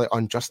kind of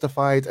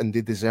unjustified and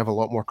they deserve a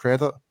lot more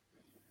credit?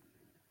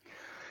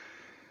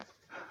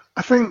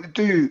 I think they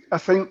do. I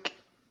think,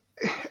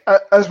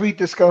 as we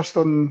discussed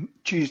on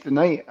Tuesday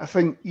night, I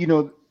think,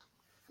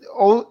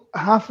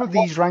 half of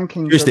these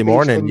rankings Tuesday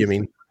morning, you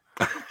mean?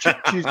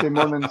 Tuesday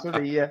morning,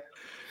 sorry, yeah.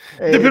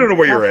 Depending on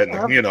where you're at,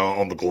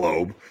 on the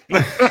globe.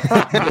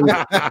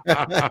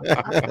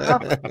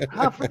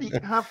 half of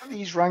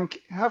these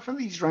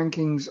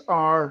rankings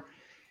are,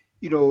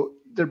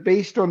 they're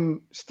based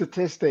on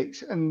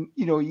statistics, and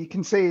you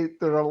can say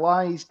there are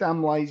lies,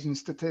 damn lies, in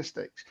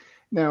statistics.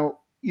 Now,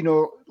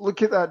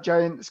 look at that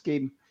Giants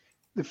game.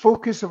 The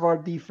focus of our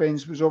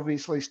defense was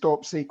obviously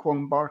stop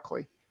Saquon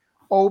Barkley.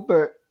 All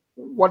but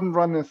one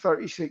run of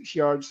 36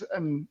 yards,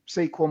 and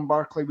Saquon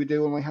Barkley would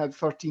have only had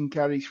 13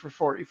 carries for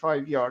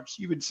 45 yards.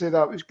 You would say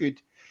that was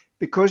good.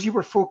 Because you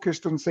were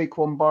focused on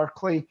Saquon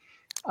Barkley,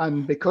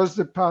 and because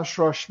the pass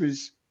rush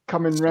was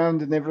coming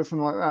round and everything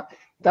like that,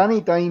 Danny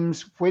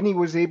Dimes, when he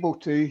was able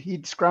to,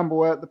 he'd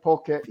scramble out the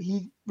pocket.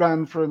 He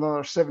ran for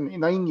another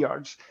 79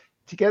 yards.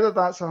 Together,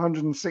 that's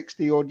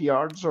 160 odd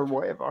yards or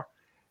whatever.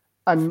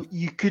 And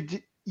you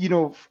could,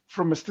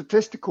 from a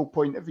statistical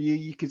point of view,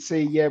 you could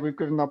say, yeah, we've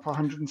given up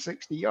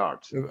 160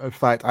 yards. In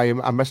fact, I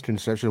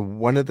misconception.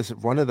 One of the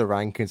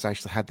rankings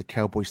actually had the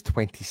Cowboys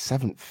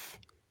 27th.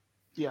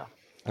 Yeah.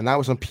 And that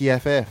was on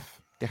PFF.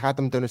 They had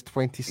them down as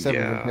 27th.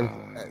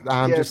 Yeah.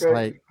 I'm just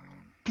like,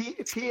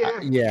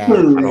 PFF. Yeah.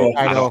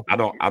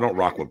 I don't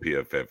rock with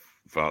PFF.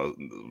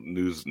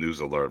 News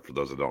alert for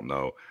those that don't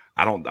know.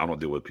 I don't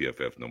deal with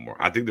PFF no more.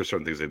 I think there's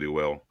certain things they do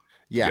well.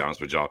 Yeah. To be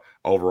honest with y'all,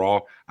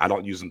 overall, I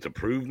don't use them to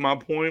prove my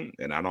point,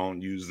 and I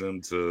don't use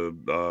them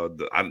to.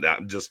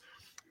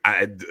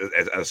 At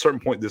a certain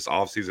point this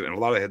offseason, and a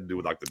lot of it had to do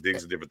with like the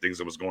things and different things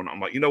that was going on. I'm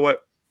like, you know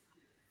what?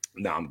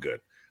 No, I'm good.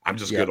 I'm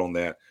just good on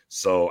that.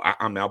 So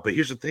I'm out. But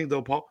here's the thing,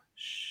 though, Paul.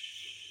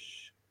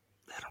 Shh,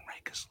 let them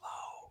rank us low.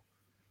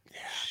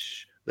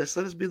 Let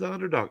us be the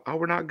underdog. Oh,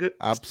 we're not good.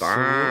 Absolutely.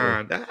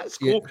 Fine. That's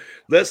cool. Yeah.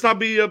 Let's not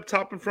be up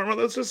top in front.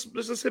 Let's just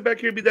sit back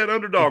here and be that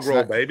underdog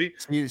role, baby.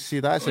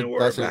 That's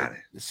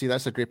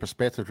a great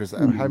perspective, because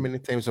how many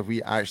times have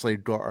we actually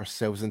got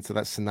ourselves into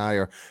that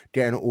scenario,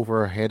 getting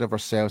over ahead of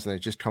ourselves, and it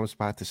just comes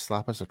back to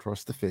slap us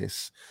across the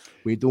face.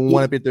 We don't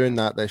want to be doing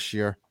that this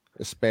year,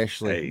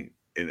 especially.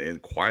 Hey,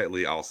 and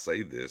quietly, I'll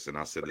say this, and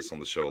I said this on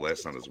the show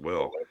last night as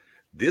well.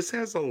 This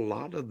has a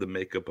lot of the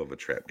makeup of a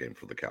trap game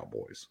for the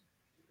Cowboys.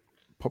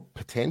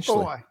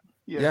 Potentially.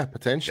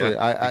 Potentially.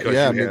 I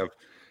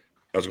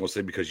was going to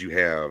say, because you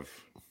have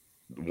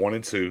 1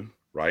 and 2,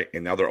 right?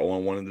 And now they're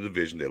 0-1 in the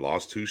division. They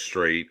lost 2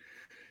 straight.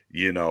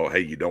 Hey,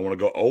 you don't want to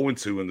go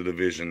 0-2 in the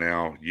division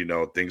now.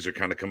 Things are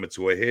kind of coming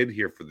to a head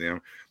here for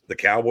them. The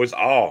Cowboys,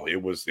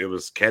 it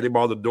was catty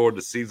ball the door.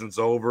 The season's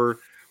over.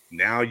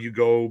 Now you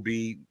go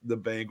beat the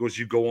Bengals.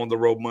 You go on the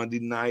road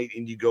Monday night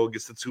and you go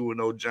against the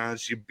 2-0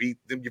 Giants. You beat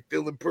them. You're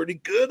feeling pretty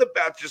good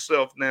about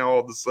yourself now all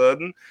of a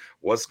sudden.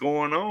 What's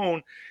going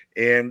on?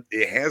 And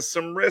it has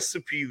some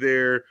recipe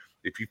there.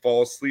 If you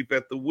fall asleep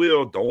at the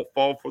wheel, don't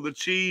fall for the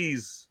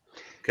cheese,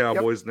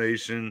 Cowboys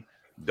Nation.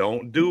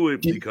 Don't do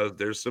it because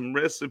there's some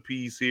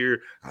recipes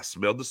here. I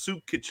smell the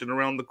soup kitchen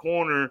around the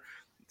corner. It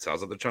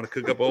sounds like they're trying to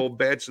cook up a whole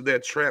batch of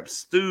that trap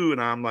stew.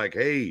 And I'm like,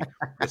 hey,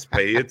 let's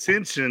pay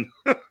attention.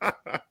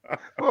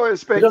 Well,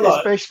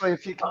 especially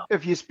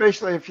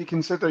if you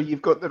consider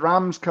you've got the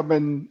Rams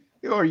coming,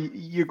 or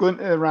you're going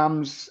to the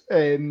Rams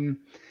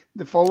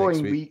the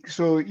following week,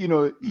 so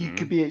you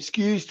could be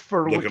excused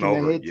for looking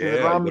ahead to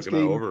the Rams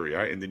game.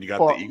 Right? And then you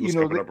got the Eagles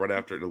coming up right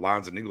after the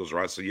Lions and Eagles,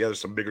 right? So there's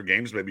some bigger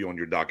games maybe on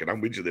your docket.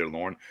 I'm with you there,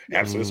 Lauren.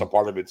 Absolutely, it's a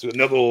part of it too.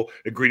 Another little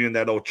ingredient in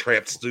that old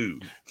trap stew.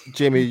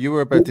 Jamie, you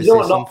were about to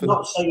say something.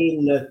 Not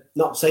saying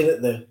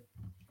that they're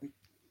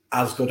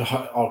as good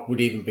or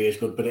would even be as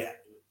good, but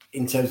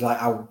in terms of like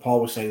how Paul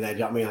was saying there, do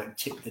you know what I mean?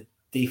 Like the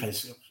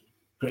defense is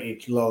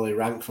pretty lowly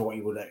ranked for what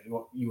you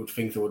would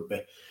think there would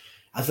be.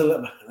 As I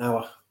look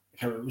now.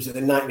 Was it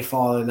the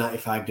 94 and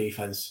 95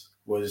 defense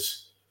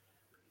was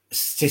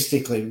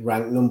statistically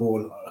ranked number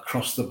one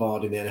across the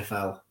board in the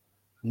NFL.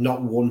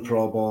 Not one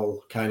Pro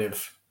Bowl kind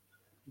of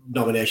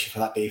nomination for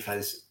that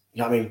defense.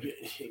 You know what I mean?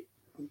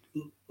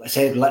 Let's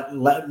say let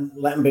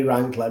them be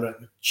ranked, let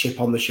them chip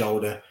on the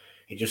shoulder.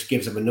 It just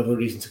gives them another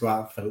reason to go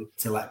out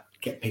to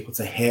get people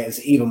to hate us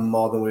even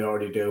more than we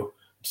already do.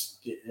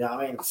 You know what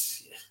I mean?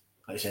 It's,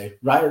 like I say,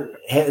 right,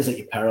 hate us at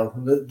your peril.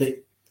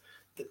 They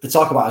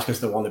talk about us because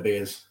they want to be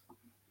us.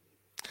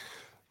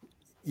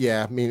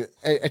 Yeah, I mean,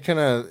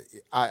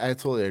 I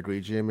totally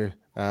agree, Jamie.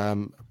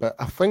 But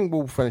I think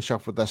we'll finish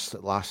off with this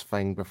last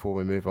thing before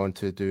we move on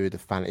to do the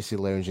fantasy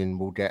lounge, and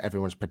we'll get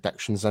everyone's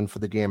predictions in for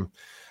the game.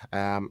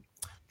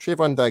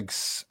 Trayvon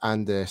Diggs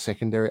and the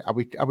secondary. Are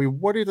we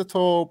worried at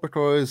all?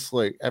 Because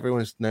like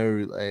everyone's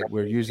now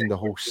we're using the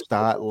whole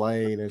stat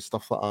line and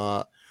stuff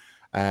like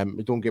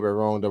that. Don't get me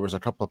wrong, there was a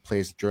couple of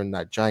plays during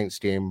that Giants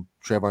game.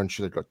 Trayvon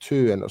should have got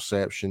 2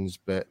 interceptions,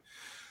 but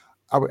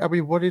are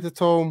we worried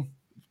at all?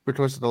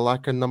 Because of the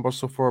lack of numbers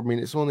so far. I mean,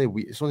 it's only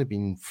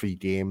been 3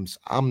 games.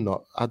 I don't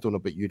know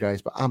about you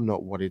guys, but I'm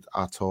not worried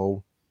at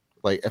all.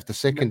 Like, if the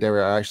secondary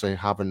are actually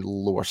having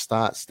lower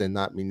stats, then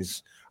that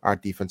means our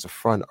defensive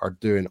front are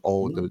doing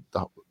all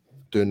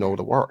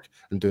the work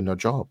and doing their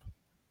job.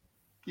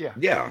 Yeah,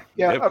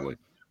 definitely.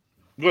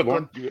 Good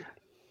one.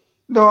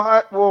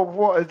 No,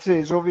 what I'd say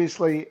is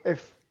obviously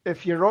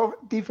if your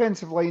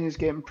defensive line is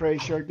getting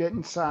pressure,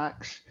 getting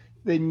sacks,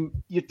 then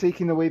you're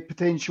taking away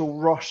potential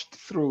rushed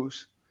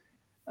throws.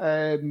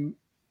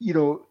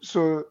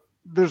 So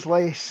there's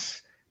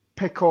less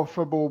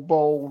pick-offable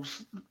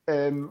balls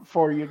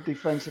for your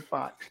defensive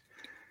backs.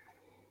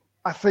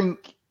 I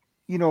think,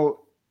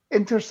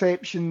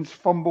 interceptions,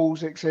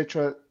 fumbles,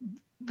 etc.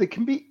 They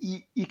can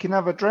be. You can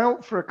have a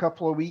drought for a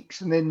couple of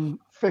weeks and then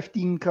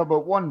 15 come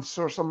at once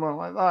or something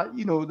like that.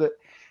 You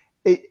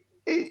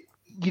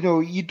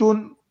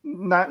don't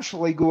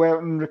naturally go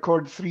out and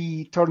record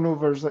 3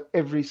 turnovers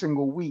every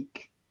single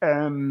week.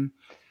 So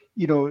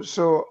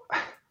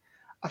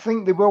I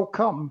think they will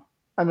come.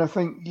 And I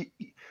think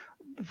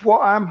what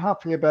I'm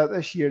happy about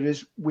this year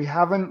is we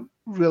haven't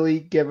really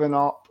given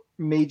up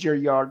major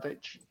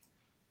yardage.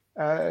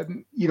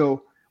 Joe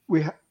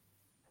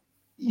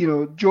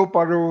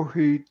Burrow,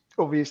 who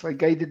obviously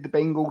guided the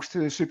Bengals to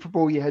the Super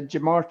Bowl. You had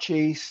Jamar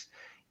Chase,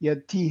 you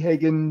had T.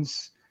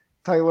 Higgins,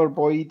 Tyler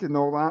Boyd, and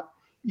all that.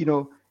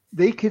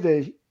 They could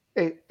have,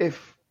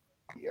 if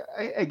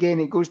again,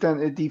 it goes down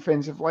to the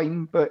defensive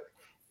line, but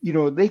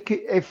they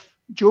could, if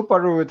Joe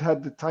Burrow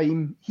had the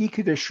time, he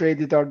could have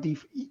shredded our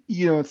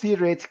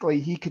theoretically,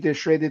 he could have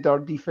shredded our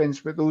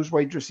defense with those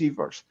wide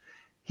receivers.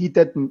 He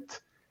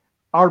didn't.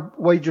 Our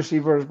wide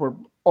receivers were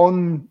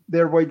on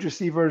their wide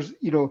receivers.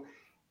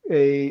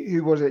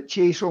 Who was it?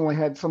 Chase only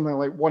had something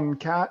like 1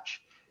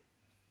 catch.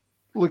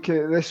 Look at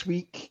it this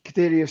week.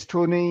 Kadarius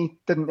Toney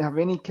didn't have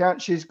any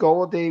catches.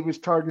 Golladay was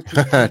targeted.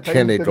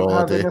 Kenny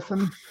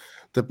Golladay,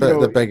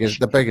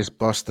 the biggest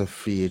bust of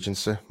free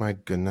agency. My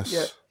goodness.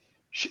 Yeah.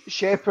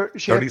 Shepard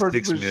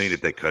 36 million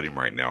if they cut him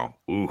right now.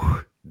 Ooh,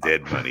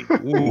 dead money.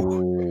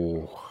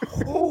 Ooh.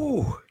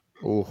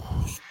 Ooh.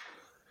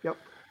 Yep.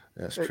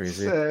 That's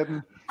crazy. I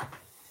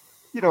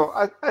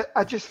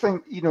just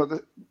think,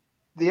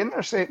 the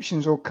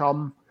interceptions will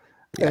come.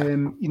 Yeah.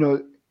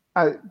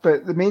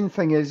 But the main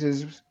thing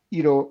is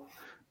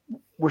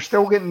we're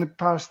still getting the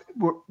pass.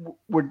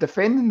 We're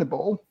defending the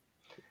ball.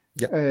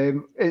 Yeah.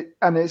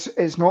 And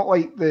it's not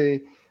like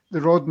the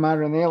Rod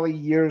Marinelli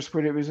years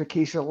where it was a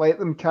case of let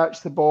them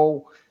catch the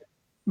ball,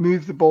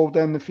 move the ball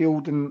down the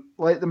field, and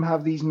let them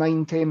have these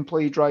 9-10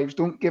 play drives.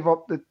 Don't give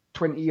up the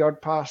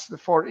 20-yard pass, the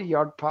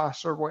 40-yard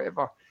pass or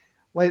whatever.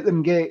 Let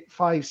them get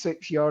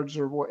 5-6 yards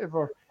or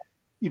whatever.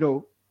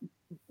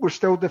 We're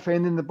still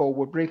defending the ball.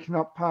 We're breaking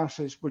up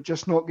passes. We're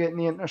just not getting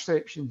the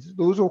interceptions.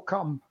 Those will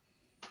come.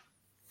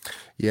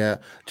 Yeah.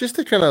 Just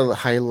to kind of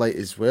highlight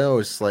as well,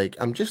 it's like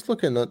I'm just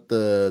looking at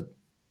the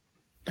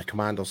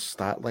Commander's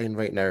stat line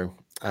right now.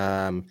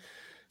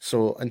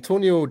 So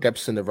Antonio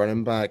Gibson, the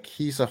running back,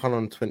 he's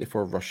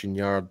 124 rushing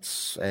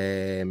yards with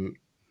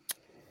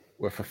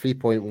a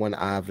 3.1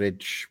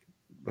 average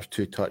with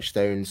 2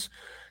 touchdowns.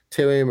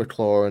 Terry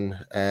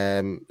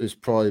McLaurin, who's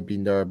probably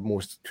been their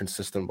most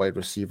consistent wide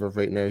receiver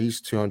right now.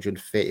 He's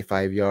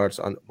 235 yards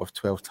with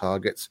 12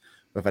 targets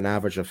with an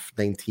average of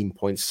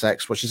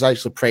 19.6, which is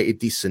actually pretty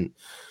decent.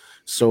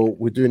 So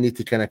we do need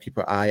to kind of keep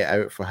our eye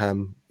out for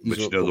him. But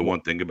you know the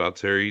one thing about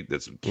Terry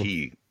that's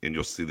key, and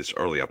you'll see this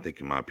early, I think,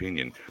 in my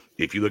opinion,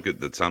 if you look at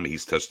the time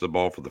he's touched the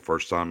ball for the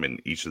first time in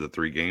each of the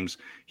 3 games,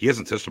 he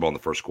hasn't touched the ball in the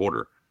first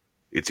quarter.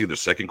 It's either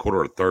second quarter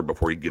or third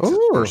before he gets his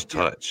first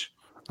touch.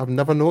 I've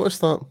never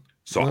noticed that.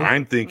 So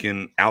I'm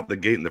thinking out the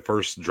gate in the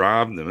first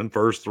drive and then the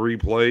first 3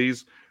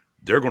 plays,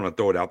 they're going to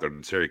throw it out there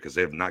to Terry because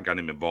they have not gotten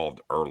him involved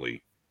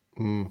early.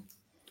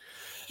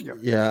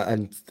 Yeah,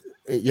 and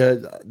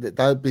that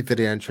would be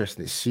very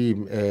interesting to see.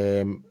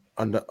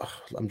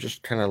 I'm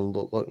just kind of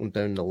looking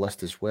down the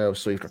list as well.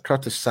 So you've got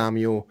Curtis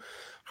Samuel,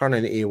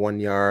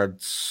 181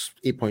 yards,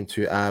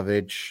 8.2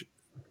 average.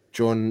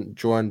 Joan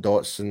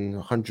Dotson,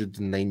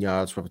 109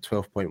 yards with a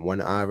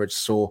 12.1 average.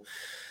 So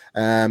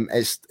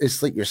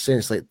it's like you're saying,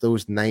 it's like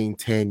those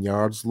 9-10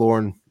 yards,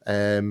 Lauren,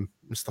 and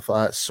stuff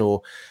like that.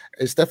 So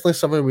it's definitely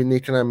something we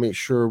need to kind of make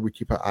sure we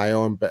keep an eye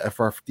on. But if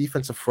our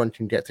defensive front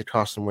can get to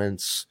Carson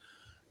Wentz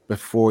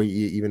before he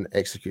even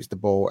executes the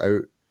ball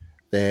out,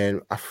 then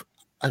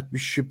we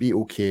should be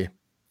okay. I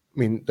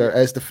mean, there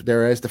is the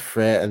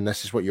threat, and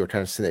this is what you were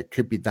trying to say. It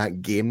could be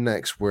that game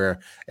next where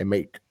it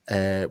might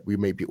we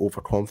might be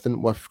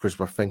overconfident with because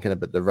we're thinking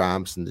about the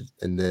Rams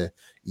and the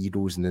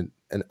Eagles in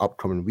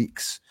upcoming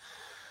weeks.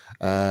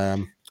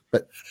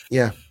 But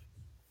yeah,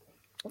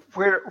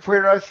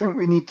 where I think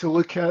we need to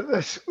look at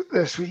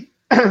this week.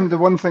 The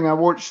one thing I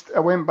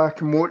went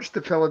back and watched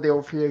the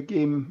Philadelphia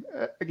game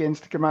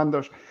against the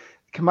Commanders.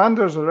 The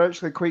Commanders are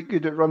actually quite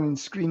good at running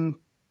screen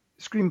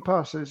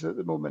passes at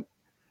the moment.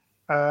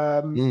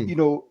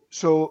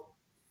 So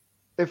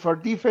if our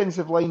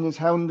defensive line is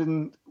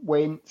hounding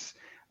Wentz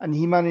and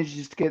he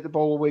manages to get the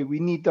ball away, we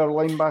need our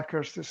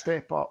linebackers to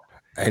step up.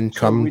 And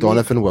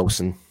Donovan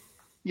Wilson.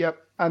 Yep,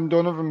 and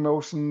Donovan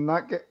Wilson.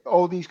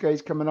 All these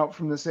guys coming up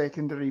from the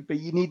secondary. But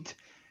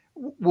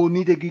we'll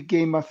need a good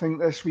game, I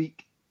think, this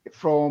week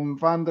from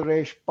Van Der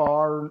Esch,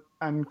 Barr,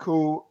 and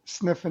co.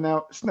 sniffing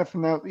out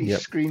these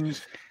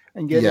screens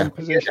and getting in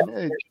position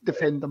to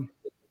defend them.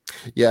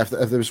 Yeah, if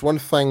there was one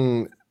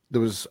thing,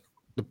 there was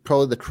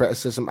probably the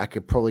criticism I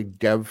could probably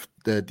give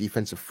the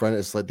defensive front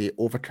is like they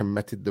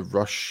overcommitted the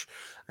rush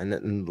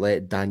and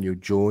let Daniel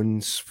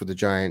Jones for the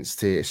Giants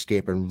to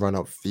escape and run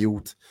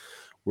upfield.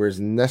 Whereas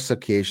in this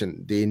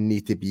occasion, they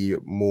need to be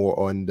more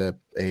on the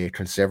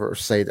conservative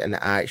side and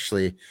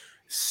actually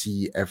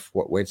see if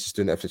what Wentz is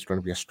doing, if it's going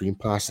to be a screen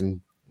pass and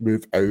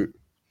move out,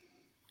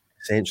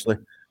 essentially.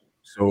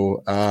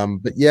 So,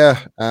 but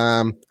yeah,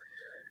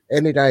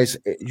 any guys,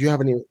 do you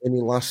have any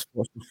last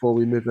thoughts before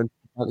we move into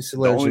fantasy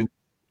legend?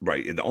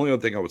 Right. And the only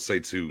other thing I would say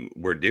too,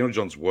 where Daniel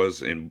Jones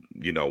was, and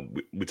we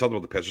talked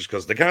about the Patriots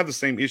because they kind of have the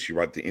same issue,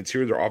 right? The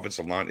interior of their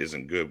offensive line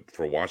isn't good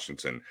for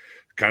Washington.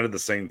 Kind of the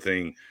same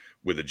thing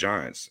with the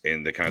Giants,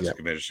 and they kind of took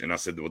advantage. And I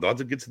said, well, they'll have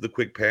to get to the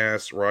quick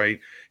pass, right?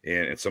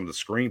 And some of the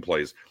screen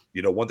plays.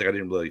 One thing I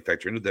didn't really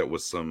factor into that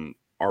was some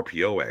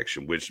RPO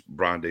action, which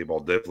Brian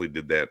Daboll definitely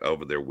did that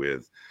over there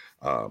with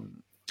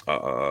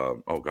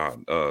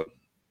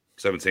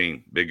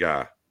 17, big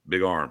guy,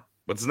 big arm.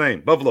 What's his name?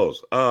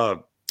 Buffaloes.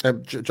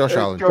 Josh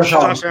Allen.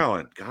 Josh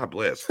Allen. God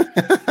bless.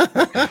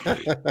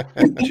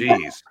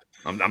 Jeez.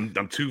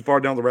 I'm too far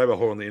down the rabbit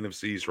hole in the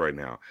NFCs right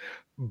now.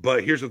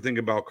 But here's the thing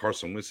about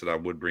Carson Wentz that I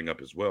would bring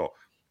up as well.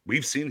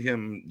 We've seen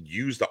him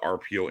use the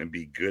RPO and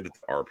be good at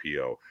the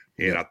RPO.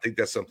 And I think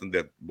that's something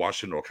that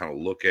Washington will kind of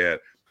look at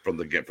from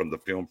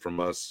the film from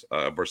us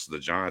versus the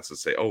Giants and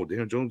say, oh,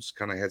 Daniel Jones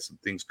kind of had some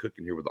things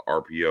cooking here with the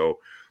RPO.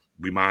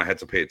 We might have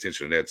to pay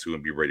attention to that too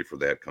and be ready for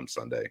that come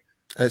Sunday.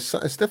 It's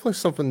definitely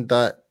something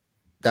that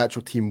the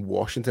actual team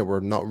Washington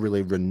were not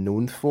really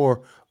renowned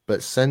for,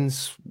 but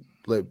since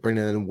like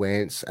bringing in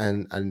Wentz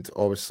and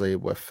obviously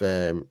with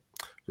the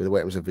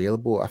weapons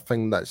available, I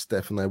think that's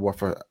definitely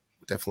worth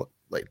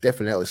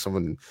definitely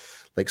someone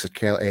like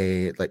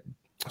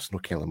it's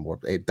not Kellen Moore,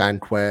 Dan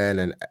Quinn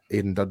and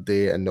Aidan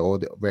Dudley and all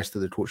the rest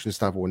of the coaching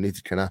staff will need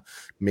to kind of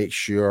make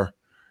sure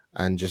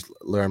and just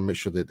make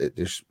sure that they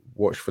just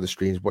watch for the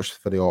screens, watch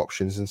for the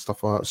options and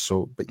stuff like that.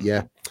 So, but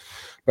yeah,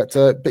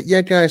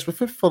 guys,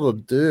 without further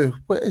ado,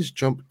 let's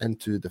jump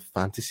into the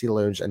fantasy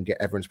lounge and get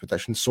everyone's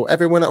predictions. So,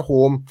 everyone at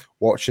home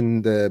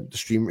watching the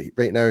stream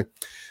right now,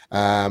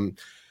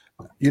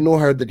 you know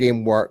how the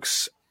game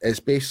works. It's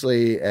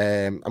basically,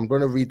 I'm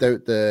going to read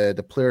out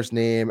the player's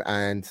name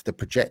and the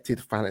projected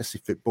fantasy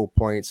football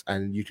points,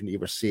 and you can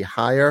either say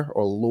higher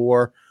or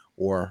lower,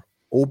 or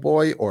oh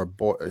boy, or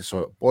boy,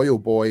 so boy oh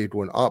boy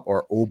going up,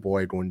 or oh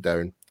boy going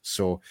down.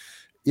 So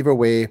either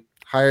way,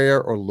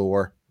 higher or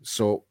lower.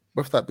 So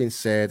with that being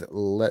said,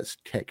 let's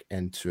kick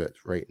into it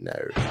right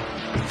now.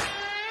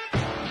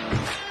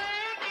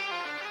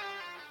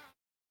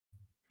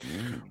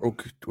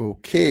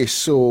 Okay,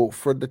 so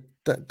for the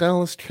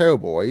Dallas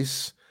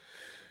Cowboys,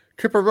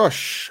 Cooper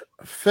Rush,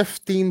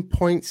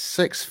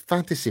 15.6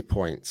 fantasy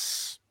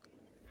points.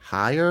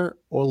 Higher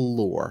or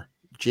lower?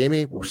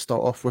 Jamie, we'll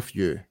start off with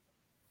you.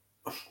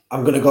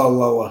 I'm going to go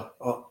lower,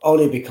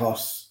 only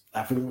because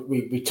I think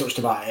we touched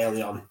about it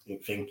early on. I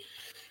think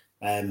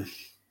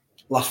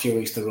last few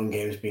weeks the run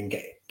game has been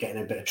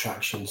getting a bit of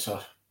traction, so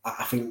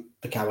I think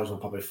the Cowboys will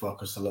probably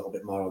focus a little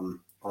bit more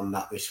on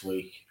that this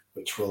week,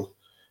 which will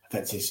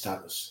affect his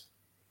status.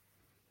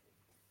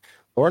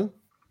 Lauren?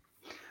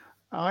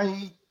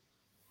 I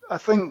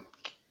think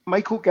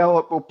Michael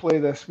Gallup will play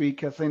this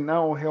week. I think that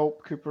will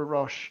help Cooper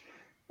Rush.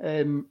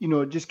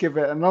 Just give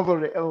it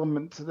another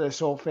element to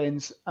this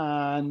offense,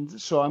 and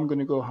so I'm going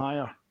to go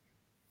higher.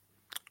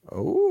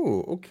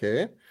 Oh,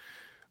 okay.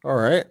 All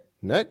right.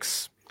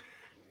 Next.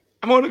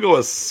 I'm going to go a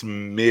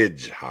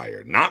smidge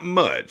higher. Not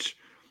much.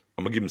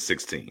 I'm going to give him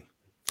 16.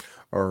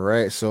 All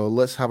right. So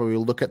let's have a wee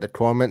look at the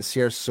comments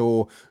here.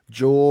 So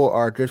Joe,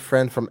 our good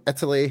friend from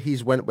Italy,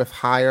 he's went with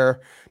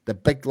higher. The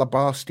Big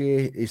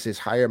Labasti, he says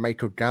higher.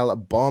 Michael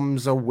Gallup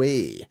bombs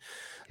away.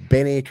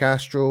 Benny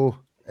Castro,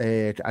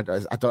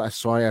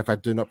 sorry if I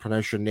do not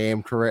pronounce your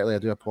name correctly. I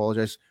do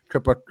apologize.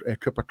 Cooper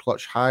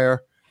Clutch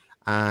higher.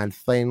 And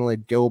finally,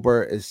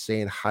 Gilbert is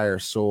saying higher.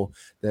 So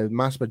the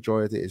mass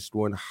majority is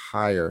going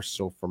higher.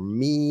 So for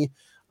me,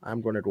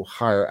 I'm going to go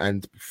higher.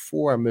 And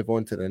before I move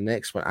on to the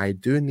next one, I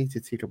do need to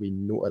take a wee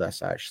note of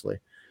this actually,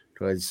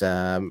 because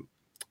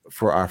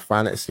for our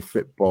fantasy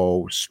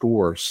football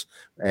stores,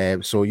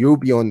 so you'll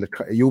be on the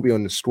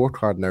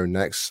scorecard now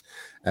next.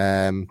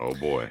 Oh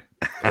boy.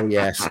 Oh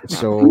yes.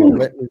 So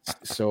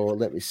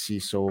let me see.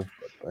 So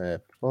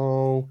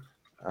Paul,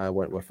 I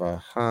went with a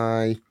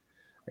high.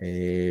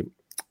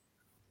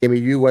 Amy,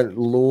 you went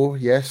low,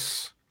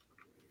 yes?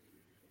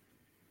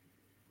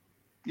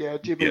 Yeah,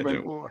 Jimmy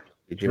went lower.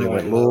 Jimmy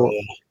went low.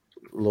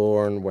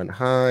 Lauren went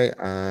high,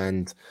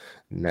 and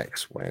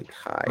next went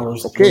high.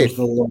 Okay.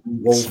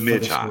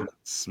 Smidge high.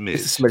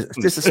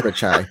 Smidge. Just a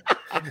smidge high.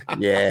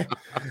 Yeah.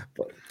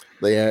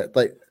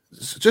 But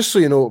just so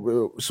you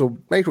know, so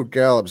Michael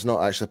Gallup's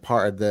not actually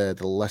part of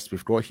the list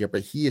we've got here,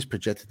 but he is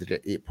projected to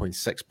get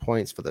 8.6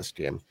 points for this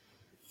game.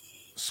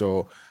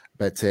 So,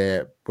 but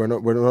we're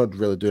not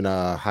really doing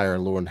a higher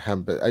low on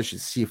him. But as you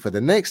see, for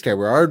the next guy,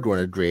 we are going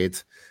to grade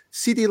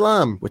CeeDee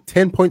Lamb with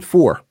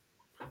 10.4,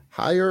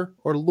 higher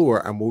or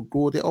lower, and we'll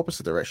go the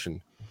opposite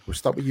direction. We'll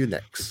start with you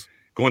next.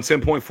 Going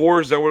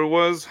 10.4, is that what it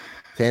was?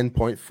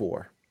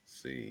 10.4.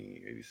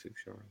 See,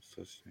 86 yards,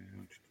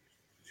 touchdown.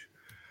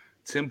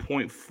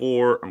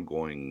 10.4. I'm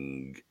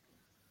going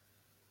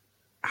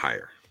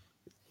higher.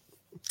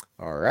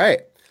 All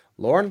right,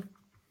 Lauren.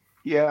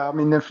 Yeah, I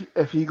mean,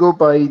 if you go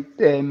by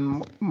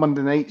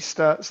Monday night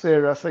stats,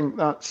 there, I think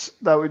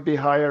that would be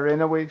higher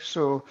anyway.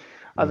 So,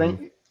 I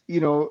think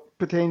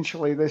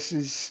potentially this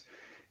is.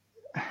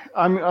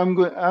 I'm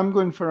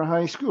going for a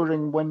high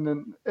scoring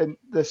win in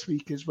this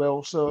week as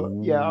well.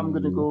 So yeah, I'm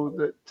going to go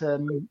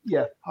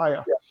that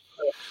higher.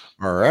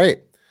 All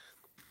right,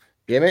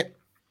 give it.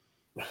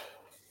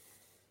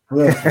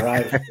 Right.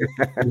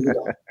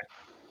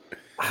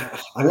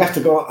 I'm gonna have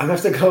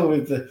to go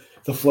with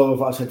the flow of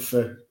what I said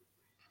for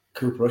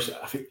Cooper Rush.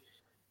 I think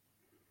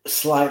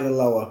slightly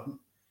lower,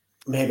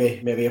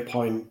 maybe a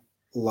point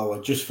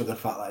lower, just for the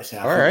fact that I say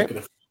I think they're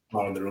going to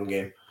more in the run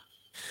game.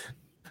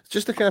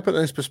 Just to kind of put it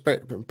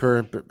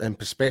in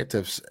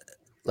perspectives,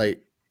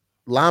 like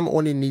Lamb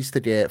only needs to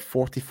get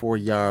 44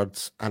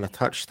 yards and a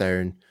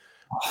touchdown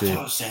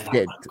to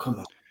get. Come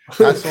on.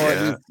 That's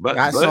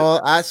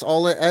all. That's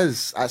all it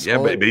is.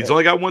 But he's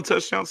only got one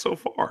touchdown so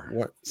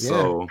far.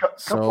 So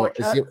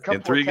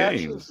in 3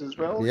 games as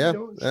well. Yeah,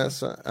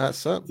 that's it.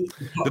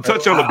 The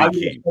touchdown will be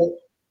key.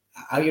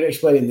 How are you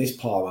explaining this,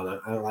 Paul?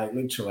 And I like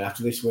literally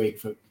after this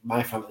week for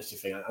my fantasy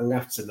thing, I'm gonna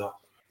have to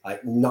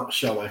not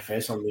show my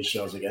face on these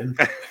shows again.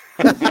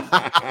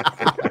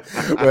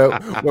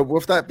 well,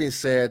 with that being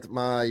said,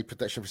 my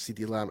prediction for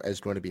CeeDee Lamb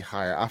is going to be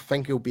higher. I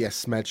think it'll be a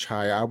smidge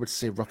higher. I would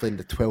say roughly in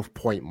the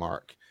 12-point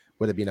mark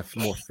would have been a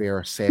more fair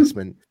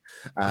assessment.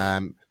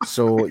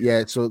 So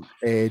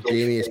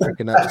Jamie is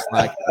picking up the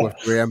slack with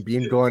Graham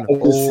Bean going,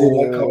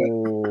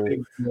 oh,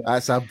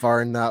 that's a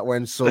burn, that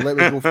one. So let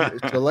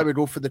me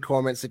go for the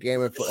comments again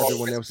with what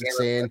everyone else is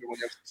saying.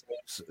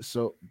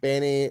 So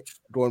Benny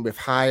going with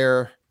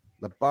higher,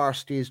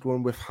 Labarski is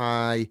going with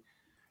high,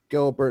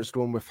 Gilbert's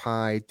going with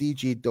high,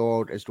 DG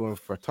Dog is going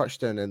for a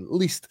touchdown and at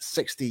least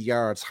 60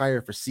 yards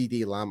higher for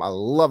CeeDee Lamb. I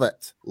love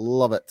it.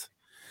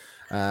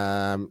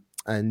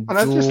 And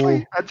I'd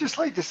just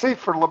like to say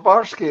for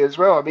Labarski as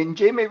well. I mean,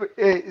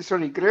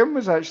 Graham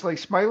was actually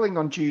smiling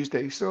on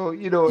Tuesday, so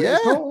it's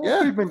not all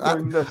we've been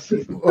doing this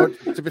season.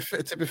 To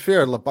be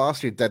fair,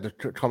 Labarski did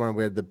come in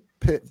with the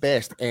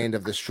best end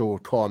of the show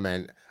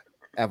comment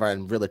ever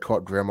and really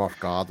caught Graham off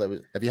guard.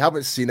 If you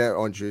haven't seen it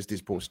on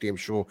Tuesday's post-game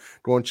show,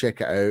 go and check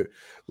it out.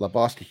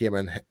 Labarski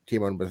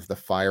came on with the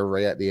fire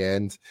right at the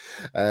end.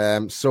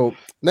 So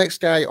next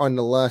guy on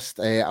the list,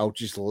 I'll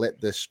just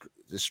let the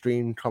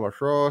stream come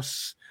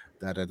across.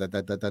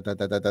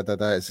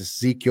 It's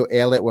Ezekiel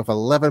Elliott with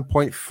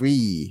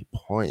 11.3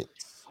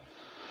 points.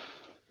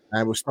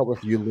 And we'll start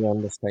with you,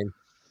 Lauren, this time.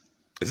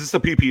 Is this the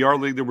PPR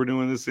league that we're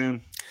doing this in?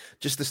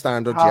 Just the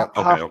standard, yeah.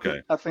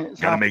 Okay. I think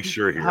it's gotta make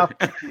sure here. Half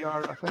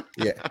PPR, I think.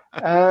 Yeah.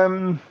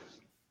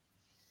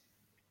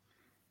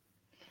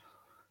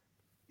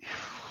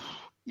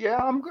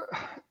 Yeah,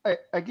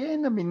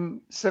 again. I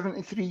mean,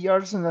 73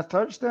 yards and a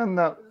touchdown.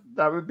 That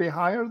would be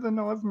higher than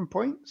 11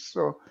 points.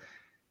 So,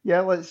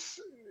 yeah,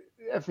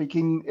 if he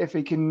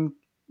can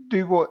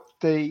do what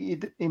he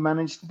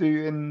managed to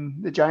do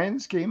in the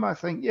Giants game, I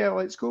think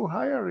let's go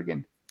higher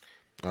again.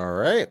 All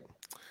right.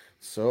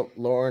 So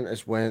Lauren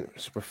has went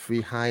with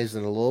 3 highs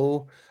and a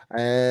low.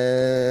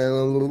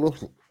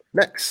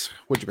 Next,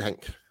 what do you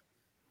think?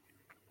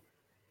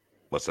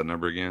 What's that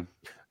number again?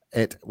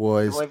 It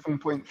was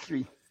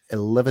 11.3.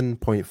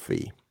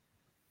 11.3.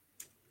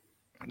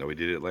 I know he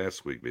did it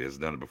last week, but he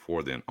hasn't done it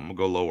before then. I'm going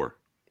to go lower.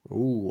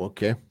 Ooh,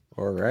 okay.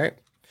 All right.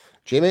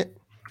 Jamie?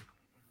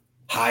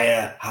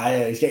 Higher.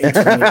 He's getting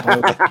 20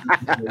 points.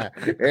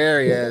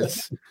 There he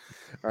is.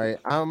 All right.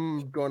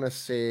 I'm going to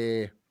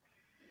say,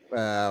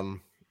 in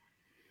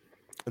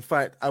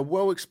fact, I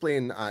will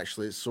explain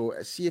actually. So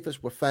see if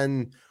it's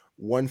within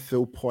 1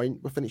 full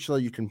point within each other.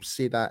 You can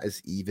say that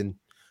as even.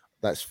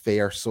 That's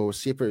fair. So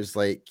see if it's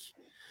like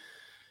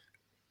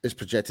it's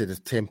projected as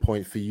 10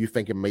 point for you.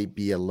 Think it might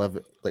be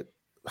 11, like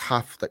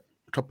half, like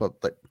couple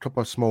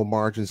of small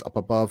margins up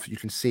above. You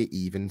can say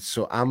even.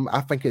 So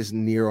I think it's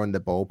near on the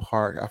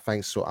ballpark. I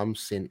think so. I'm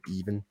saying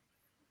even.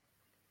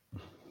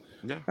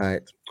 Yeah.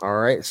 All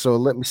right. So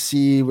let me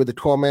see with the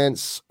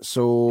comments.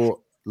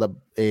 So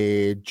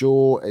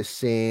Joe is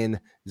saying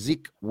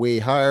Zeke way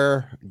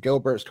higher.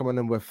 Gilbert's coming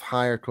in with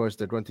higher because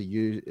they're going to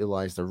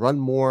utilize the run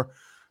more.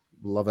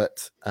 Love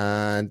it.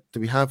 And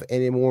do we have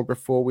any more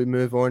before we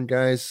move on,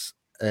 guys?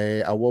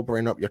 I will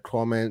bring up your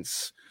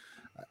comments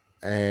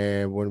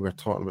when we're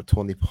talking about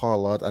Tony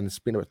Pollard. And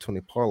speaking about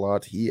Tony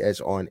Pollard, he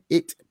is on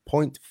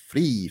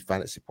 8.3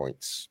 fantasy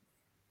points.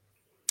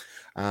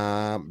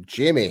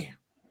 Jamie.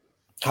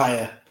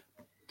 Higher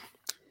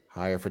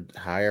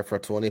for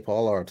Tony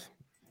Pollard.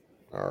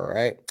 All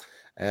right.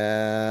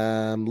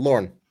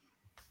 Lauren.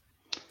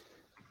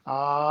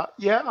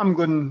 Yeah,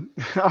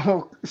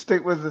 I'll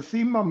stick with the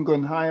theme. I'm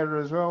going higher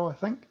as well, I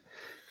think.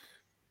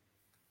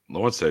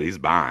 Lauren said he's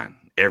buying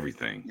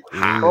everything.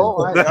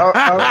 Oh,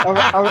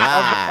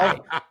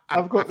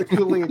 I've got the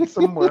Kool-Aid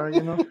somewhere,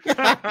 you know.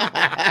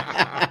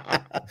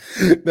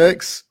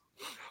 Next.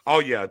 Oh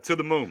yeah, to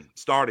the moon.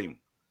 Starting.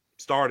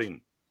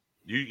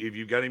 If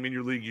you got him in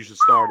your league, you should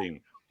start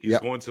him. He's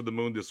going to the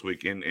moon this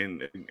week,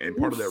 and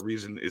part of that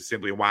reason is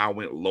simply why I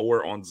went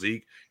lower on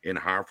Zeke and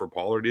higher for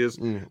Pollard is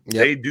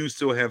they do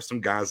still have some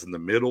guys in the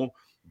middle,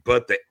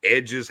 but the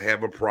edges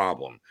have a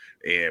problem.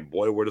 And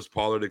boy, where does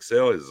Pollard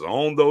excel is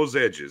on those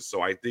edges.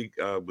 So I think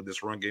with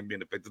this run game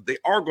being effective, they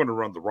are going to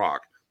run the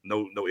rock.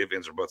 No ifs,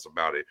 ands, or buts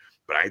about it.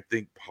 But I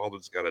think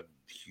Pollard's got a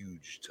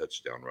huge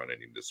touchdown run in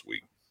him this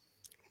week.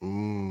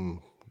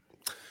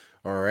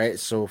 All right.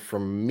 So for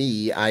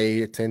me,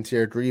 I tend to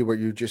agree what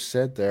you just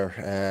said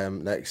there.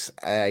 Next,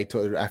 I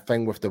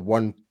think with the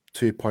 1-2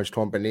 punch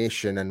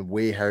combination and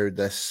way how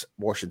this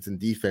Washington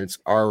defense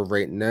are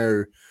right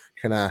now,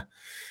 kind of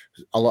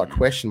a lot of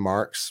question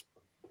marks.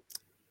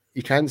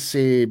 You can't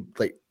say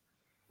like,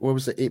 what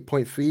was it,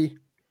 8.3?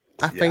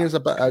 I think it's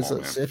a bit.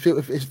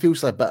 It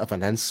feels like a bit of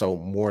an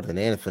insult more than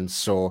anything.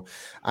 So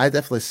I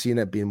definitely seen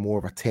it being more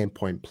of a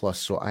 10-point plus.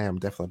 So I am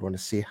definitely going to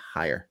say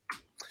higher.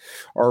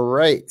 All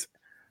right.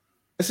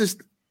 I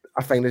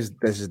think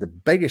this is the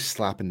biggest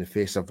slap in the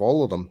face of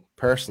all of them,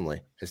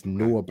 personally, is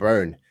Noah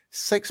Brown.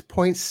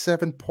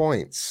 6.7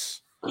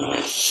 points.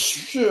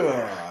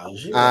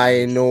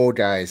 I know,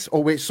 guys. Oh,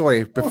 wait,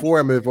 sorry. Before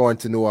I move on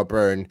to Noah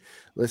Brown,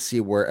 let's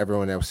see where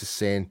everyone else is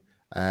saying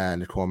in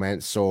the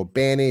comments. So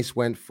Benny's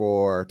went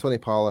for Tony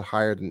Pollard,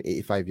 higher than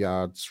 85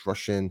 yards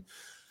rushing.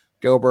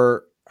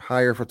 Gilbert,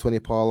 higher for Tony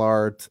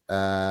Pollard.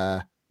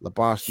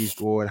 Labarski's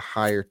going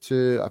higher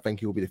too. I think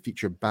he will be the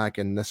featured back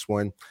in this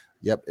one.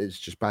 Yep, it's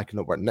just backing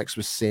up what Nick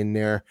was saying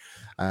there.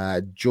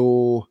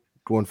 Joe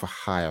going for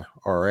higher.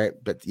 All right.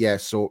 But yeah,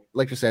 so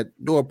like I said,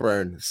 Noah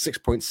Brown,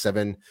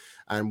 6.7.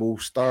 And we'll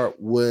start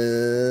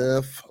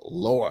with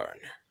Lauren.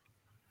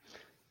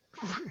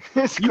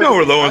 You know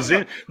where Lauren's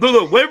in.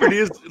 Look, whatever it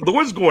is,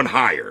 Lauren's going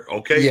higher.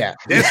 Okay. Yeah.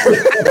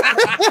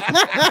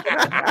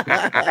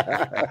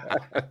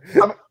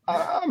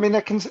 I mean,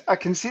 I can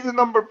see the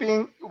number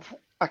being.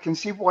 I can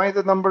see why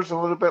the number's a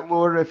little bit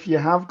lower. If you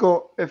have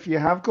got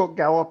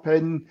Gallup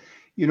in,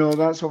 you know,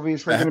 that's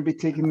obviously going to be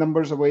taking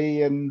numbers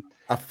away. And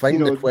I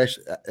think the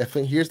question. I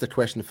think here's the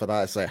question for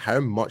that: it's like, how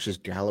much is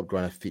Gallup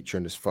going to feature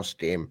in this first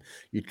game?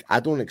 I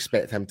don't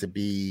expect him to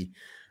be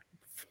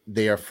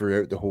there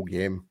throughout the whole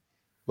game,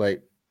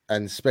 like,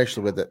 and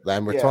especially with it.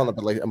 And we're talking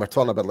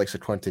about like the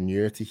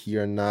continuity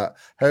here and that.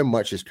 How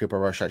much is Cooper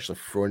Rush actually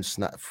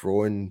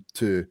thrown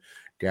to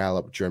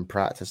Gallup during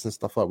practice and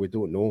stuff like that? We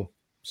don't know.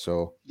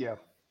 So yeah.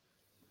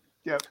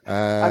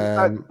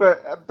 But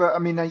I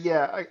mean,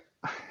 I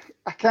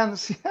can't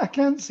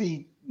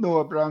see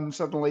Noah Brown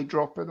suddenly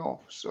dropping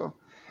off. So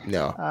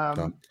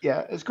no.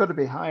 Yeah, it's got to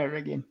be higher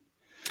again.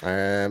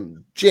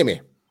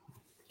 Jamie.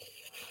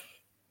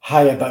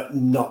 Higher, but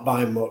not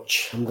by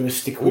much. I'm going to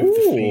stick with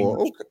the theme.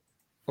 Okay.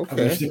 I'm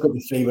going to stick with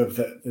the theme of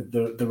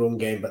the run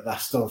game, but I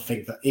still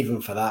think that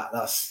even for that,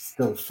 that's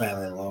still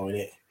fairly low,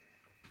 isn't it?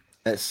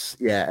 It's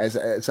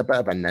a bit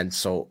of an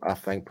insult, I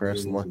think,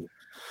 personally.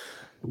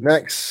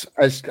 Next,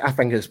 I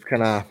think it's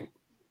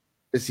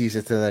it's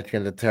easy to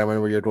kind of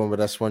determine where you're going with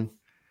this one.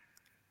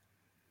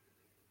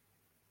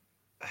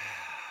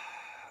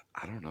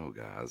 I don't know,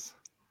 guys.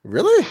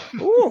 Really?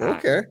 Oh,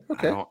 okay.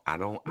 I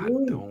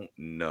don't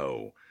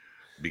know,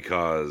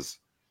 because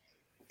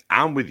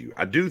I'm with you.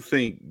 I do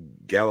think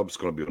Gallup's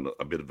going to be on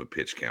a bit of a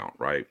pitch count,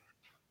 right?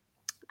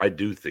 I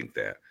do think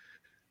that.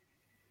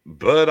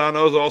 But I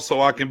know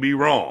also I can be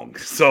wrong.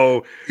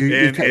 So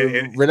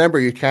remember,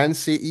 you can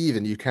say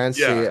even. You can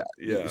say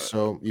yeah.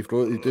 So you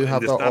do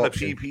have that option. It's not a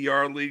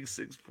PPR league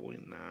 6.9.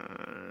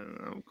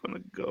 I'm gonna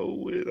go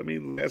with. I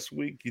mean, last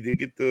week he did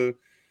get the,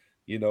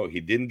 he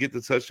didn't get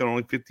the touchdown,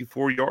 only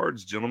 54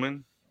 yards,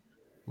 gentlemen.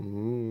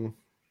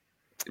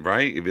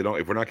 Right? If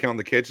we're not counting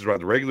the catches, right?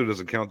 The regular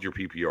doesn't count your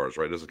PPRs,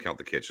 right? It doesn't count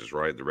the catches,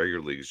 right? The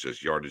regular league is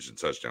just yardage and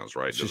touchdowns,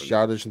 right? It's just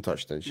yardage and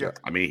touchdowns. Yeah.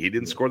 I mean, he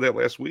didn't score that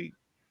last week.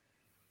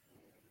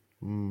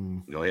 He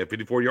only had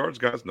 54 yards,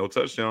 guys. No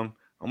touchdown.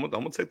 I'm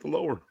gonna take the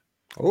lower.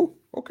 Oh,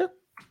 okay.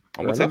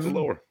 I'm gonna take the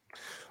lower.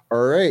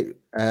 All right.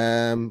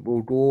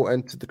 We'll go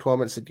into the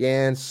comments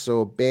again.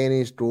 So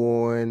Benny's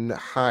going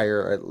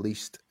higher at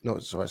least. No,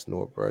 so that's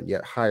no burn.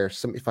 Yeah, higher.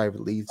 75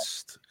 at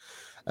least.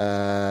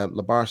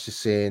 Labarce is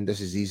saying this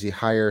is easy,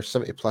 higher,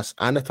 70 plus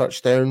and a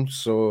touchdown.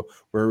 So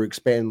we're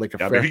expecting like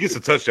a. if he gets a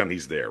touchdown,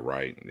 he's there,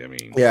 right? I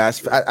mean, yeah,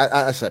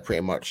 that's it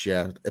pretty much.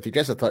 Yeah, if he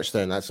gets a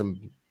touchdown, that's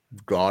him.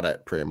 Got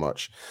it pretty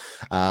much.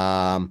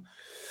 Higher,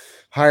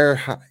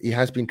 he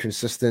has been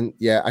consistent.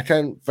 Yeah, I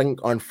can't think,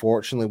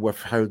 unfortunately, with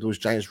how those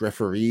Giants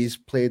referees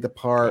played the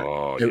part.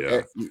 Oh,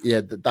 that he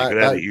could have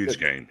had a huge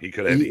game. He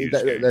could have had a huge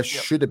game. There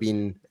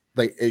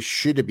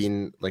should have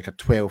been like a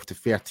 12 to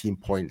 13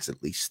 points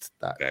at least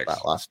that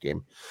last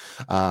game.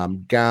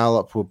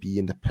 Gallup will be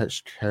in the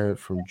pitch count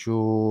from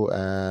Joe.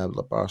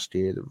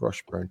 Labarski, the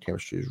rush burn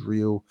chemistry is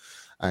real.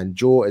 And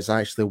Joe is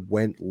actually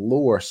went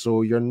lower.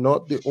 So you're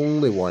not the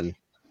only one.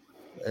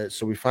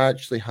 So we've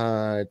actually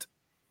had,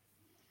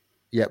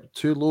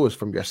 two lows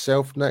from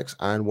yourself, Nix,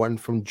 and one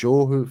from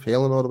Joe, who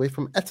hailing all the way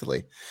from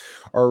Italy.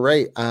 All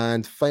right,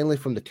 and finally,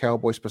 from the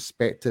Cowboys'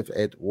 perspective,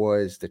 it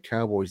was the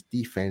Cowboys'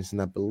 defense,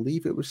 and I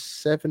believe it was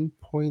 7.6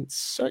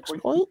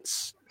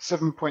 points?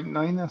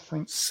 7.9, I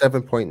think.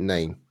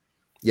 7.9.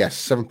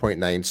 Yes,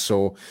 7.9.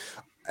 So,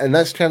 and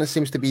that kind of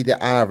seems to be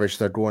the average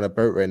they're going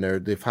about right now.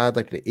 They've had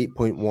like the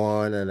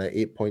 8.1 and an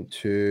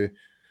 8.2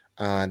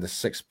 and the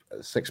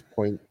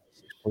 6.9.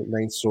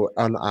 So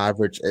on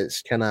average,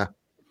 it's kind of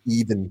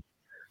even.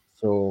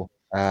 So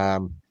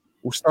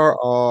we'll start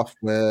off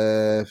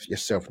with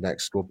yourself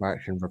next. Go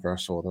back in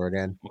reverse order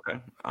again. Okay.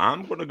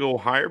 I'm going to go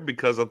higher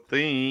because I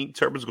think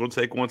Turpin's going to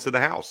take one to the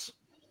house.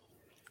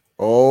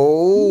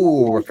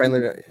 Oh, we're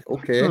finally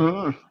okay.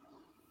 Mm-hmm.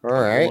 All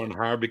right. I'm going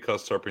higher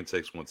because Turpin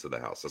takes one to the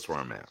house. That's where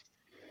I'm at.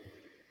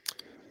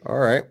 All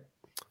right.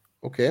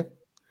 Okay.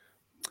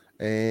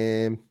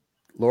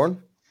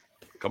 Lauren?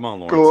 Come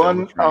on, Lauren. Go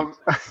on.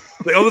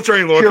 Stay on the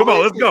train, Lauren. Come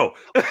on, let's go.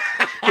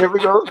 Here we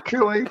go.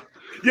 Cooley.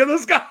 Yeah,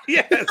 let's go.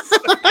 Yes.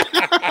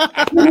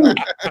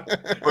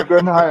 We're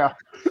going higher.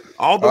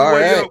 All the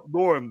way up,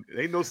 Lauren.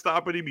 Ain't no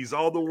stopping him. He's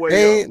all the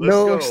way Ain't up. Let's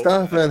no go.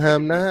 stopping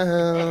him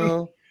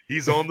now.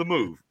 He's on the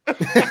move.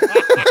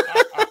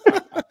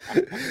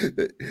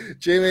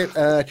 Jamie,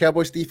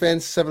 Cowboys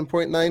defense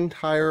 7.9,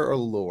 higher or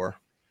lower?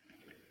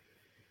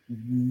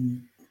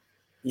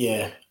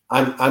 Yeah,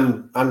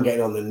 I'm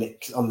getting on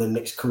the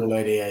Knicks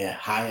Kool-Aid here.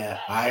 Higher.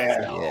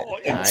 Yeah,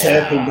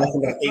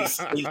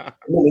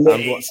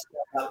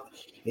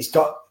 It's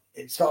got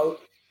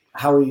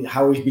how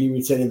he's been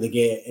returning the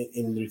game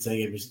in the return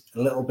game is a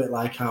little bit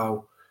like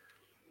how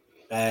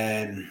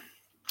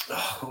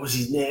what was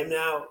his name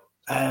now?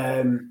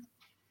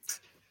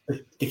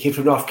 The kid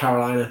from North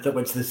Carolina that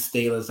went to the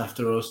Steelers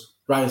after us,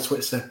 Ryan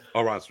Switzer.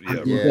 All right,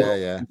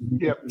 yeah.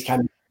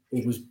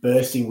 He was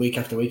bursting week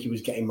after week. He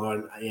was getting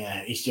more.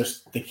 Yeah, he's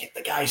just the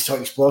guy's so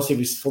explosive.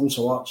 He's fun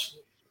to watch.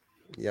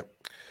 Yep.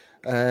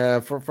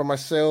 For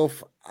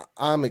myself,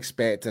 I'm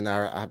expecting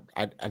a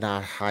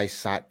high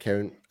sack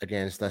count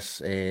against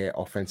this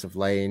offensive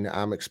line.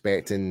 I'm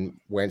expecting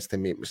Wentz to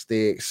make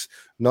mistakes,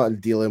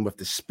 not dealing with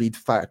the speed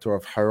factor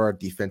of how our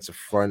defensive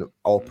front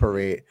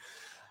operate.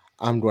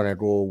 I'm going to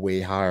go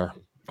way higher.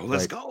 Oh,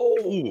 let's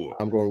go.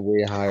 I'm going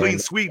way higher. Clean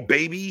sweep,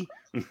 baby.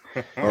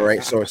 All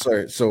right. So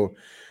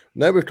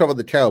now we've covered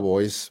the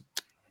Cowboys.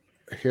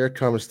 Here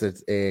comes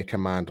the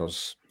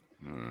Commanders.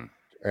 All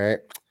right.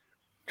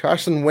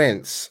 Carson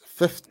Wentz,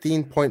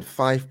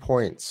 15.5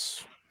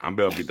 points. I'm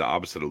going to be the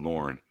opposite of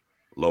Lauren.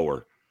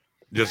 Lower.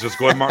 Just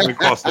go ahead and mark me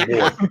across the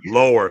board.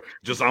 Lower.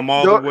 I'm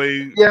all the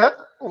way. Yeah.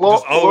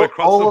 All the way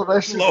across all of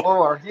this is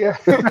lower. Yeah.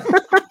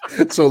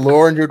 So,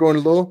 Lauren, you're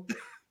going low?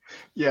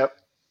 Yep.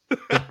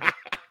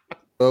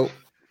 So,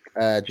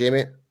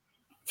 Jamie?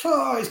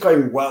 Oh, he's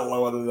going well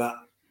lower than that.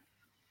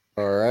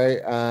 All right.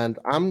 And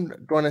I'm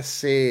going to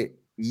say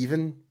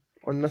even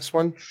on this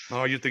one.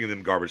 Oh, you're thinking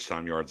them garbage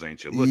time yards,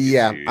 ain't you? I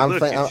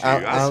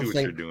see what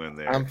you're doing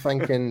there. I'm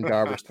thinking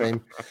garbage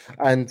time.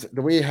 And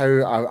the way how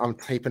I'm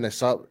typing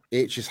this up,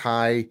 H is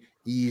high,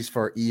 E's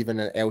for even,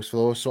 and L's for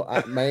low. So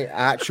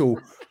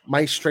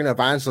my string of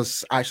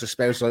answers actually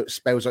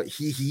spells out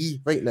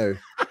he right now.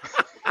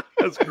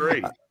 That's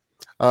great.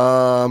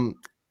 Oh,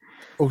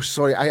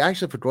 sorry. I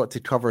actually forgot to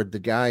cover the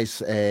guys,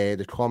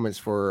 the comments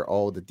for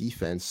all the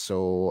defense.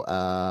 So,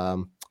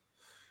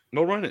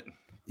 no, run it.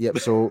 Yep.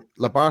 So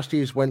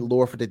Labarsties went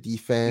lower for the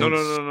defense. No.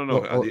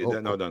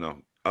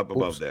 Up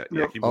above that.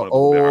 Yeah. Keep going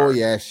up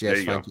yes.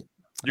 Thank you.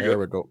 There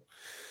we go.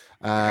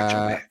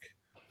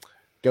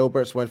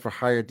 Gilbert's went for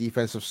higher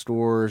defensive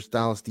scores.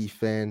 Dallas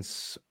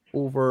defense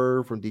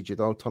over from DJ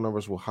Dog.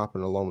 Turnovers will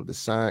happen along with the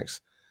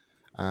sacks.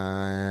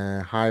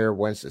 Higher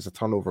Wentz is a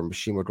turnover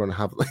machine. We're going to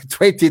have like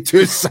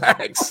 22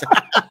 sacks.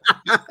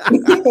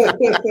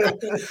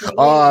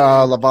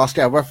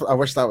 Labarsky, I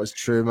wish that was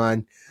true,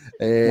 man.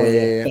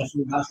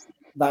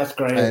 That's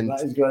great.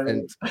 That is great.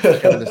 And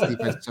this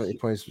defense 70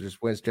 points, just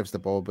Wentz gives the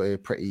ball,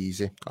 but pretty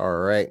easy. All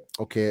right.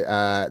 Okay.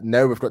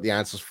 Now we've got the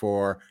answers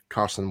for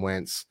Carson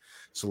Wentz.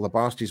 So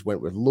Labarsky's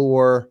went with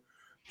lower.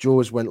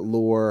 Joe's went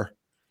lower.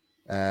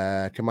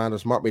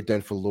 Commanders marked me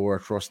down for lower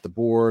across the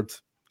board.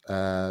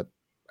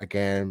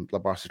 Again,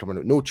 Labarsky coming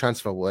out. No chance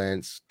for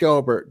Wentz.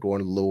 Gilbert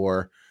going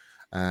lower.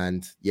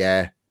 And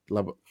yeah,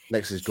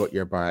 Lex has got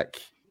your back.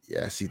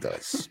 Yes, he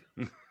does.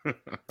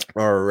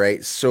 All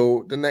right.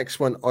 So the next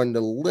one on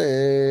the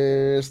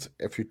list,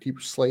 if you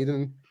keep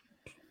sliding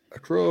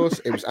across,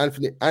 it was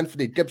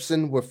Anthony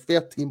Gibson with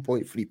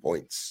 13.3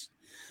 points.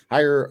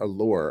 Higher or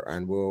lower?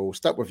 And we'll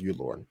start with you,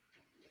 Lauren.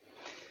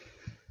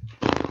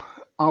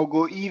 I'll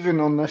go even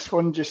on this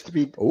one just to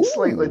be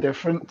slightly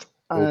different.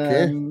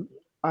 Okay.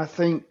 I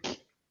think,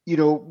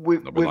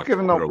 we've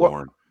given up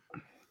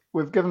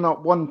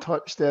one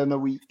touchdown a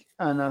week,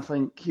 and I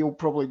think he'll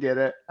probably get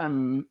it.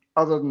 And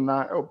other than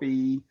that, it'll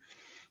be,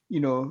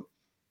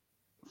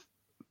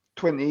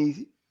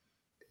 20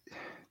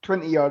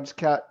 yards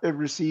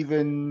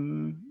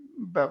receiving,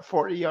 about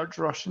 40 yards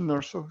rushing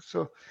or so.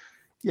 So,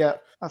 yeah,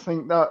 I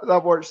think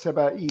that works to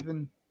about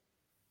even.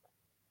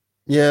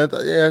 Yeah,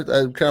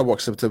 it kind of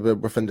works up to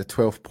within the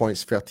 12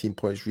 points, 13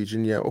 points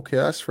region. Yeah, okay,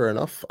 that's fair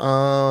enough.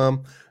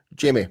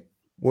 Jamie,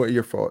 what are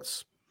your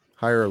thoughts?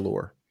 Higher or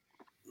lower?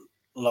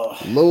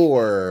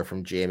 Lower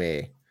from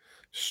Jamie.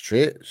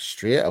 Straight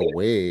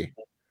away.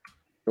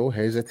 No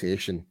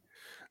hesitation.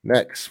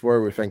 Next, what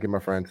are we thinking, my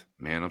friend?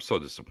 Man, I'm so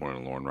disappointed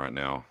in Lauren right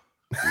now.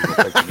 He was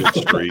on such a good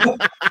streak.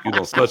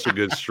 Such a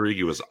good streak.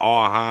 He was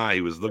all high.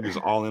 He was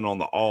all in on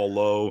the all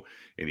low,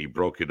 and he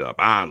broke it up.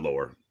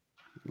 Lower.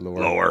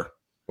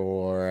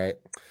 All right.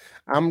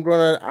 I'm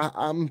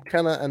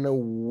kind of in a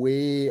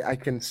way I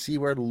can see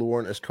where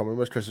Lauren is coming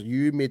with, because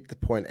you made the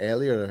point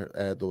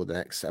earlier, though,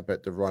 next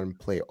about the run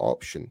play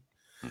option.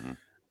 Mm-hmm.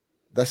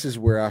 This is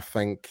where I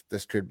think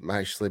this could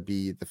actually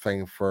be the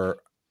thing for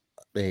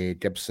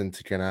Gibson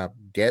to kind of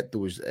get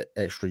those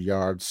extra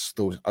yards,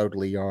 those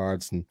early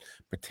yards, and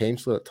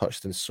potentially a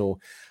touchdown. So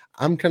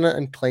I'm kind of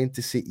inclined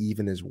to say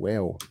even as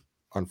well,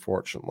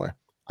 unfortunately.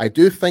 I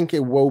do think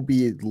it will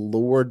be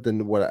lower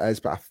than what it is,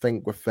 but I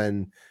think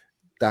within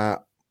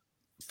that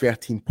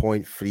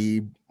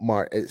 13.3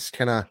 mark, it's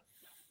kind of,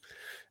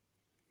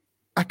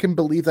 I can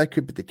believe that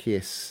could be the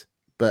case,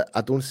 but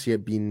I don't see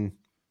it being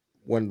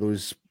one of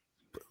those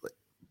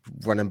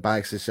running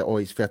backs that say, oh,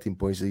 he's 13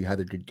 points, he had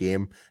a good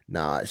game.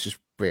 Nah, it's just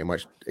pretty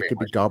much, it could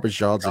be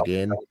garbage yards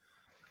again.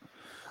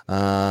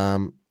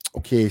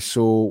 Okay,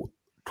 so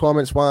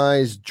comments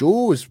wise,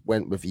 Joe's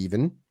went with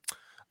even.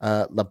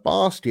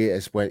 Labarsky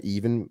has went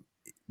even.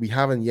 We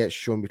haven't yet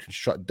shown we can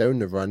shut down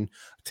the run.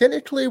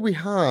 Technically, we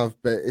have,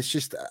 but it's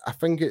just, I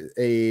think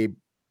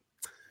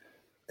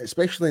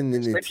especially in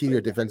the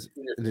interior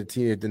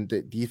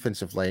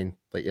defensive line,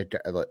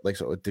 like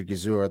sort of the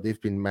Gazura,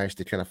 they've been managed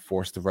to kind of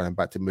force the running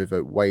back to move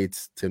out wide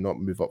to not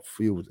move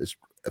upfield as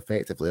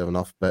effectively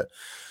enough. But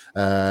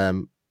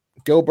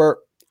Gilbert,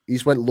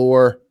 he's went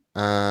lower,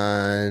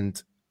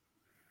 and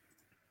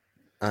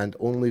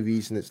only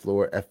reason it's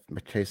lower if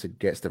McKissick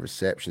gets the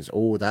receptions.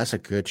 Oh, that's a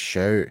good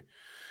shout.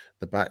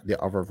 The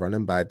other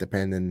running back,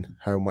 depending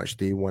how much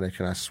they want to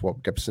kind of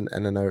swap Gibson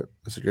in and out.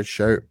 That's a good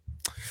shout.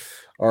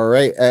 All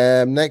right.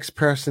 Next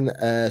person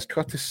is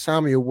Curtis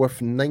Samuel with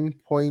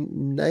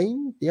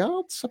 9.9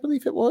 yards, I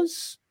believe it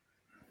was.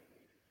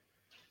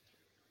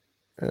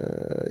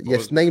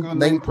 Yes,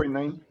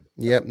 9.9.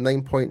 Yep,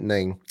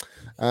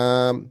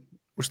 9.9.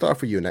 We'll start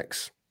for you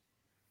next.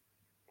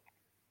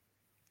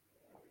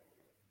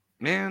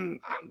 Man,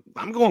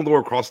 I'm going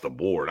lower across the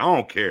board. I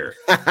don't care.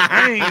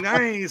 I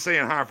ain't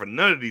saying higher for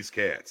none of these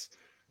cats.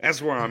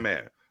 That's where I'm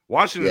at.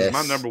 Washington is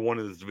my number one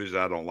in this division.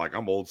 I don't like.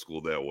 I'm old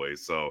school that way.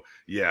 So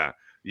yeah,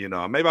 maybe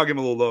I'll give him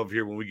a little love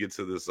here when we get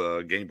to this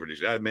game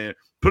prediction. Man,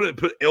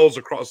 put L's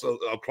across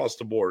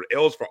the board.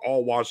 L's for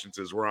all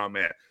Washingtons where I'm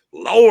at.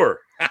 Lower.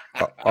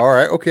 All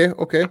right. Okay.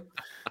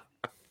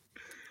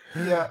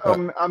 Yeah,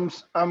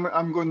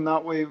 I'm going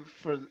that way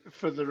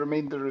for the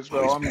remainder as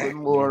well. I'm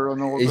going lower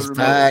on all the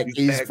remainder.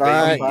 He's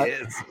back.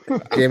 Yes.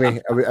 Jamie,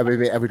 are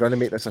we going to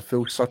make this a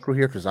full circle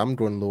here? Because I'm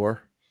going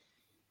lower.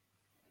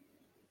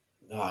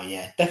 Oh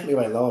yeah, definitely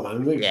went lower,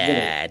 man.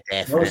 Yeah,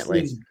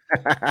 definitely.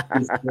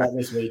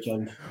 This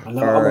weekend. I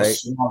know All I right.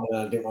 was smart and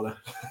I didn't want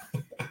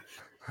to.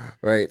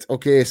 Right.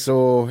 Okay.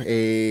 So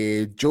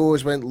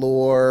Joe's went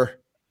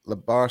lower,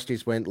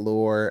 Labarski's went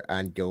lower,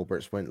 and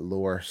Gilbert's went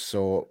lower.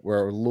 So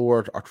we're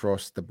lowered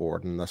across the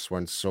board in this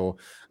one. So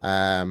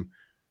Terry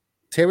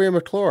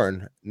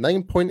McLaurin,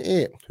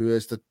 9.8, who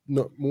is the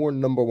more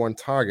number one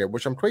target,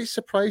 which I'm quite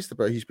surprised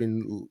about. He's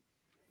been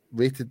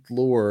rated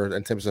lower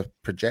in terms of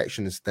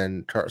projections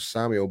than Curtis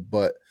Samuel,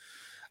 but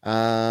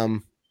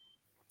higher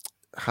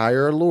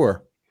or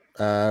lower.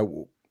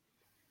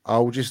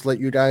 I'll just let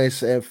you guys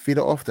feed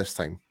it off this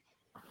time.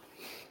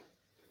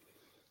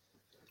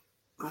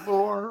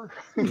 Lower.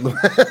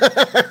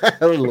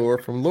 Lower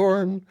from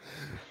Lauren.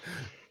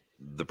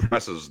 The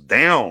press is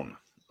down.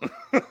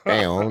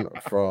 Down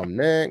from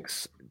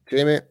next.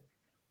 Jamie.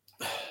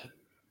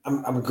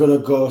 I'm gonna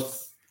go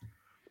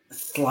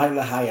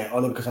slightly higher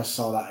only because I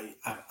saw that.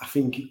 I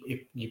think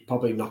you're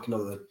probably knocking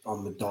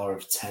on the door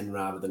of 10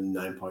 rather than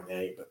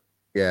 9.8. But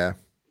yeah.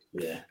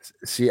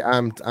 See,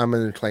 I'm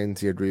inclined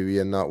to agree with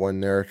you on that one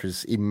there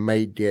because he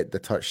might get the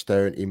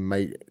touchdown. He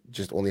might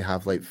just only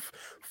have like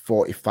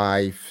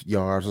 45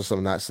 yards or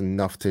something. That's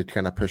enough to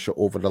kind of push it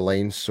over the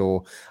line.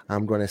 So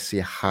I'm going to say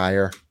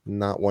higher than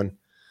that one.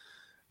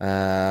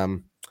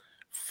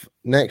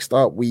 Next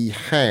up, we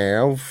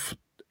have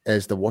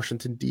is the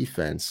Washington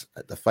defense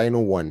at the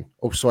final one.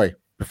 Oh, sorry.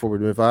 Before we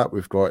move that,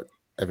 we've got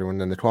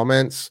everyone in the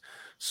comments.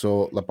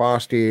 So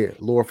Labarski,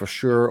 lower for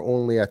sure,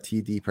 only a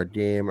TD per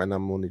game, and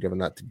I'm only giving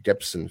that to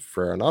Gibson.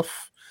 Fair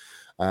enough.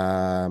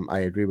 I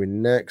agree with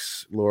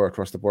Nick's. Lower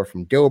across the board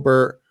from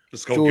Gilbert.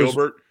 Let's go,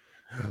 Gilbert.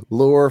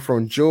 Lower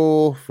from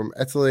Joe from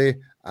Italy,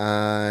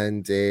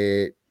 and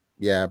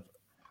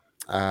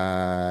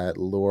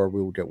lower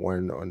we'll get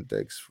one on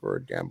Diggs for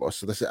Gamble.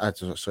 So that's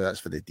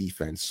for the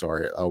defense.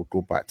 Sorry, I'll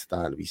go back to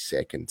that in a wee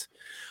second.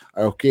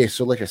 Okay,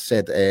 so like I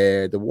said,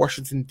 the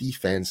Washington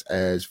defense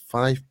is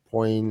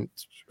 5.6?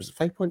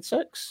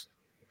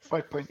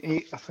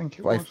 5.8, I think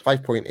it was.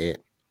 5.8.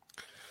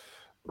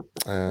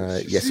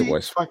 Yes, it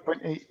was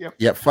 5.8. Yep.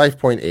 Yeah,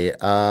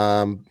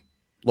 5.8.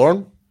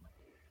 Lauren.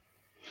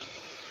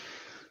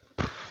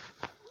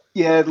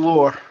 Yeah,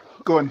 lower.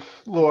 Going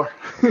lower.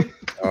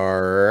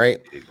 All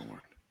right.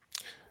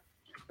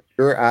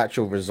 Your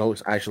actual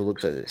results actually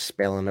looks like it's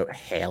spelling out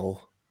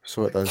hell.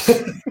 So it does.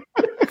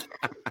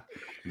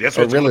 That's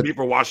what it's going to be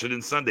for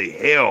Washington Sunday.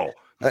 Hell.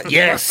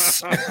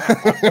 Yes.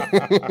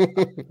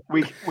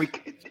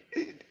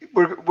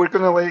 We're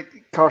going to let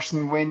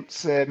Carson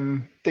Wentz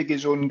dig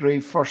his own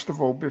grave first of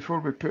all before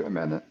we put him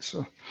in it.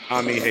 So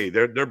I mean, hey,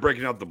 they're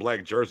breaking out the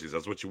black jerseys.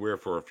 That's what you wear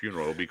for a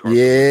funeral. It'll be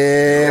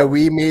Carson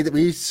Wentz.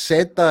 We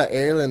said that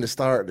earlier in the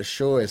start of the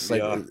show. It's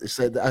like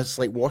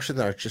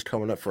Washington are just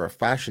coming up for a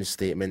fashion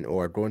statement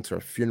or going to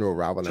a funeral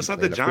rather than just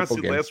like the Giants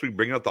did last week,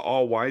 bringing out the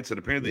all whites, and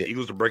apparently the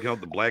Eagles are breaking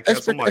out the black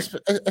hats.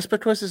 It's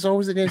because it's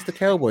always against the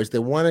Cowboys. They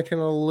want to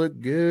kind of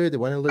look good. They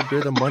want to look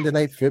good on Monday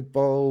Night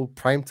Football,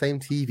 primetime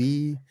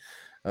TV.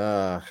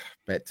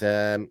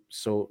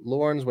 So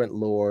Lauren's went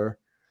lower.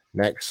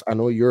 Next, I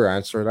know your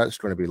answer. That's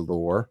going to be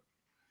lower.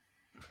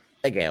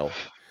 Big L.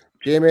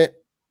 Jamie.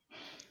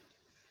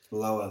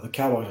 Lower. The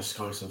Cowboys are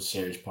scoring some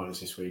serious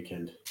points this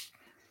weekend.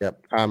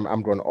 Yep,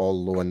 I'm going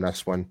all low in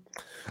this one.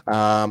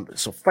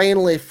 So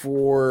finally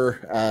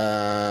for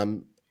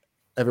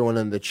everyone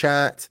in the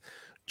chat,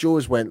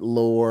 Joe's went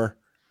lower.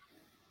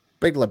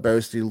 Big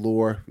Lebowski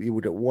lower. We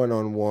would get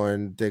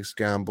 1-on-1. Diggs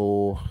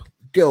Gamble.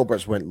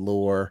 Gilbert's went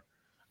lower.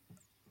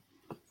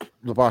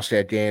 Lebowski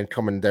again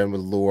coming down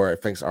with lower. I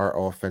think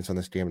our offense on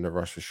this game in the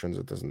rush returns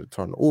it doesn't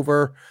turn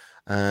over.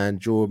 And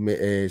Joe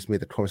has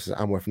made the comments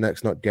that I'm with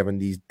next, not giving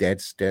these dead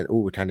stent. Oh,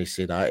 we can't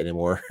say that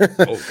anymore.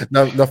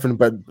 Nothing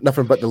but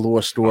the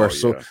lower score.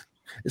 So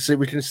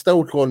we can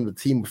still go on the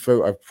team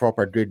without a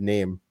proper good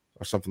name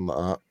or something like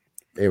that.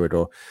 There we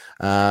go.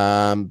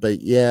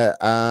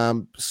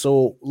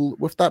 So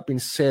with that being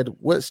said,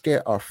 let's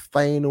get our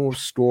final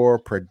score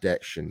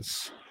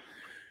predictions.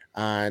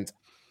 And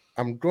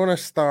I'm gonna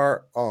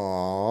start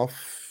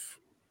off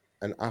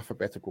in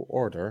alphabetical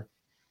order.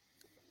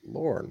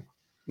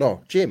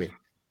 Jamie.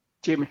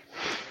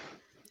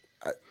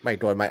 My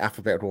God, my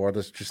alphabetical order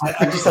is just. I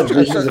was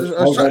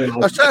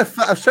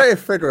trying to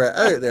figure it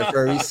out there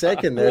for a wee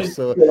second there.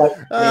 So,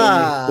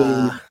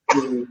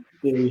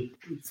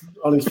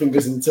 on his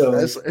fingers and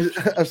toes.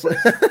 I was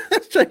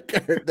trying to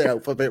get out the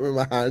alphabet with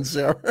my hands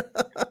there.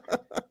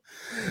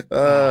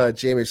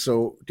 Jamie,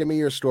 so give me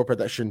your score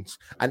predictions,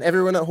 and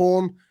everyone at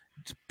home,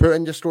 put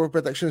in your score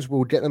predictions.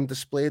 We'll get them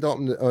displayed up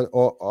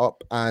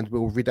and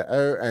we'll read it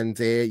out. And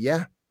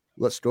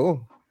let's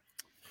go.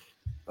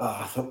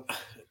 I'm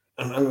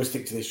going to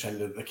stick to this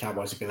trend that the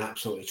Cowboys are going to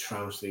absolutely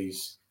trounce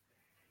these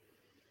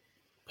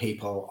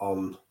people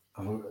on.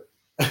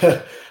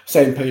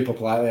 Saying people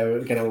politely,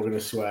 again, we're going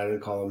to swear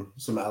and call them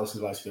something else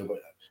as well to do,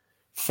 but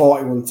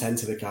 41-10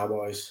 to the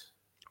Cowboys.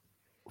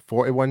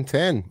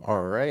 41-10.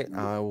 All right.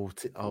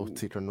 I'll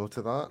take a note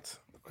of that.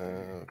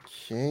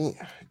 Okay.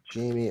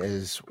 Jamie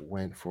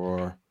went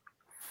for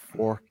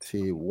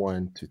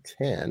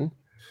 41-10.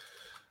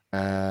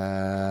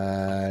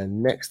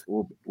 Next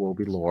will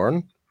be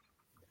Lauren.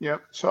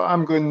 Yep. So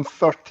I'm going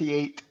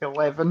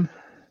 38-11.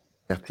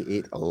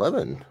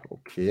 38-11.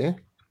 Okay.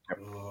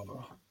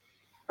 Oh.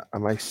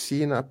 Am I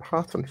seeing a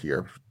pattern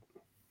here?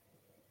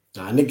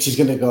 Nick's is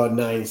going to go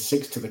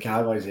 9-6 to the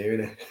Cowboys here,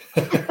 isn't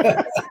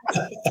it?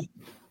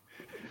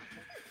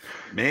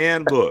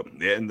 Man, look,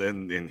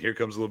 and here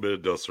comes a little bit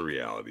of dose of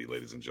reality,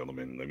 ladies and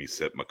gentlemen. Let me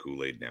set my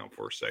Kool-Aid down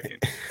for a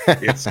second.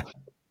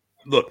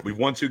 Look, we've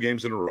won 2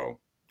 games in a row.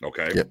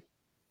 Okay. Yep.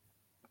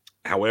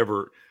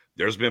 However,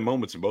 there's been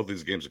moments in both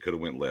these games that could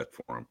have went left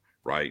for them,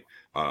 right?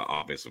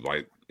 Offensive,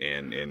 right?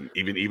 And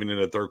even in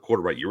the third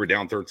quarter, right? You were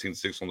down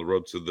 13-6 on the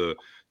road to the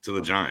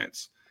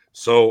Giants.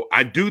 So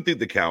I do think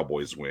the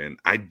Cowboys win.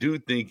 I do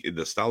think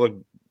the style of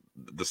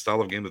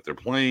game that they're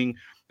playing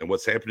and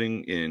what's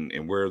happening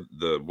and where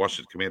the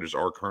Washington Commanders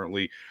are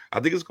currently, I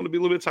think it's going to be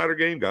a little bit tighter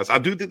game, guys. I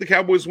do think the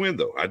Cowboys win,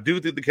 though. I do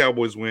think the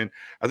Cowboys win.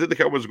 I think the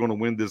Cowboys are going to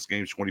win this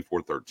game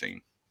 24-13.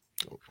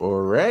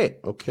 All right.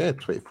 Okay.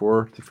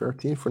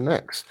 24-13 for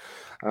next.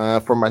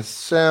 For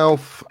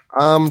myself,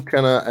 I'm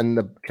kind of in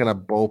the kind of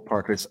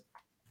ballpark.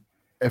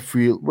 If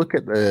we look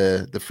at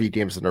the 3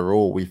 games in a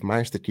row, we've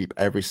managed to keep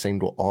every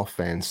single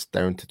offense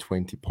down to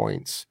 20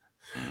 points.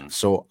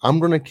 So I'm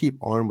going to keep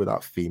on with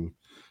that theme.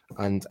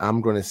 And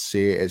I'm going to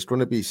say it's going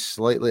to be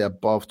slightly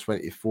above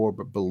 24,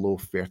 but below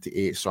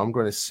 38. So I'm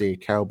going to say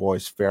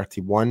Cowboys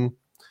 31,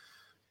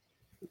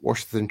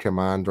 Washington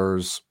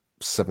Commanders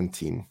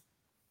 17.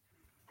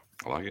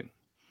 I like it.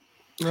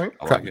 Right.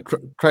 I like it.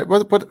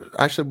 What did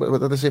I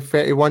say?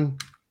 31?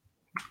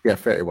 Yeah,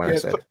 31. Yeah, I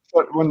said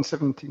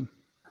 31-17.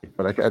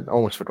 But I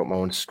almost forgot my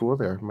own score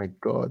there. My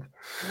God.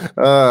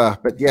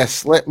 But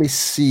yes, let me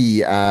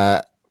see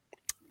in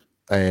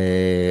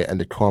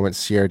the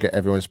comments here, get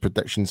everyone's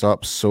predictions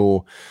up.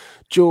 So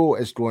Joe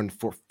is going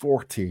for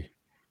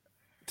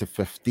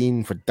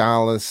 40-15 for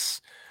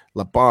Dallas.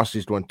 Labarge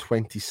is going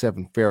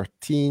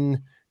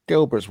 27-13.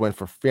 Gilbert's went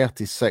for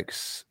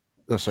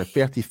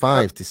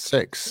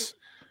 35-6.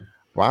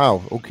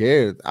 Wow.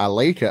 Okay. I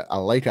like it.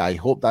 I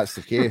hope that's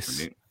the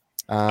case.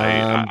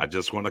 I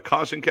just want to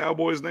caution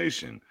Cowboys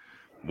Nation.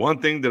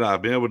 One thing that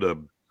I've been able to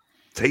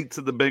take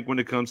to the bank when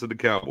it comes to the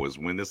Cowboys,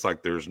 when it's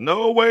like there's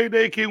no way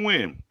they can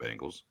win,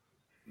 Bengals,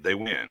 they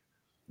win.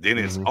 Then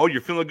it's, oh,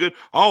 you're feeling good.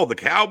 Oh, the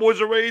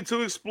Cowboys are ready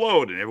to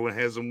explode, and everyone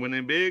has them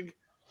winning big.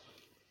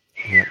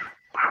 Yeah.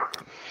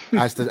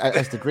 That's why I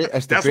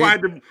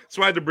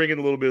had to bring in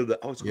a little bit of the.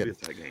 Oh, it's gonna be a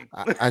tight game.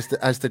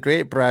 as the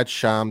great Brad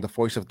Sham, the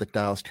voice of the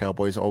Dallas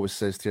Cowboys, always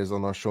says to us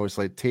on our show, it's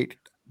like, take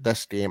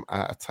this game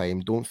at a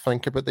time. Don't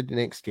think about the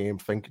next game.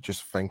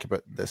 Just think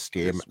about this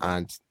game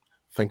and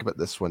think about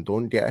this one.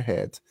 Don't get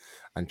ahead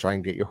and try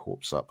and get your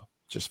hopes up.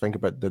 Just think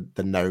about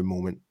the now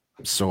moment.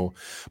 So,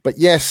 but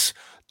yes,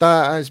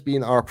 that has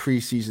been our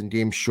preseason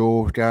game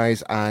show,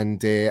 guys.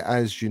 And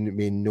as you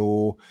may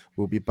know,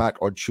 we'll be back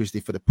on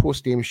Tuesday for the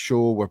post-game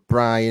show with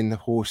Brian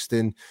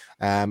hosting.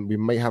 We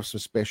might have some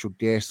special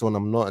guests on.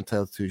 I'm not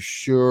entirely too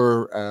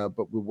sure,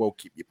 but we will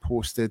keep you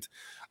posted.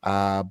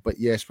 But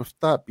yes, with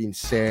that being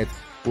said,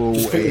 we'll.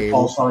 Just quickly,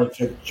 Paul, sorry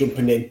for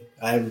jumping in.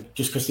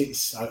 Just because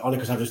it's only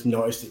because I've just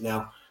noticed it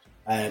now.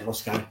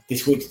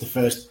 This week's the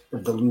first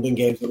of the London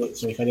games, isn't it?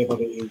 So if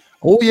anybody,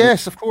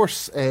 yes, of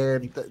course.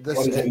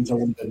 This into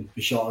London,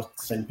 be sure to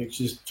send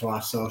pictures to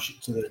our to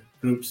the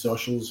group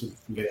socials and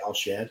get it all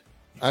shared.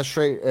 That's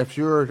right. If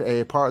you're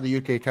a part of the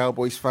UK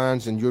Cowboys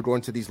fans and you're going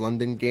to these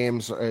London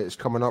games, it's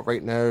coming up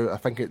right now. I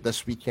think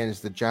this weekend is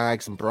the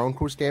Jags and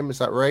Broncos game. Is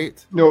that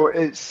right? No,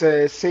 it's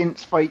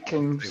Saints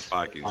Vikings.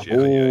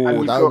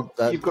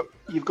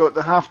 You've got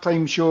the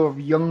halftime show of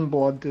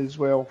Youngblood as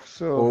well.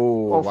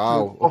 So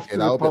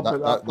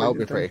that'll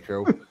be pretty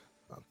cool.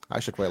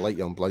 I should quite like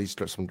Youngblood. He's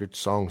got some good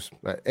songs.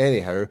 But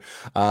anyhow,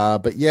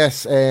 but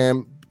yes.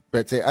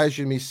 But as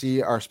you may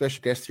see, our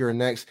special guest here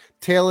next.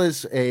 Tell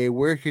us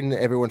where can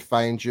everyone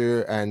find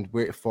you and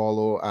where to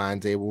follow,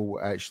 and we'll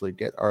actually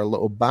get our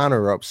little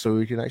banner up so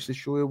we can actually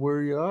show you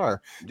where you are.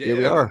 Yeah. Here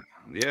we are.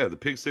 Yeah, the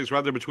Pick Six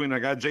right there between. I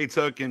got Jay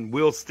Tuck and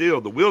Will Steele.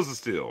 The Wheels of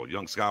Steel,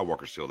 Young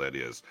Skywalker Steel, that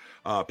is.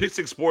 Pick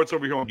Six Sports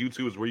over here on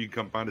YouTube is where you can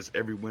come find us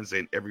every Wednesday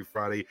and every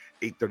Friday,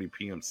 8:30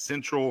 p.m.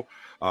 Central.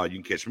 You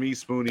can catch me,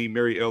 Spoonie,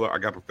 Mary Eller. I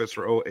got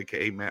Professor O,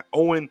 a.k.a. Matt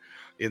Owen,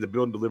 in the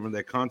building delivering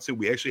that content.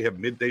 We actually have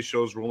midday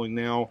shows rolling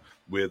now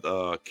with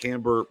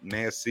Camber,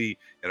 Massey,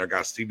 and our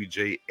guy Stevie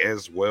J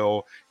as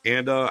well.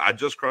 And I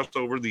just crossed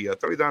over the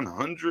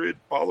 3,900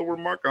 follower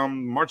mark.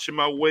 I'm marching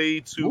my way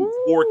to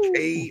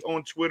 4K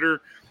on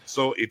Twitter.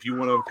 So if you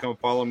want to come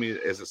follow me,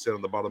 as it said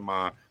on the bottom of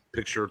my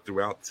picture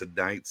throughout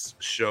tonight's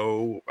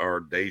show, or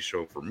day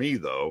show for me,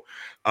 though,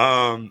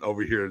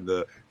 over here in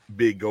the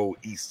big old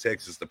East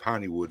Texas, the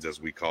Piney Woods,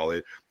 as we call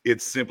it,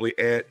 it's simply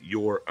at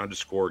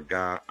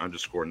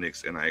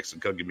 @your_guy_Nix NIX.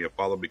 And come give me a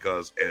follow,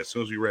 because as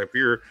soon as we wrap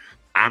here,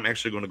 I'm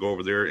actually going to go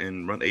over there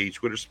and run a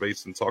Twitter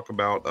space and talk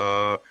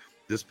about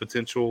this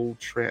potential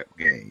trap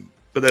game.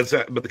 But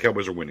the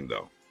Cowboys are winning,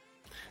 though.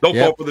 Don't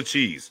fall for the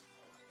cheese.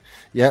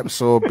 Yep,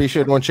 so be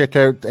sure to go and check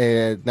out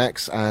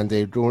Nick's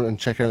and go and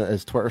check out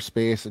his Twitter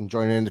space and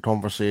join in the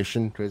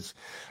conversation, because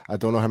I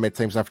don't know how many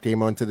times I've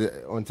came onto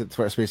the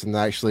Twitter space and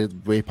actually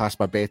way past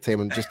my bedtime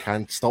and just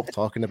can't stop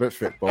talking about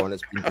football, and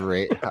it's been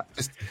great.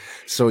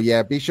 So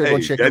yeah, be sure to go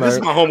and check him out. This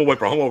is my home away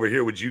from home over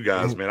here with you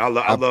guys, man. I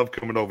love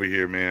coming over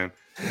here, man.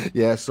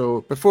 Yeah,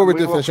 so before we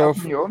do finish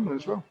off, you on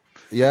as well.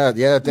 Yeah,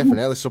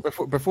 definitely. So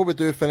before we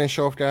do finish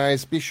off,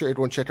 guys, be sure to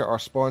go and check out our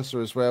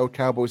sponsor as well,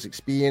 Cowboys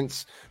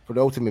Experience, for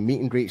the ultimate meet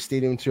and greet,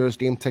 stadium tours,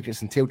 game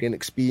tickets, and tailgate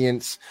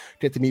experience.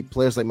 Get to meet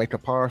players like Micah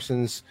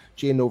Parsons,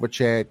 Jay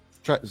Novacek,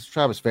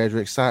 Travis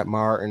Frederick, Zach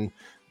Martin,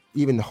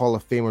 even the Hall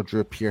of Famer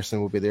Drew Pearson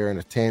will be there in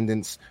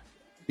attendance.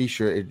 Be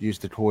sure to use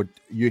the code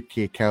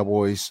UK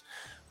Cowboys.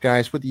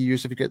 Guys, what do you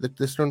use if you get the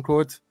discount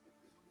code?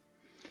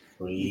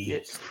 You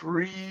get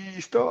free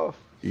stuff.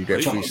 You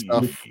get free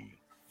stuff.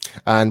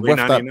 And with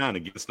that, it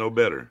gets no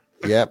better.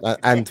 Yeah,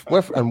 and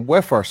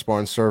with our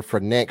sponsor for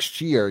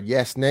next year,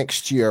 yes,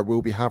 next year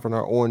we'll be having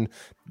our own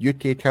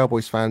UK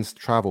Cowboys fans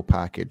travel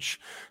package.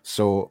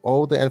 So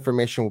all the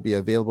information will be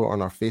available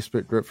on our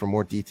Facebook group for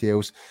more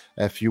details.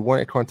 If you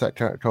want to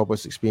contact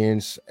Cowboys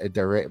Experience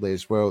directly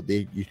as well,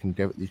 you can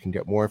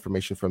get more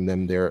information from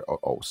them there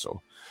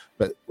also.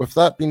 But with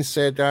that being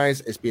said,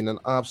 guys, it's been an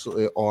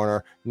absolute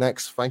honor.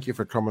 Next, thank you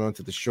for coming on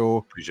to the show.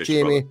 Appreciate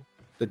Jamie, you,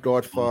 the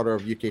godfather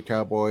of UK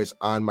Cowboys,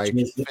 and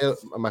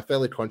my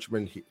fellow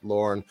countryman,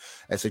 Lauren.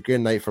 It's a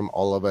good night from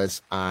all of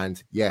us.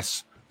 And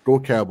yes, go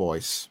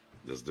Cowboys.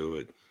 Let's do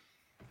it.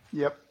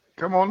 Yep.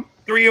 Come on.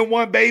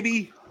 3-1,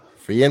 baby.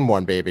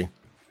 3-1, baby.